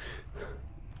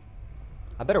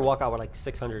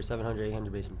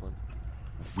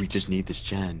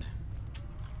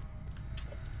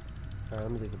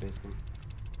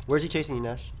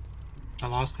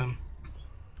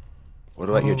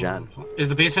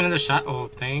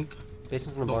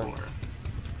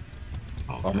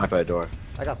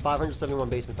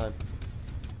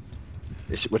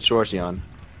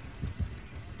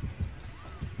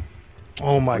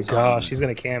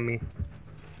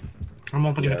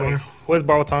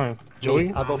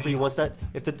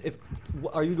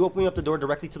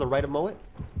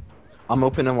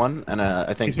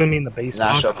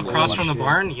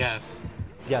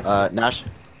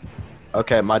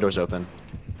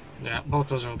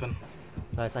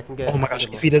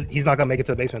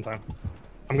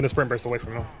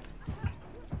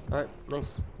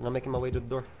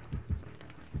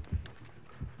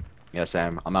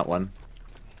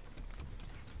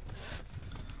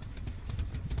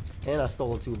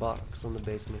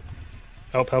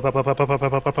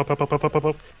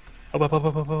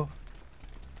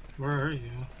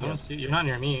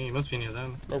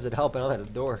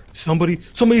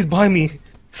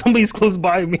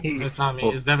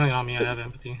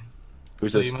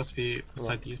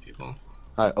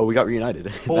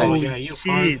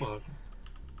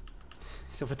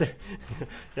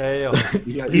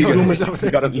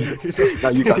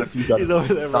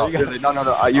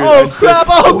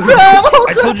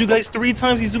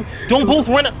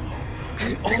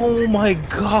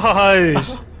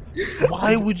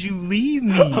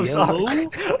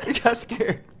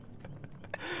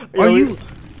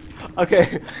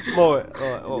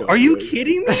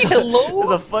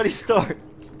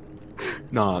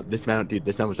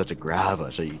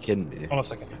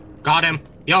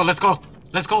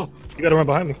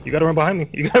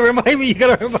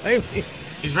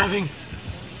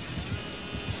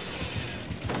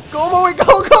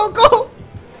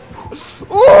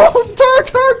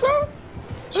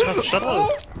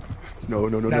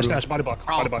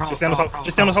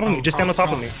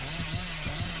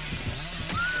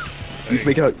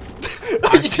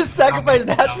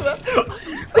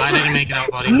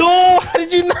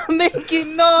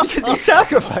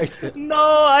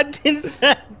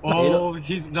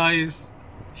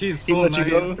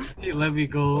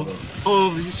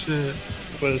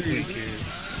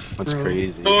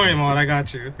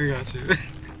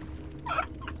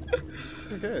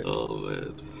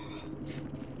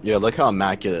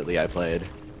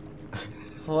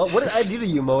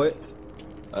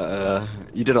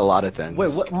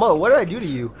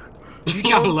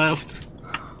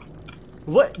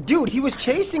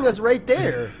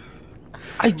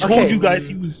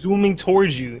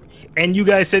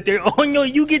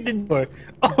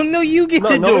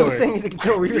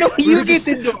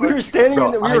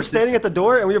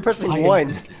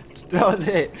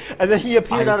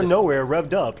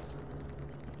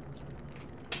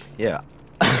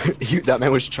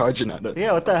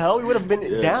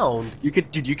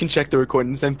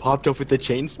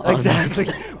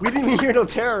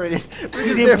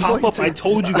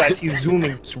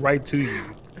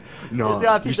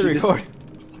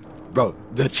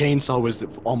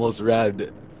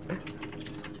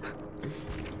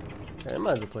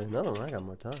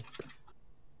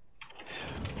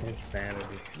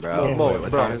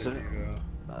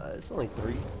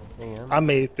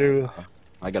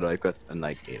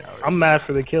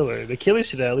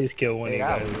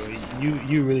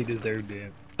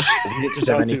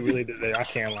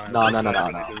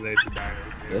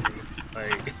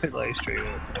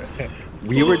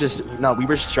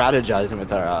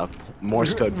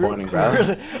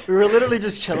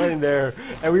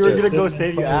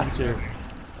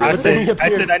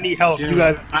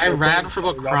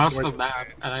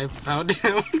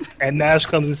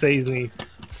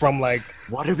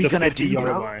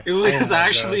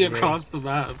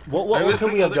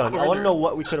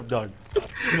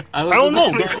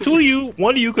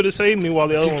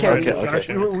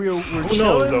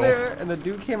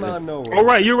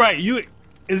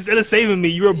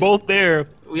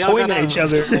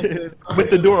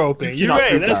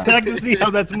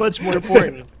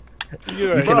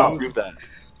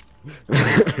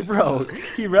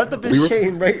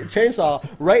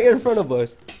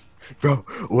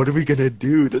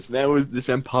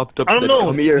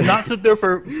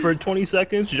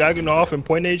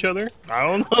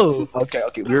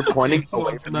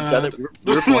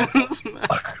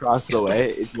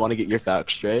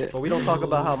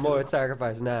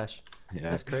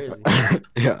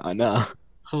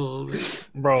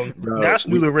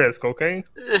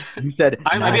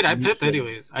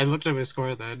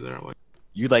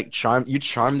 You like charmed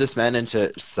this man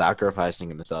into sacrificing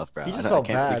himself, bro. He just I felt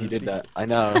can't bad. believe you did that. I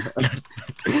know.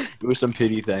 It was some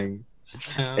pity thing.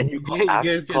 And you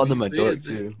guys called him a can't dork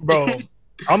say it, too. Bro,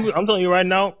 I'm telling you right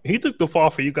now, he took the fall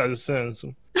for you guys' sins.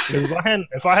 Because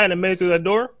if I hadn't made it through that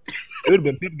door, it would have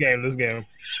been pip game this game,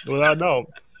 without doubt.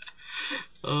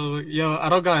 Yo, I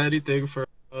don't got anything for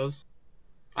us.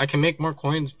 I can make more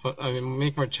coins,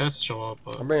 make more chests show up.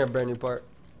 But... I'm bringing a brand new part,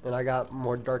 and I got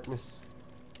more darkness.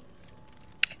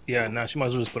 Yeah, nah, she might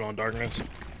as well just put on darkness.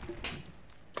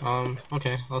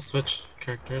 Okay, I'll switch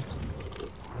characters.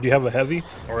 Do you have a heavy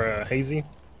or a hazy?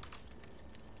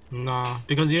 Nah,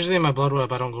 because usually in my blood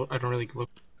web I don't really look.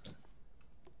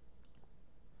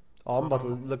 Oh, I'm about to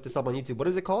look this up on YouTube. What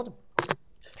is it called?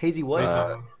 Hazy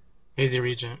what? Hazy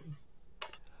Regent.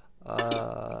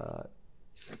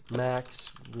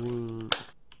 Max Green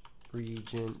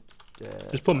Regent.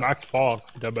 Just put max fog.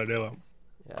 That better.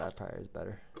 Yeah, that probably is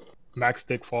better. Max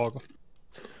thick fog.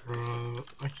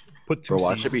 Put 2 Bro,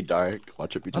 watch Cs. it be dark.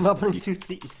 Watch it be. I'm not putting 2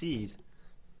 C's.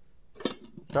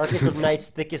 Darkest of nights,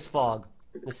 thickest fog.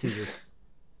 Let's see this.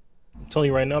 I'm telling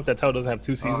you right now, if that tile doesn't have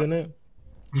 2 C's in it,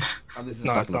 It's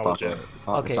not gonna pop. legit. It's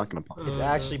not Okay. gonna pop. It's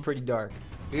actually pretty dark,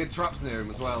 He had traps near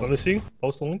him as well. let me see.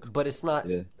 Post the link. but it's not.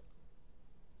 Yeah.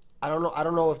 I don't know. I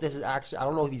don't know if this is actually. I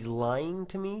don't know if he's lying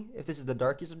to me. If this is the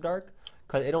darkest of dark,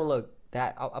 cause it don't look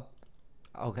that.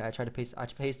 Okay, I tried to paste. I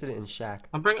pasted it in Shack.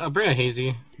 I'll bring a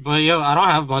hazy, but yo, I don't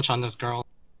have much on this girl.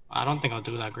 I don't think I'll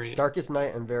do that great. Darkest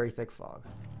night and very thick fog.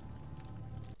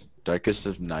 Darkest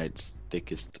of nights,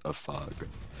 thickest of fog.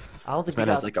 I don't think This man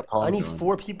we has got, like a I need polygon.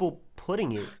 4 people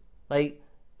putting it. Like,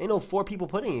 ain't no 4 people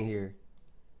putting it here.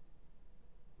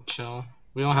 Chill.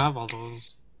 We don't have all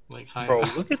those like high. Bro,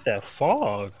 look at that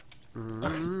fog.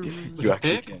 You actually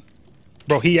thick? can.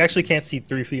 Bro, he actually can't see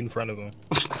 3 feet in front of him.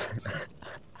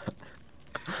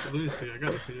 Let me see. I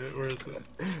gotta see it. Where is it?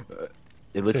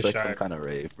 It looks It's a like some shack. kind of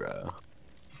rave, bro.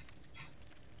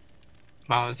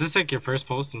 Wow, is this like your first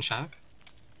post in Shack?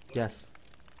 Yes,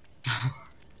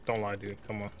 Don't lie, dude.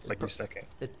 Come on. It's like your second.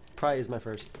 it probably is my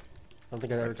first. I don't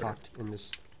think I've ever talked in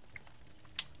this.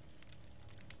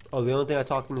 Oh, the only thing I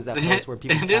talked in is that place where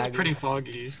people It tag is me. pretty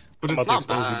foggy, but I'm it's about to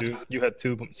not expose bad. you,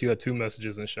 dude. You had two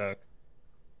messages in Shack.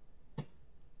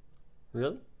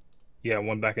 Really? Yeah,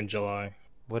 one back in July.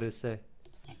 What did it say?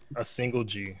 A single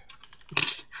G.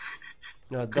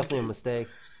 No, definitely a mistake.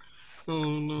 Oh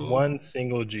no. One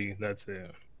single G. That's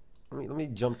it. Let me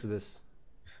jump to this.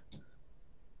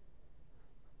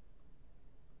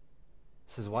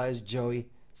 It says, why is Joey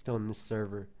still in this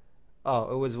server?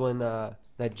 Oh, it was when that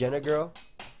Jenna girl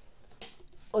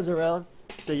was around.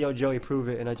 Said, yo, Joey, prove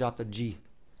it, and I dropped a G.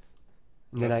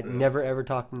 And then I That's it. never ever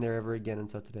talked in there ever again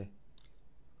until today.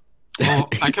 Oh,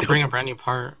 I could bring a brand new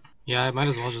part. Yeah, I might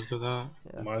as well just do that.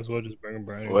 Yeah. Might as well just bring a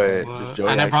brand new. Wait, But- does Joey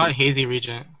and I brought actually, Hazy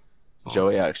Regent.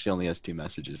 Joey actually only has 2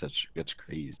 messages. That's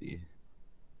crazy.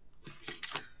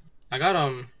 I got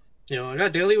I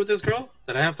got daily with this girl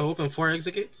that I have to open 4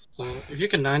 exit gates. So if you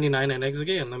can 99 an exit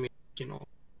gate and let me,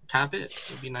 tap it,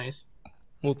 it'd be nice.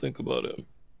 We'll think about it.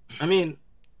 I mean,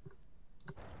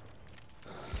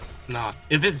 nah.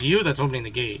 If it's you that's opening the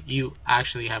gate, you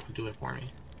actually have to do it for me.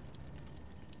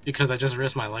 Because I just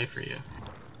risked my life for you.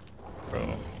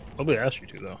 Bro, nobody asked you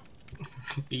to though.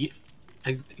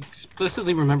 I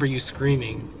explicitly remember you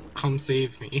screaming, "Come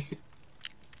save me!"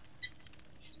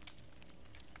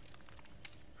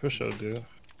 For sure, dude.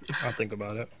 I'll think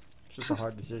about it. It's just a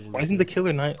hard decision. Why isn't the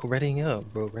killer knight readying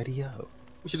up, bro? Ready up.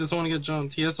 He doesn't want to get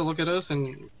jumped. He has to look at us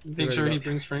and make we sure go. he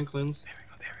brings Franklin's.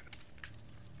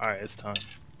 Alright, it's time.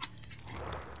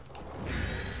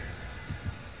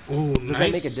 Oh, Does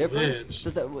that make a difference?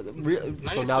 Does that really?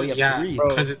 So now we have 3. Bro,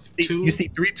 because it's 2. You see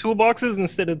 3 toolboxes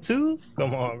instead of 2?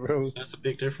 Come on, bro. That's a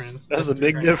big difference. That's a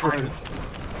big difference.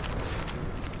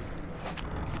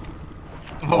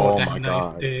 Oh, Oh that my nice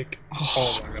God. dick.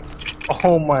 Oh my god.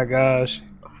 Oh my gosh.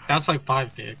 That's like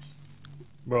 5 dicks.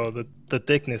 Bro, the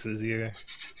thickness is here.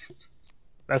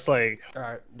 That's like All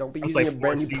right, don't be That's using like a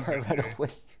brand new 4 part right away.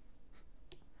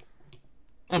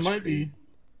 I might be.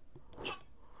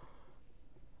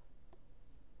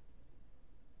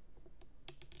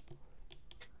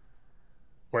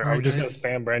 where are Alright, we just guys.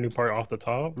 gonna spam brand new part off the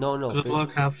top? No, Good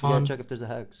luck, have You gotta fun. check if there's a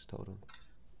hex totem.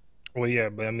 Well yeah,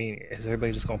 but I mean, is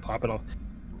everybody just gonna pop it off?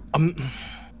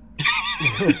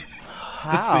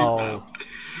 How?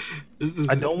 This is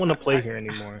I don't want to play here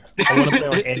anymore. I want to play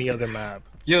on any other map.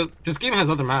 Yo, this game has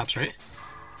other maps, right?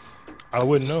 I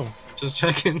wouldn't know. Just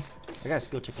checking. I gotta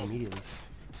skill check immediately.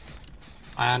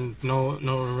 And no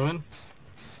ruin.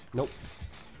 Nope.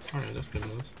 Alright, that's good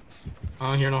news. I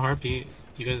don't hear no heartbeat.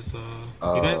 You guys, you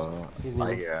guys? He's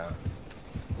new. Yeah.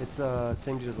 It's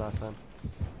same dude as last time.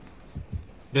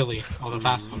 Billy. Oh, the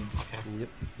fast one. Okay. Yep.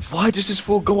 Why does this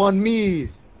fool go on me?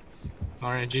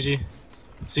 Alright, GG.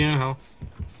 See you in hell.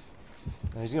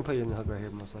 He's gonna put you in the hook right here,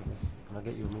 most likely, and I'll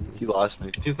get you immediately. He lost me.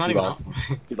 He's not He even lost out.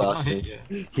 me. He lost Not hit me.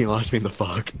 yet. He lost me in the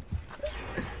fog.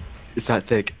 It's that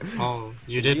thick. Oh,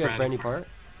 you Did did you guys brandy. brandy part?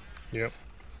 Yep.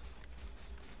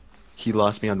 He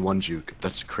lost me on one juke.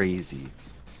 That's crazy.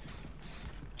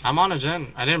 I'm on a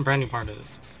gen. I didn't brandy part it.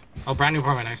 I'll brandy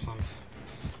part my next one.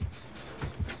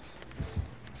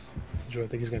 Joe, I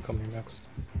think he's gonna come here next.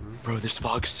 Bro, this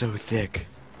fog's so thick.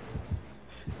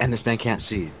 And this man can't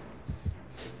see.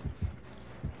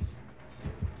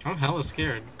 I'm hella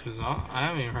scared because I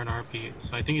haven't even heard a heartbeat,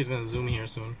 so I think he's gonna zoom here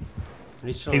soon.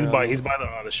 He's by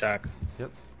the shack.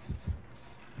 Yep.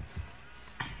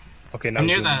 Okay, now I'm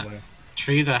he's near zooming that away.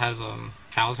 tree that has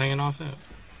cows hanging off it.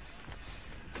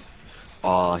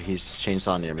 Aw, he's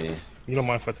chainsaw near me. You don't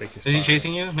mind if I take his Is he spot,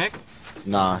 chasing you, Nick?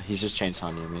 Nah, he's just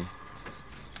chainsaw near me.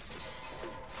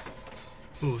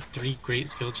 Ooh, 3 great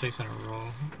skill checks in a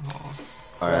row. Oh.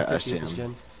 Alright, I 50 see this him.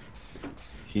 gen.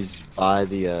 He's by I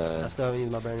the still haven't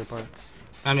used my brand new part.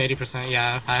 I'm 80%.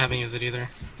 Yeah, I haven't used it either.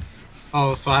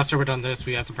 Oh, so after we're done this,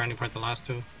 we have to brandy part the last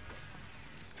 2.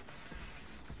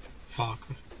 Fuck.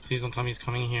 Please don't tell me he's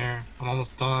coming here. I'm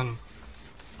almost done.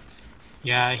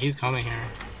 Yeah, he's coming here.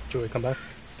 Joey, come back.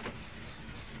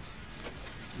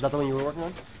 Is that the one you were working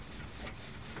on?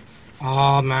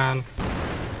 Oh man,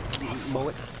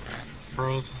 Moet?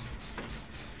 bros.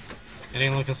 It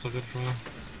ain't looking so good for me.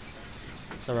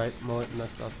 It's alright, Moet and that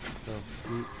stuff. So,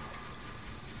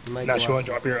 you might Nash, go you out.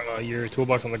 wanna drop your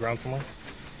toolbox on the ground somewhere?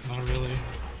 Not really.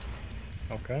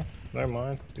 Okay, never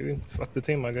mind, dude. Fuck the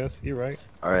team, I guess. You're right.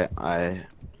 Alright,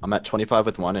 I'm at 25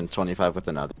 with one and 25 with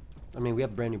another. I mean, we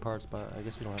have brand new parts, but I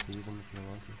guess we don't have to use them if you don't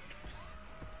want to.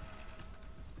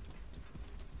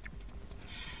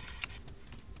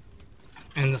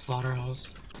 In the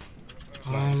slaughterhouse.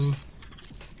 Nice.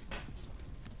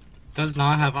 Does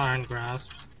not have iron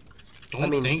grasp. Don't I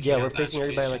mean, think he yeah, we're has facing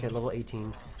everybody like agitation. at level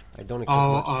 18. I don't expect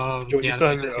much. Joey, you yeah, still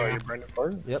have that's your brand new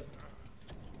part? Yep.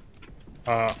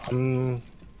 I'm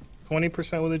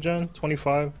 20% with a gen,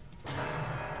 25.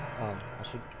 I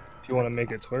should If you want to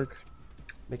make it twerk,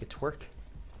 make it twerk.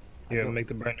 yeah, make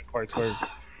the brand new part twerk.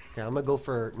 Okay, I'm gonna go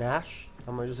for Nash.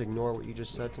 I'm gonna just ignore what you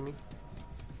just said to me.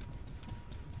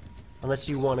 Unless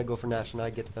you want to go for Nash and I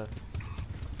get the...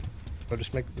 Or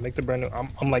just make the brand new.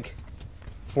 I'm like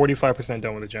 45%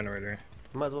 done with the generator.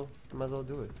 You might as well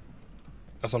do it.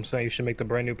 That's what I'm saying. You should make the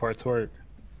brand new part twerk.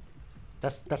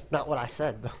 That's not what I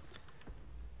said, though.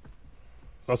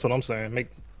 That's what I'm saying.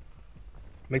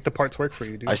 Make the part twerk for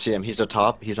you, dude. I see him. He's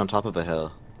atop. He's on top of a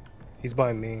hill. He's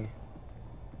by me.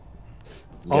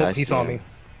 Yeah, Oh, I he see saw him. me.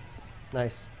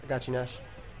 Nice. I got you, Nash.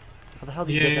 How the hell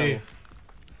did you get down Yay. here?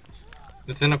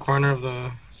 It's in a corner of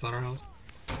the slaughterhouse.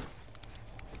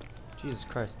 Jesus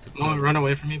Christ. It's No, run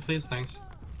away from me, please. Thanks.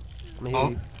 I'm here.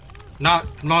 Oh.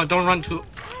 No, don't run too.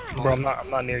 No. Bro, I'm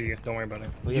not near you. Don't worry about it.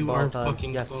 We have You borrowed are time.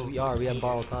 fucking Yes, close, we are. I We have see.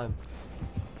 borrowed time.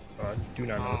 I do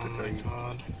not know what Oh to tell my you.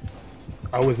 god.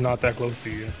 I was not that close to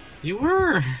you. You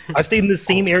were. I stayed in the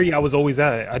same area I was always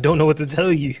at. I don't know what to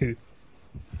tell you.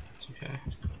 It's okay.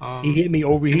 He hit me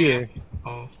over can you- here.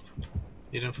 Oh.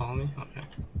 You didn't follow me? Okay.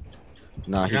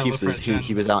 Nah, You he gotta keeps look for this. a gen.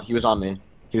 He was out. He was on me.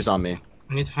 He was on me.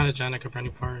 I need to find a gen that could brand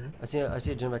new part. I see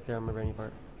a gym back there on my brand new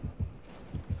part.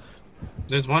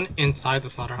 There's one inside the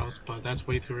slaughterhouse, but that's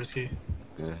way too risky.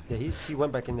 Yeah. Yeah, he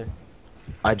went back in there.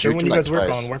 I Sure, juked when him you like guys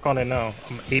twice. work on it now.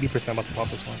 I'm 80% about to pop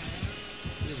this one.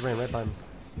 He just ran right by me.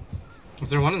 Is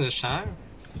there one in the shack?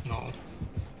 No.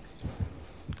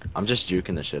 I'm just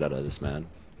juking the shit out of this man.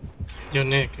 Yo,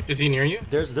 Nick, is he near you?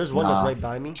 There's one that's Nah. right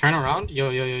by me. Turn around. Yo,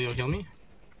 heal me.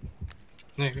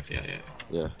 Nick, yeah.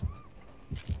 Yeah.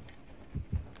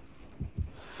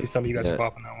 Please tell me you guys Yeah. are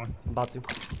popping that one. I'm about to.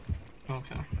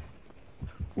 Okay.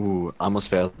 Ooh, I almost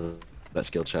failed that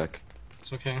skill check.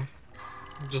 It's okay.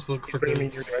 Just look for Bring me in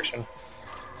dudes. your direction.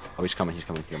 Oh, he's coming. He's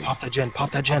coming. He's coming. Pop that gen.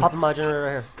 Pop that gen. Popping my generator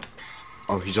right here.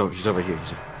 Oh, he's over here.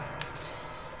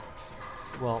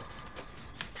 Well,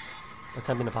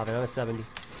 attempting to pop it. I'm at 70.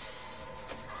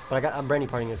 But I'm brandy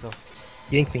partying it, so.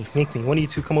 Yank me. One of you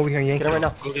two come over here and yank Get him me.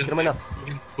 right now. Go Get get him right now.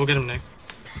 Go get him, Nick.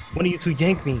 One of you two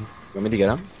yank me. You want me to get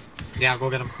him? Yeah, go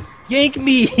get him. Yank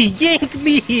me! Yank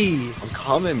me! I'm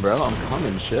coming, bro. I'm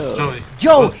coming. Chill. Joey.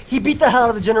 Yo, he beat the hell out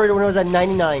of the generator when it was at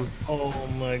 99. Oh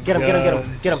my god. Get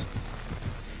him.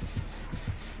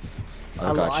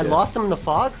 I got I you. lost him in the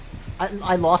fog.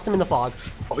 I lost him in the fog.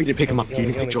 Oh, he didn't pick him up. He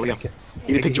didn't pick Joey up.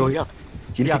 He didn't pick Joey up.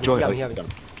 He didn't pick Joey up. He got me.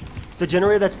 The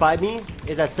generator that's by me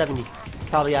is at 70.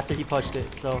 Probably after he punched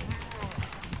it, so.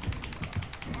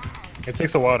 It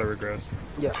takes a while to regress.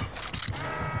 Yeah.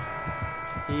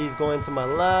 He's going to my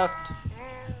left.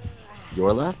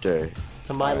 Your left or?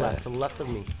 To my Alright. left. To the left of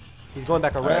me. He's going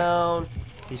back around.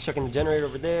 He's checking the generator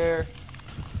over there.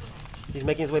 He's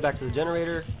making his way back to the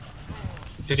generator.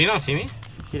 Did he not see me?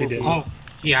 He didn't see me. Oh,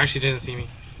 he actually didn't see me.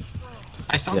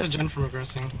 I stopped Yeah. the gen from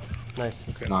regressing. Nice.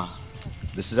 Okay. Nah.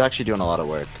 This is actually doing a lot of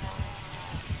work.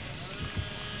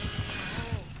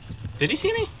 Did he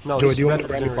see me? No, Joey, he's do you right want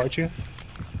me at to the brand new generator. part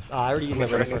you? I already used my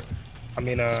Finish generator. I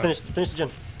mean, Just finish the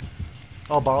gen.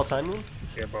 Oh, borrow time, you mean?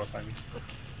 yeah, bro, time.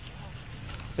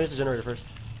 Finish the generator first.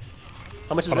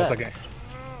 How much is Hold on a that? second.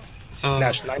 So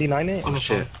Nash, 99 it? so much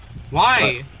shit. fun.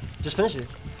 Why? Just finish it.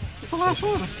 It's the last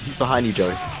one. He's behind you,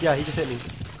 Joey. Yeah, he just hit me.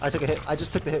 I took a hit. I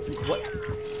just took the hit. What?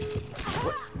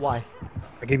 What? Why?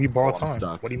 I gave you borrowed I'm time. Oh,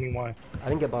 stuck. What do you mean why? I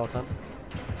didn't get borrow time.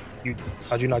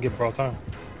 How'd you not get borrowed time?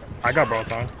 I got borrowed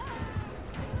time.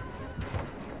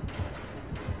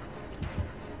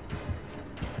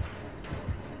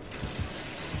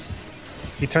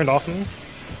 He turned off on me?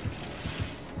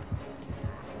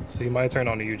 So he might have turned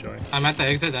on to you, Joey. I'm at the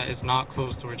exit that is not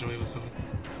close to where Joey was going.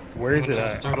 Where is I'm it gonna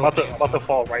at? start I'm about opening to some.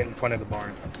 fall right in front of the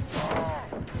barn.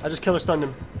 I just killer stunned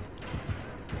him.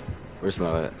 Where's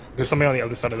Moet? There's somebody on the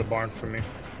other side of the barn from me.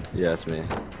 Yeah, it's me.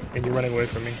 And you're running away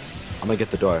from me. I'm gonna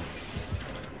get the door.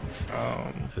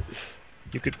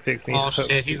 You could pick me Oh up.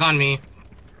 shit, he's on me.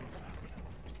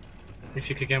 If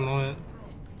you could get Moet.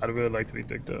 I'd really like to be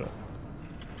picked up.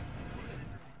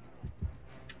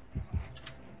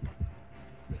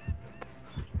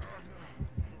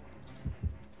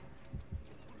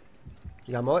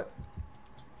 You got Moet?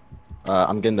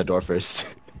 I'm getting the door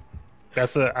first.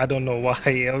 I don't know why.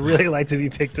 I would really like to be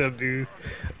picked up, dude.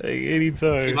 Like, He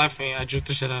anytime. left me. I juked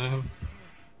the shit out of him.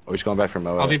 Oh, he's going back for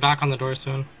Moet. I'll be back on the door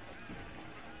soon.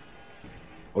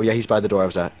 Oh yeah, he's by the door I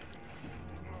was at.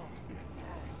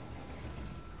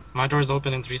 My door's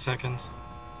open in 3 seconds.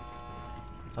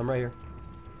 I'm right here.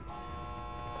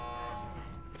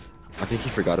 I think he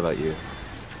forgot about you.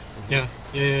 Yeah,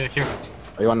 here.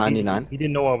 Are you on 99? He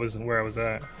didn't know where I was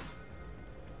at.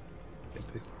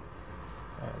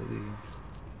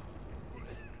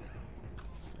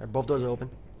 Alright, both doors are open.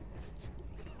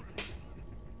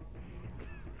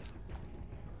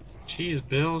 Jeez,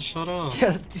 Bill, shut up.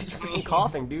 Yeah, he's freaking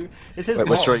coughing, dude. It's his Wait,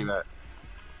 which fault. door are you at?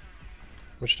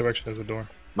 Which direction is the door?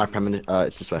 My permanent.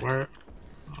 It's this way. Where?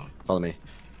 Follow me.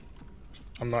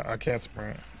 I can't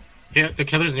sprint. Yeah, the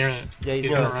killer's near it. Yeah, he's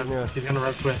near gonna us, he's run. near us. He's gonna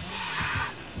run quick.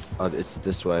 It's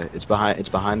this way. It's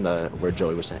behind the where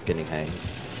Joey was getting hanged.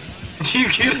 You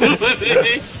killed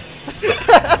me.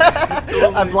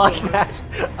 I blocked Nash.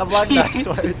 I blocked Nash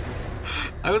twice.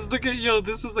 I was looking, yo,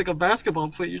 this is like a basketball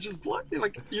play. You're just blocking,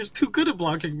 like, you're too good at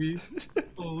blocking me.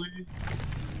 Holy.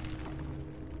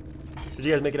 Did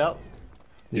you guys make it out?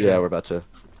 Yeah, we're about to.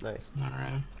 Nice.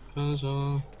 Alright.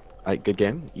 Alright, good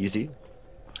game. Easy.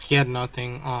 He had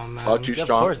nothing. Oh, man. Fog too Yeah, of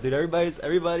strong. course, dude.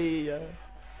 Everybody.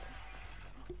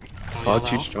 Fog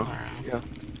too yellow? strong. Alright. Yeah.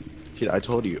 Dude, I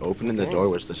told you, opening the door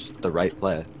was the right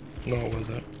play. No, it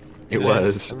wasn't. It Yeah.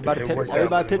 was. Everybody, It picked, worked out,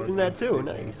 everybody but it picked in that wasn't.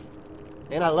 too. Nice.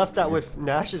 And I left that with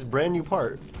Nash's brand new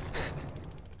part.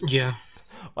 Yeah.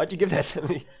 Why'd you give that to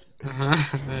me?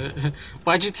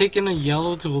 Why'd you take in a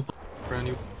yellow to a brand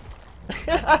new?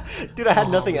 Dude, I had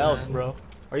Oh, nothing else, man. bro.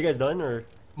 Are you guys done or?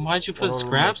 Why'd you put Oh,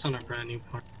 scraps on a brand new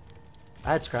part?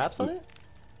 I had scraps on it?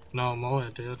 No,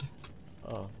 Moet did.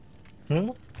 Oh.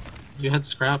 You had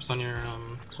scraps on your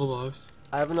toolbox.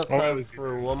 I have enough Oh, time yeah,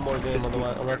 for one more game,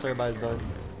 otherwise, unless everybody's done.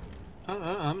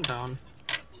 I'm down.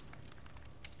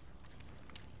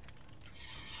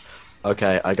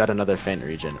 Okay, I got another faint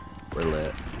region. We're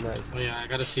lit. Nice. Oh yeah, I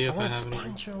gotta see I if I want have any.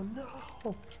 Spine Show,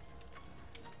 no!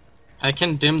 I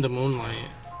can dim the moonlight,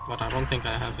 but I don't think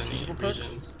I have any teachable part?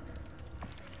 regions.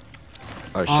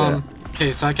 Oh shit.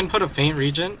 Okay, so I can put a faint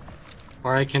region,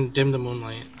 or I can dim the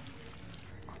moonlight.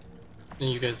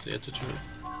 And you guys get to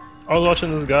choose. I was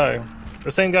watching this guy.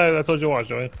 The same guy that I told you to watch,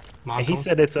 Joey. And he Monto?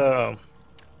 said it's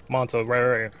Monto,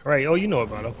 right. Oh, you know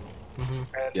about him. Mhm.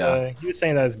 And Yeah. he was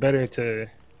saying that it's better to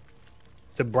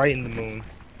brighten the moon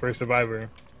for a survivor,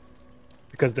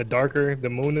 because the darker the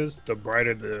moon is, the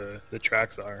brighter the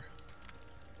tracks are.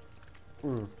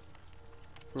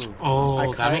 Oh, I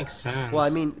that kinda- makes sense. Well, I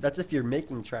mean, that's if you're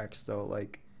making tracks, though.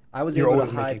 Like, I was You're able always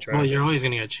to making hide. tracks. well, you're always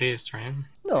gonna get chased, right?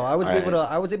 No, I was Alright.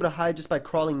 able to hide just by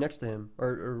crawling next to him,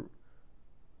 or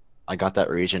I got that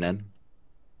region in.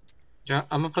 Yeah,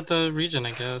 I'm gonna put the region,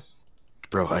 I guess.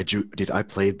 Bro, I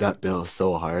played that Bill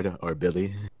so hard, or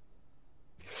Billy.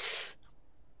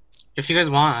 If you guys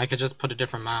want, I could just put a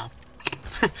different map.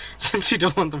 Since you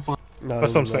don't want the fun. no.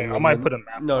 That's what I'm saying. I might put a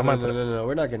map. No, I no, might no, put no, no, no.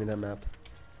 We're not getting that map.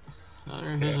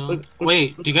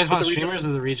 Wait, do you guys put want the streamers or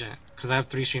the regent? Because I have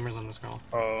 3 streamers on this girl.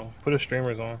 Oh, put the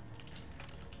streamers on.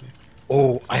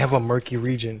 Oh, I have a murky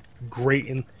region.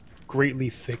 Greatly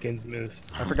thickens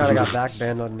mist. I forgot I got back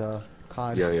banned on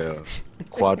COD. Yeah.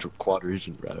 Quad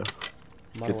region, bro. Not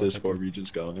Get one those thick. 4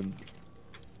 regions going.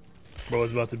 Bro,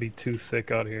 it's about to be too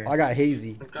thick out here. I got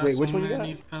hazy. Wait, which one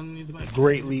you got?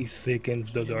 Greatly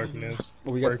thickens the darkness.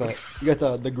 Oh, you got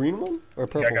the green one or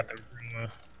purple? Yeah, I got the green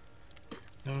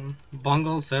one.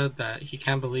 Bungle said that he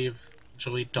can't believe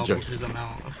Joey doubled his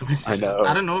amount of messages. I know.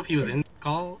 I don't know if he was in the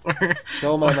call or.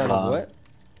 No, my amount of what?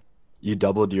 You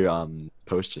doubled your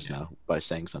post just now by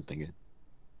saying something.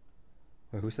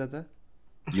 Wait, who said that?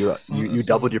 You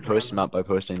doubled your post amount by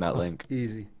posting that link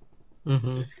Easy.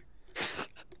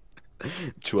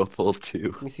 to a full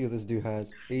 2. Let me see what this dude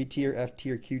has. A tier, F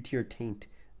tier, Q tier, taint.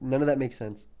 None of that makes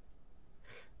sense.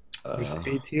 There's A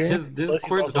tier. This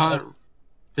Discord's not.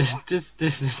 This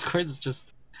Discord's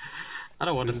just. I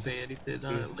don't want to say anything.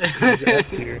 There's F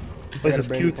tier. This is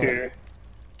Q tier.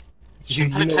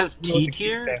 It has T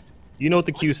tier? You know what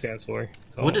the Q stands for.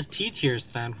 So What does T tier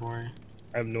stand for?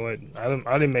 I have no idea.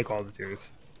 I didn't make all the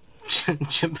tiers.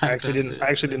 I actually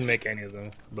didn't make any of them,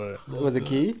 but Was it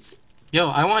key? Yo,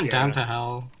 I want Yeah. Down to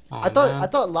Hell. Oh, I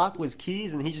thought lock was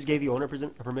keys and he just gave you owner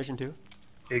permission too.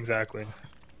 exactly.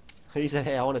 He said,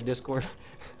 "Hey, I want a Discord."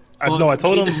 I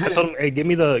told him, hey, give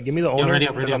me the owner. ready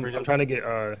up. I'm trying to get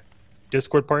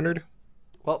Discord partnered.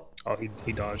 Well, Oh,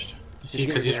 he dodged. See,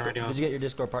 because you didn't already did you get your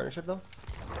Discord partnership though?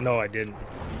 No, I didn't.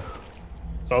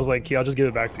 So I was like, I'll just give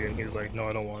it back to you. And he was like, no,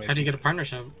 I don't want How it. do you get a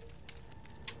partnership?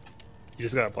 You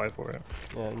just gotta apply for it.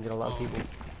 Yeah, you can get a lot of people.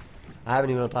 I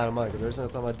haven't even applied on mine because every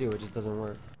single time I do, it just doesn't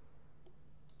work.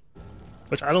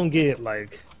 Which I don't get,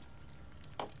 like,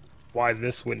 why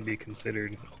this wouldn't be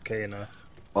considered okay enough.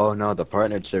 Oh no, the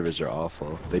partnered servers are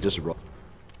awful. They just roll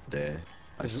there.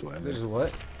 I swear. This is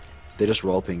what? They just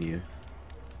role ping you.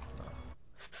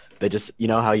 They just, you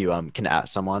know how you can at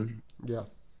someone? Yeah.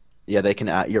 Yeah, they can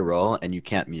at your role and you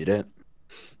can't mute it.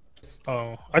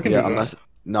 Oh, I can Yeah, do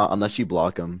that. unless you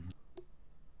block them.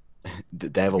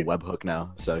 They have a webhook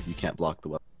now, so you can't block the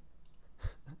web.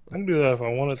 I can do that if I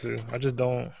wanted to. I just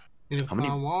don't. If How many-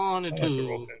 I wanted I want to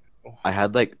roll to. people. I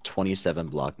had like 27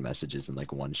 blocked messages in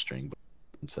like one string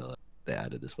until they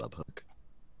added this webhook.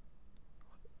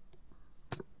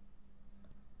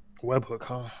 Webhook,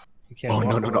 huh? You can't. Oh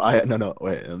block no, it. no.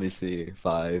 Wait, let me see.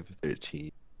 5,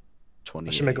 13, 20.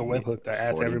 I should make a webhook that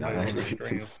adds everybody to the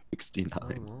stream.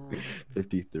 69,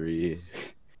 53,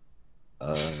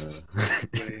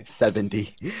 Wait.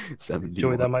 70, 71.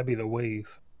 Joey, that might be the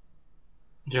wave.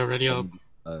 Yo, ready up,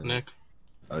 uh, Nick.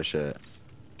 Oh shit.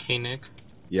 K Nick.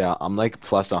 Yeah, I'm like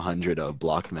plus 100 of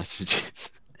blocked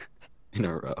messages in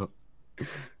a row.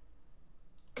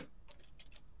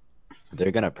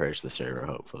 They're gonna purge the server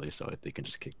hopefully, so they can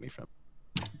just kick me from.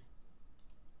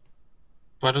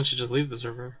 Why don't you just leave the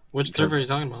server? Which Because- server are you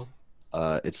talking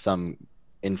about? It's some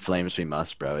In Flames We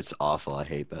Must, bro. It's awful. I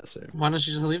hate that server. Why don't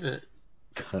you just leave it?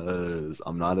 Cause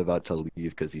I'm not about to leave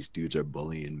because these dudes are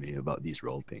bullying me about these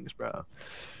roll pings, bro.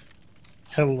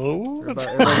 Hello?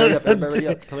 Everybody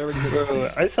up. Tell everybody to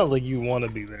Bro, it sounds like you want to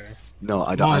be there. No,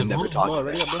 I don't. I Come on, never Moet, talk. Moet,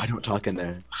 ready up, bro. I don't talk in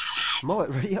there. Moet,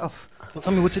 ready up. Don't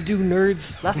tell me what to do,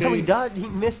 nerds. Last time Okay? we died, he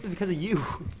missed it because of you.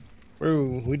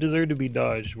 Bro, we deserve to be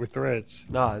dodged. We're threats.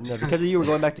 Nah, no, because of you, we're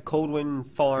going back to Coldwind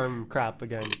Farm crap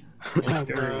again. Oh, scary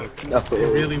bro. looking. No.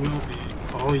 It really will be.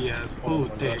 Oh yes. Oh,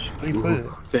 my dick. gosh. Where you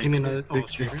put it? You mean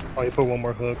streamer? Oh, you put one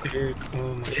more hook. Dick.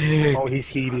 Oh my. Oh, he's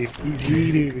heated. He's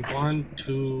heated. 1,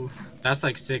 2. That's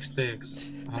like 6 sticks.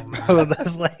 Oh man. Bro,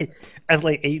 that's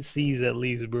like 8 C's at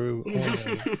least, bro.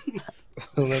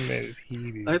 Oh, that man is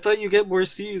heated. I thought you get more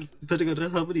C's depending on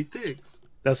how many thicks.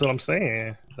 That's what I'm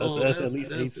saying. That's at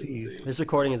least 8 that's C's. insane. This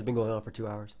recording has been going on for 2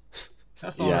 hours.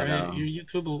 That's Yeah, alright. no. Your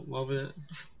YouTube will love it.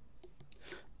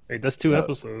 Hey, that's 2 No.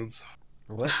 episodes.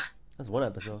 What? That's one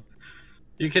episode.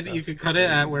 You could cut it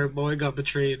at where boy got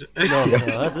betrayed. No,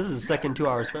 this is the second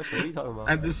 2-hour special. What are you talking about?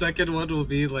 And the second one will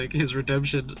be like his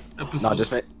redemption episode. No,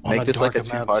 just make On this like a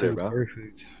dark map, two-parter, too. bro.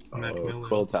 Perfect. Mac Oh, Miller.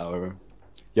 Quill Tower.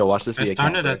 Yo, watch this be a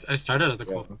camper. I started at the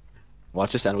Yeah. quote.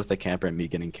 Watch this end with a camper and me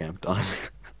getting camped on.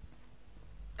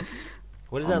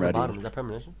 What is that I'm on the ready. bottom? Is that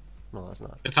premonition? No, that's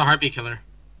not. It's a heartbeat killer.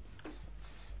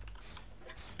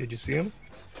 Did you see him?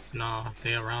 No,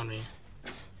 they around me.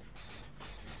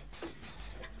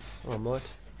 Oh, Moet.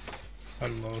 I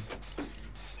don't know.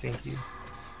 Stinky.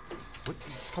 What?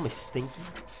 You just call me Stinky?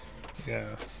 Yeah.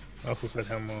 I also said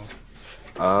Helmo.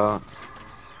 Oh,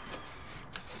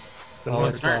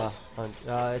 it's Nurse.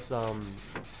 it's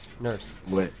Nurse.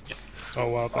 Wait. Oh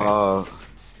wow, thanks.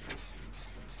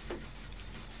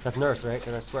 That's Nurse, right?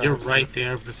 And I swear. You're right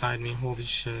there beside me. Holy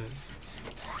shit.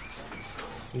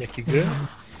 Nick, you good?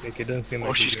 Nick, it doesn't seem like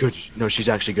Oh, she's good. No, she's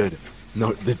actually good.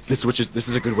 No, this witch is. This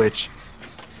is a good witch.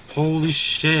 Holy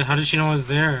shit. How did she know I was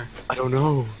there? I don't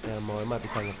know. Yeah, Mo, it might be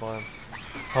time to farm.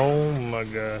 Oh my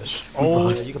gosh. Oh,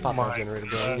 Yeah, you can pop that generator,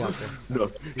 bro. You got this.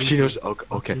 No, she knows.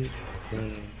 Okay.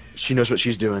 She knows what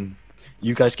she's doing.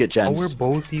 You guys get Oh, gems. we're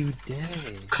both you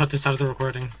dead. Cut this out of the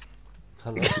recording.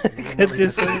 Hello.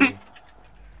 This way.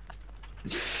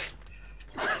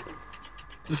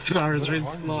 It's 2 hours, right?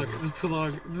 It's too long. It's too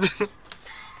long.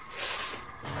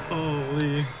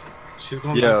 Holy. She's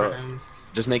going Yo, back for him.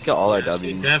 Just make it all our She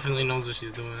W's. definitely knows what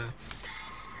she's doing.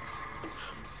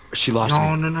 She lost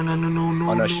No, me. no, no, no, no, no, no.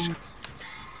 Oh, no, no. she's.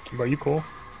 Bro, you cool?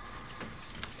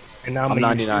 And now I'm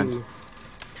gonna use 99. you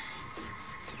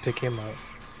to pick him up.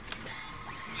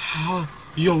 How?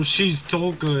 Yo, she's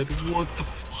so good. What the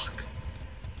fuck?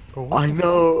 Bro, what I the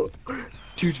know,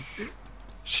 dude.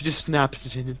 She just snaps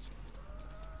it in.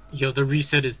 Yo, the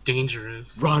reset is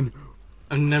dangerous. Run,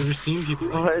 I've never seen people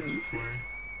like this run. before.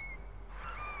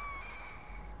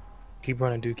 Keep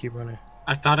running, dude. Keep running.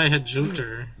 I thought I had juked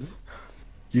her.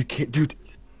 You can't, dude.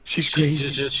 She's She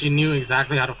crazy. she knew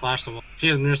exactly how to flash the wall. She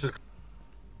has nurses.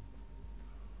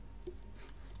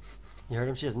 You heard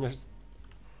him? She has Nurse.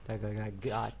 That guy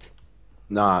got.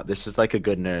 Nah, this is like a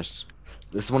good nurse.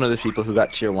 This is one of the people who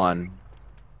got tier 1,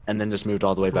 and then just moved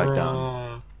all the way back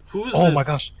down. Who's Oh this? my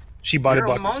gosh. She body You're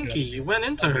a blocked. monkey. You went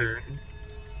into her.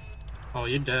 Oh,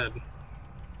 you're dead.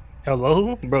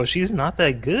 Hello? Bro, she's not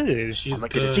that good. She's I'm not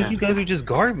gonna I good. think you guys are just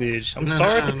garbage. I'm No,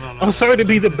 sorry. no, no, no, I'm sorry to no,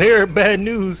 be the no. bearer of bad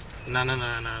news. No, no,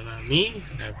 no, no, no. Me?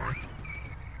 Never.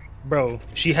 Bro,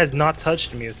 she has not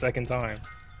touched me a second time.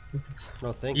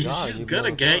 No, thank God. She's you gonna beat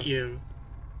him get before. you.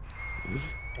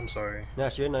 I'm sorry.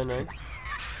 Nash, you're 99.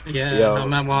 Yeah, Yo,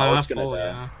 I'm at Mo's full, gonna die.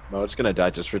 yeah. Mo's gonna die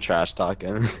just for trash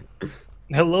talking.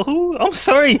 Hello? I'm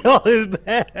sorry, y'all is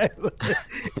bad.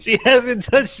 She hasn't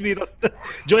touched me.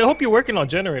 Joey, I hope you're working on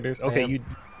generators. Okay, am. you do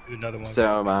another one.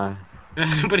 So am I.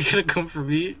 Anybody gonna come for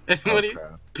me? Anybody?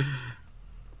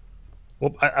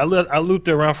 Well, I looped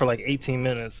her around for like 18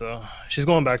 minutes, so she's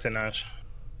going back to Nash.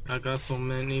 I got so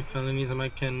many felonies I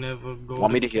can never go.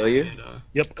 Want me to heal you? Canada.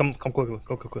 Yep, come quickly.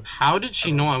 Go quick. How did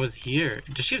she know I was here?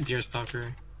 Does she have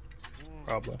Deerstalker?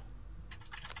 Probably.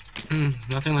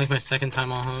 Nothing like my second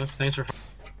time on Huff. Thanks for.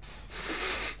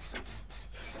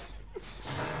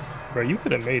 Bro, you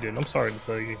could have made it. I'm sorry to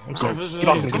tell you. I'm sorry. She's Get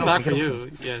off me, coming get back off for me,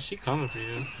 you. Yeah, she coming for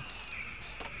you.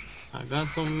 I got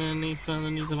so many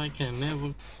felonies that I can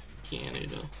never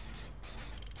Canada.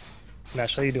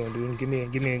 Nash, how you doing, dude? Give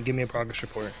me a progress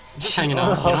report. Just hanging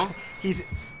out, you know? He's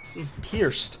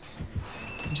pierced.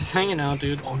 Just hanging out,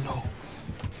 dude. Oh no.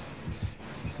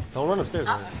 Don't run upstairs,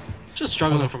 man. Just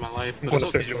struggling for my life. I'm But going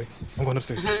it's upstairs, okay. Joey. I'm going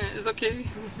upstairs. It's okay.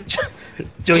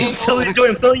 Joey, I'm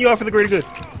selling you out for the greater good.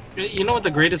 You know what the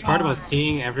greatest part about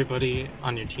seeing everybody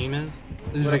on your team is?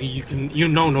 This is like you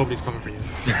know nobody's coming for you.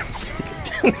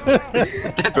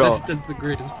 Bro. That's the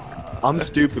greatest part. I'm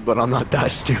stupid, but I'm not that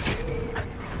stupid.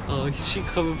 Oh, she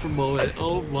coming for Moet.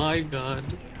 Oh my god.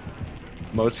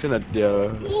 Mo's gonna,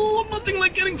 Oh, nothing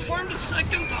like getting farmed a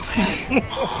second time.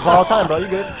 Borrow time, bro. You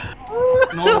good?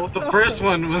 No, the first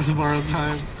one was the borrowed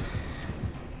time.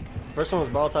 First one was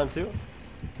borrow time too.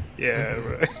 Yeah,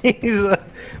 bro. He's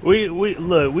we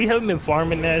look. We haven't been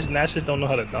farming Nash. Nash just don't know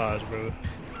how to dodge, bro.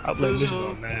 I blame this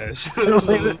on Nash. I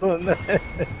blame this on Nash.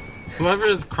 Whoever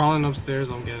is crawling upstairs,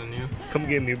 I'm getting you. Come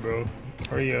get me, bro.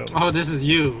 Hurry up. Oh, this is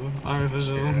you. Alright, for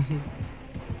sure. Yeah.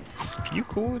 You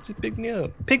cool? Just pick me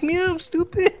up. Pick me up,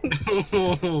 stupid.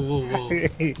 Whoa, whoa, whoa. Why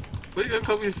you gonna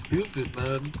call me stupid,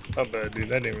 man? My bad, dude.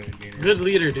 That didn't really mean it. Good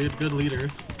leader, dude. Good leader.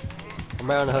 I'm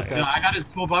right on the hook, Yo, guys. I got his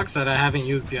toolbox that I haven't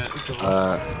used yet, so.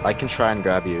 I can try and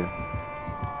grab you.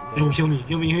 Yo, heal me,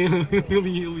 heal me, heal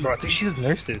me, heal me. Bro, I think she has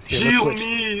nurses. Here, Heal let's switch.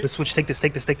 me! Let's switch. Take this.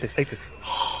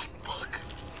 Oh, fuck.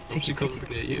 Take She it. comes to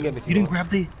get You can you. get me if You didn't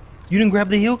want. grab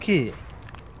the heal kit.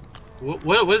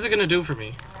 What is it gonna do for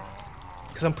me?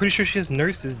 Cause I'm pretty sure she has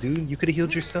nurses, dude. You could have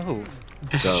healed yourself.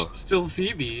 That Go. should still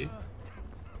see me.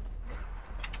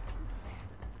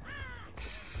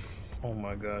 Oh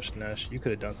my gosh, Nash, you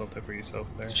could have done something for yourself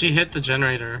there. She hit the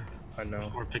generator I know.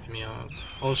 before picking me up.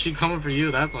 Oh, she coming for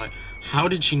you, that's why. How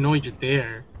did she know you're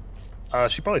there?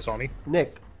 She probably saw me.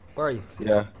 Nick, where are you?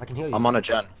 Yeah. I can heal you. I'm on a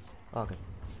gen. Oh, okay.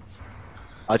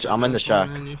 I'm in the shack.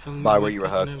 By where you were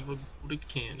hooked.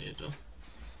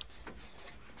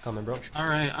 Coming, bro.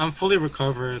 Alright, I'm fully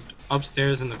recovered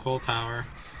upstairs in the coal tower.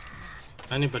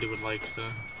 If anybody would like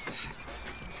to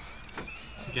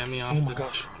get me off Oh my this.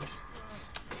 gosh.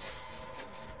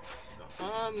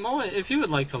 Moet, if you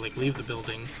would like to like leave the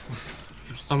building.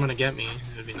 someone to get me,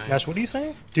 it would be nice. Nash, what are you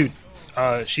saying, dude?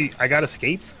 I got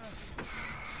escaped.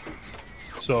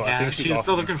 So I Yeah, think she's off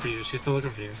still me. looking for you. She's still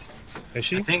looking for you. Is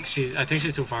she? I think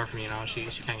she's too far from you now. She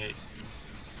can't get you.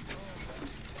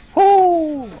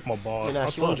 Oh, I'm a boss. You know, I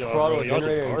she want told to y'all, crawl bro. to a Y'all just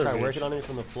generator and try garbage. working on it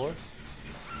from the floor.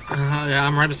 Yeah,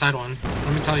 I'm right beside one.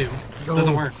 Let me tell you, it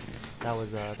doesn't work.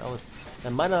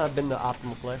 That might not have been the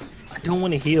optimal play. I don't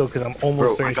want to heal because I'm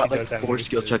almost Bro, certain I got she like does have 4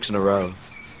 skill nurses. checks in a row.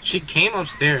 She came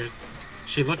upstairs.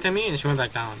 She looked at me and she went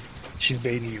back down. She's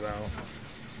baiting you out.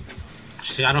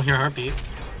 I don't hear a heartbeat.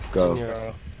 Go.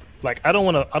 Genius. Like I don't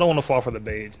want to fall for the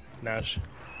bait, Nash.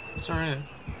 It's alright.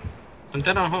 I'm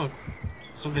dead on hook.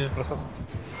 It's okay. What's up?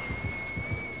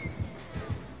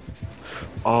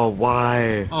 Oh,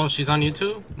 why? Oh, she's on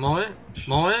YouTube? Moet?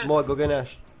 Moet? More, go get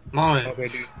Nash. Moet. Okay,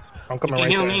 dude. I'm You coming can right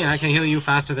heal there. me and I can heal you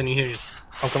faster than you heal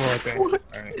yourself. I'm coming right there. What?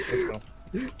 Alright, let's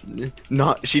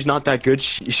go. She's not that good.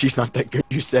 She's not that good,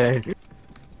 you say.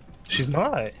 She's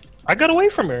not. I got away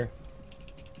from her.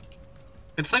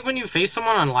 It's like when you face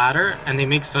someone on ladder and they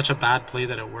make such a bad play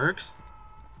that it works.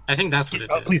 I think that's what it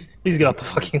is. Please get out the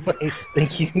fucking way.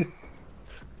 Thank you.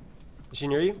 Is she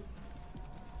near you?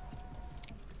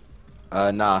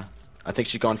 Nah. I think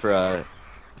she's going for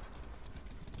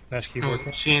Nash, keep No,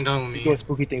 working. she ain't done with She's me. doing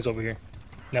spooky things over here.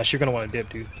 Nash, you're gonna want to dip,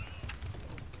 dude.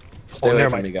 Stay Oh, away never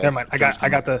from mind. me, guys. Never mind.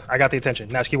 I got the attention.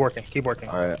 Nash, keep working. Keep working.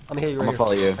 Alright. I'm gonna hit you I'm right gonna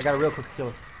follow here. you. I got a real quick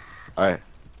kill. Alright.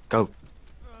 Go.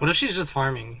 What if she's just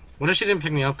farming? What if she didn't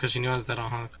pick me up because she knew I was dead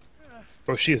on hook?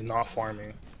 Bro, she is not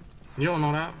farming. You don't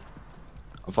know that?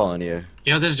 I'm following you.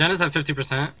 Yo, this gen is at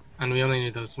 50%, and we only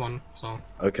need this one, so...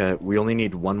 Okay, we only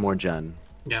need one more gen.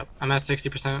 Yep, I'm at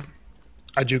 60%.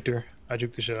 I juked her. I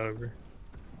juked the shit out of her.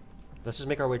 Let's just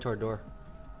make our way to our door.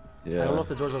 Yeah. I don't know if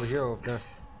the door's over here or over there.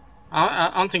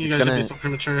 I don't think you It's guys should be gonna- so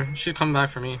premature. She's coming back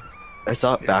for me. I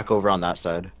saw it back over on that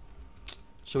side.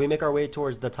 Should we make our way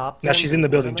towards the top? Now then? she's in the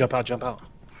building. Jump out. Jump out.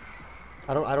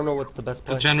 I don't know what's the best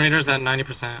The play. generator's at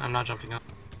 90%. I'm not jumping up.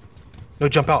 No,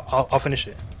 jump out. I'll finish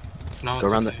it. No, Go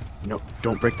it's around okay. the. No,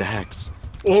 don't break the hex.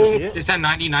 She'll see it? It's at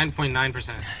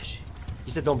 99.9%.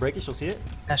 You said don't break it, she'll see it?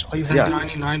 Nash, all you It's have at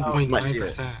to do.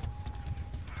 99.9%.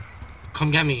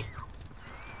 Come get me.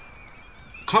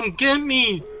 Come get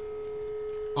me!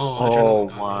 Oh, Oh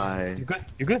adrenaline. my. You good?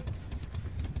 You good?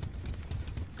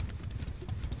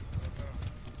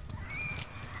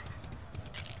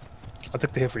 I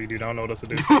took the hit for you, dude. I don't know what else to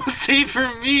do. Save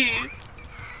for me!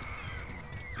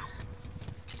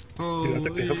 Dude, I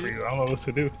took the hit for you. I don't know what else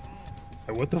to do.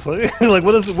 Like, what the fuck? Like,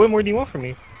 what more do you want from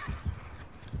me?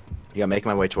 Yeah, make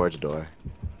my way towards the door.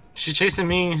 She's chasing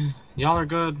me. Y'all are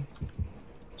good.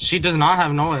 She does not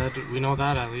have Noed. We know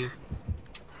that at least.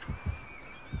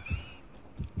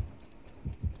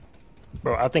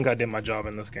 Bro, I think I did my job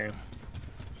in this game.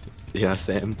 Yeah,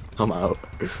 same. I'm out.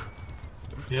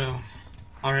 Yeah.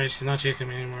 Alright, she's not chasing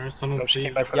me anymore. Someone No, she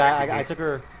came please. back for Yeah, that. I took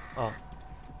her. Oh.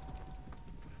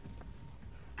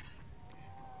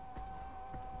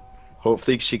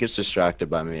 Hopefully she gets distracted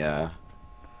by me,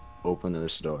 opening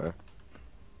this door.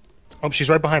 Oh, she's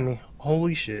right behind me.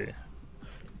 Holy shit.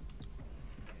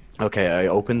 Okay, I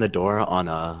opened the door on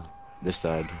this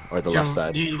side or the Yo, left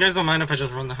side. You guys don't mind if I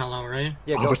just run the hell out, right?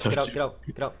 Yeah, Oh, go. it's Get up out, to get out,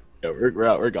 get out. Yeah, we're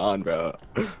out. We're gone, bro.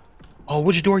 Oh,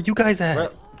 which door you guys at?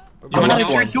 Right. You wanna left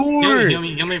heal one. me? Door.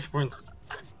 Heal me for points.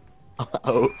 Oh.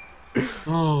 Oh,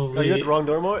 Oh, you hit the wrong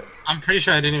door, Mort? I'm pretty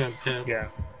sure I didn't even pick. Yeah.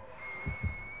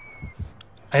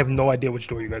 I have no idea which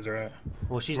door you guys are at.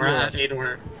 Well, she's We're near at us. 8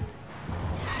 work.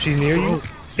 She's near you?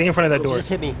 Stay in front of that She door. just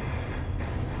hit me.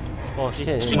 Oh, she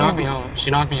hit She me. knocked me out.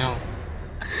 She knocked me out.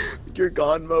 You're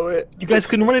gone, Moet. You guys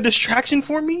couldn't run a distraction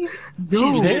for me?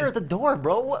 She's there at the door,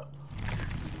 bro. What?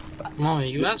 No,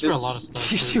 you asked for a lot of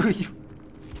stuff. You-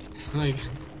 Like,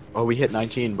 Oh, we hit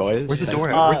 19, boys. Where's the door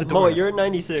at? Where's the door Moa, at? you're at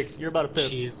 96. You're about to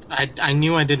pip. jeez. I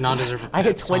knew I did not deserve a I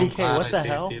hit pip, so I'm 20k. glad What I the saved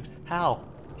hell? it. How?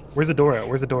 Where's the door at?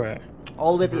 Where's the door at?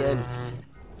 All the way at the end.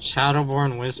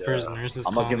 Shadowborn whispers, nurses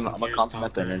I'm gonna give him. calling, I'm gonna ears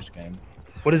compliment the talker. nurse game.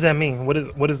 What does that mean? What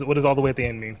is all the way at the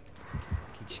end mean?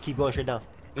 Just keep going straight down.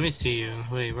 Let me see you.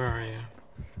 Wait, where are you?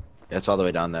 Yeah, it's all the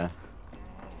way down there.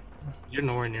 You're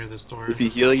nowhere near this door. If you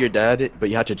heal, you're dead, but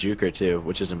you have to juke her too,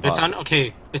 which is It's impossible. on.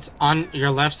 Okay, it's on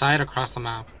your left side across the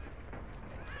map.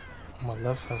 On my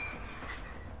left side.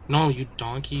 No, you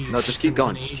donkey. No, just keep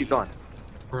going. Just 180. keep going.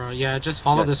 Bro, yeah, just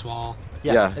follow Yeah. this wall.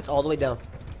 Yeah, Yeah. it's all the way down.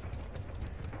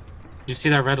 You see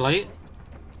that red light?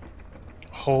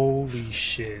 Holy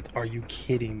shit. Are you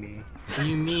kidding me? What do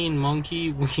you mean,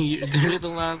 monkey? You're the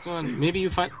last one. Maybe you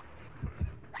find.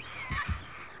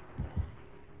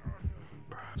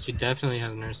 She definitely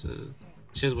has nurses.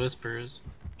 She has whispers.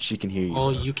 She can hear you.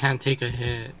 Oh, bro. you can't take a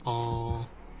hit. Oh.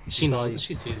 She saw knows. you.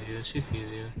 She sees you. She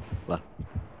sees you. Left.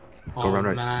 Oh run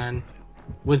right. man.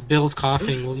 With Bill's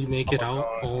coughing, will you make it out?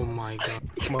 Oh my god.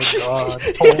 Oh my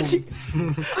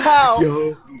god. How?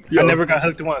 Yo, I never got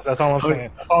hooked once. That's all I'm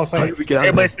saying. That's all I'm saying. did we get out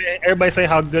of Everybody say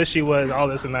how good she was, all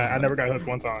this and that. I never got hooked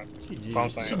one time. That's all I'm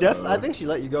saying. I think she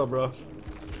let you go, bro.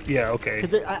 Yeah, okay.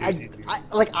 Cause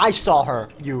I saw her,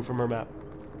 from her map.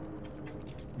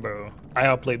 Bro, I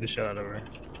outplayed the shit out of her.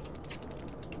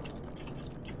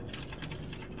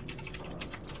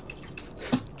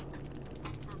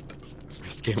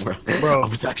 First game where Bro. I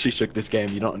was actually shook this game.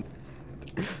 You don't.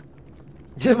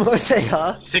 Didn't want to say,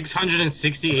 huh?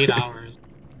 668 hours.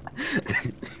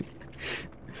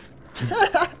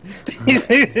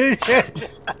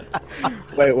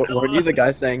 Wait, weren't you the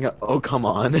guy saying, "Oh, come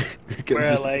on"?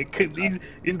 Bro, like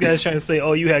these guys trying to say,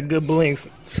 "Oh, you had good blinks."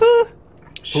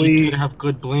 She did have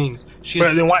good blings. She's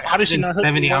Bro, then how did she not hook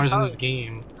 70 me one hours in time? this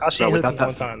game. How she Bro, hit me without that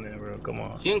one time then, bro? Come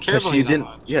on. She didn't care about she you that didn't.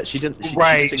 much. Yeah, she didn't. She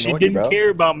Right, just she ignored you, didn't bro. care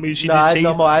about me. She Nah, just chased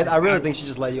no more. me. I really think she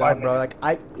just let you out, bro.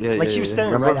 Like she was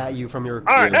staring Remember? right at you from your.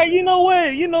 All right, hey, you know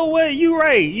what? You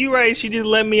right. She just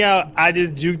let me out. I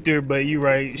just juked her, but you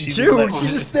right. She Dude, she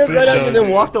just stared right at you and then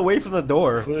walked away from the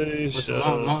door. Listen,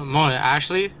 Mo,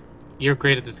 Ashley, you're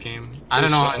great at this game. I don't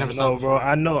know. I never saw. No, bro.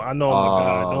 I know. Oh my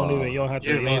god. Don't even. You don't have to.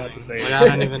 You're You don't have amazing. to say. Like,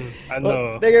 I don't even. I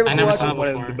know. Thank you I for never saw watching. it One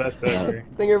of the before. best ever.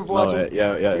 Thank you for watching.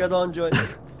 Yeah. You guys all enjoy.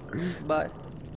 Bye.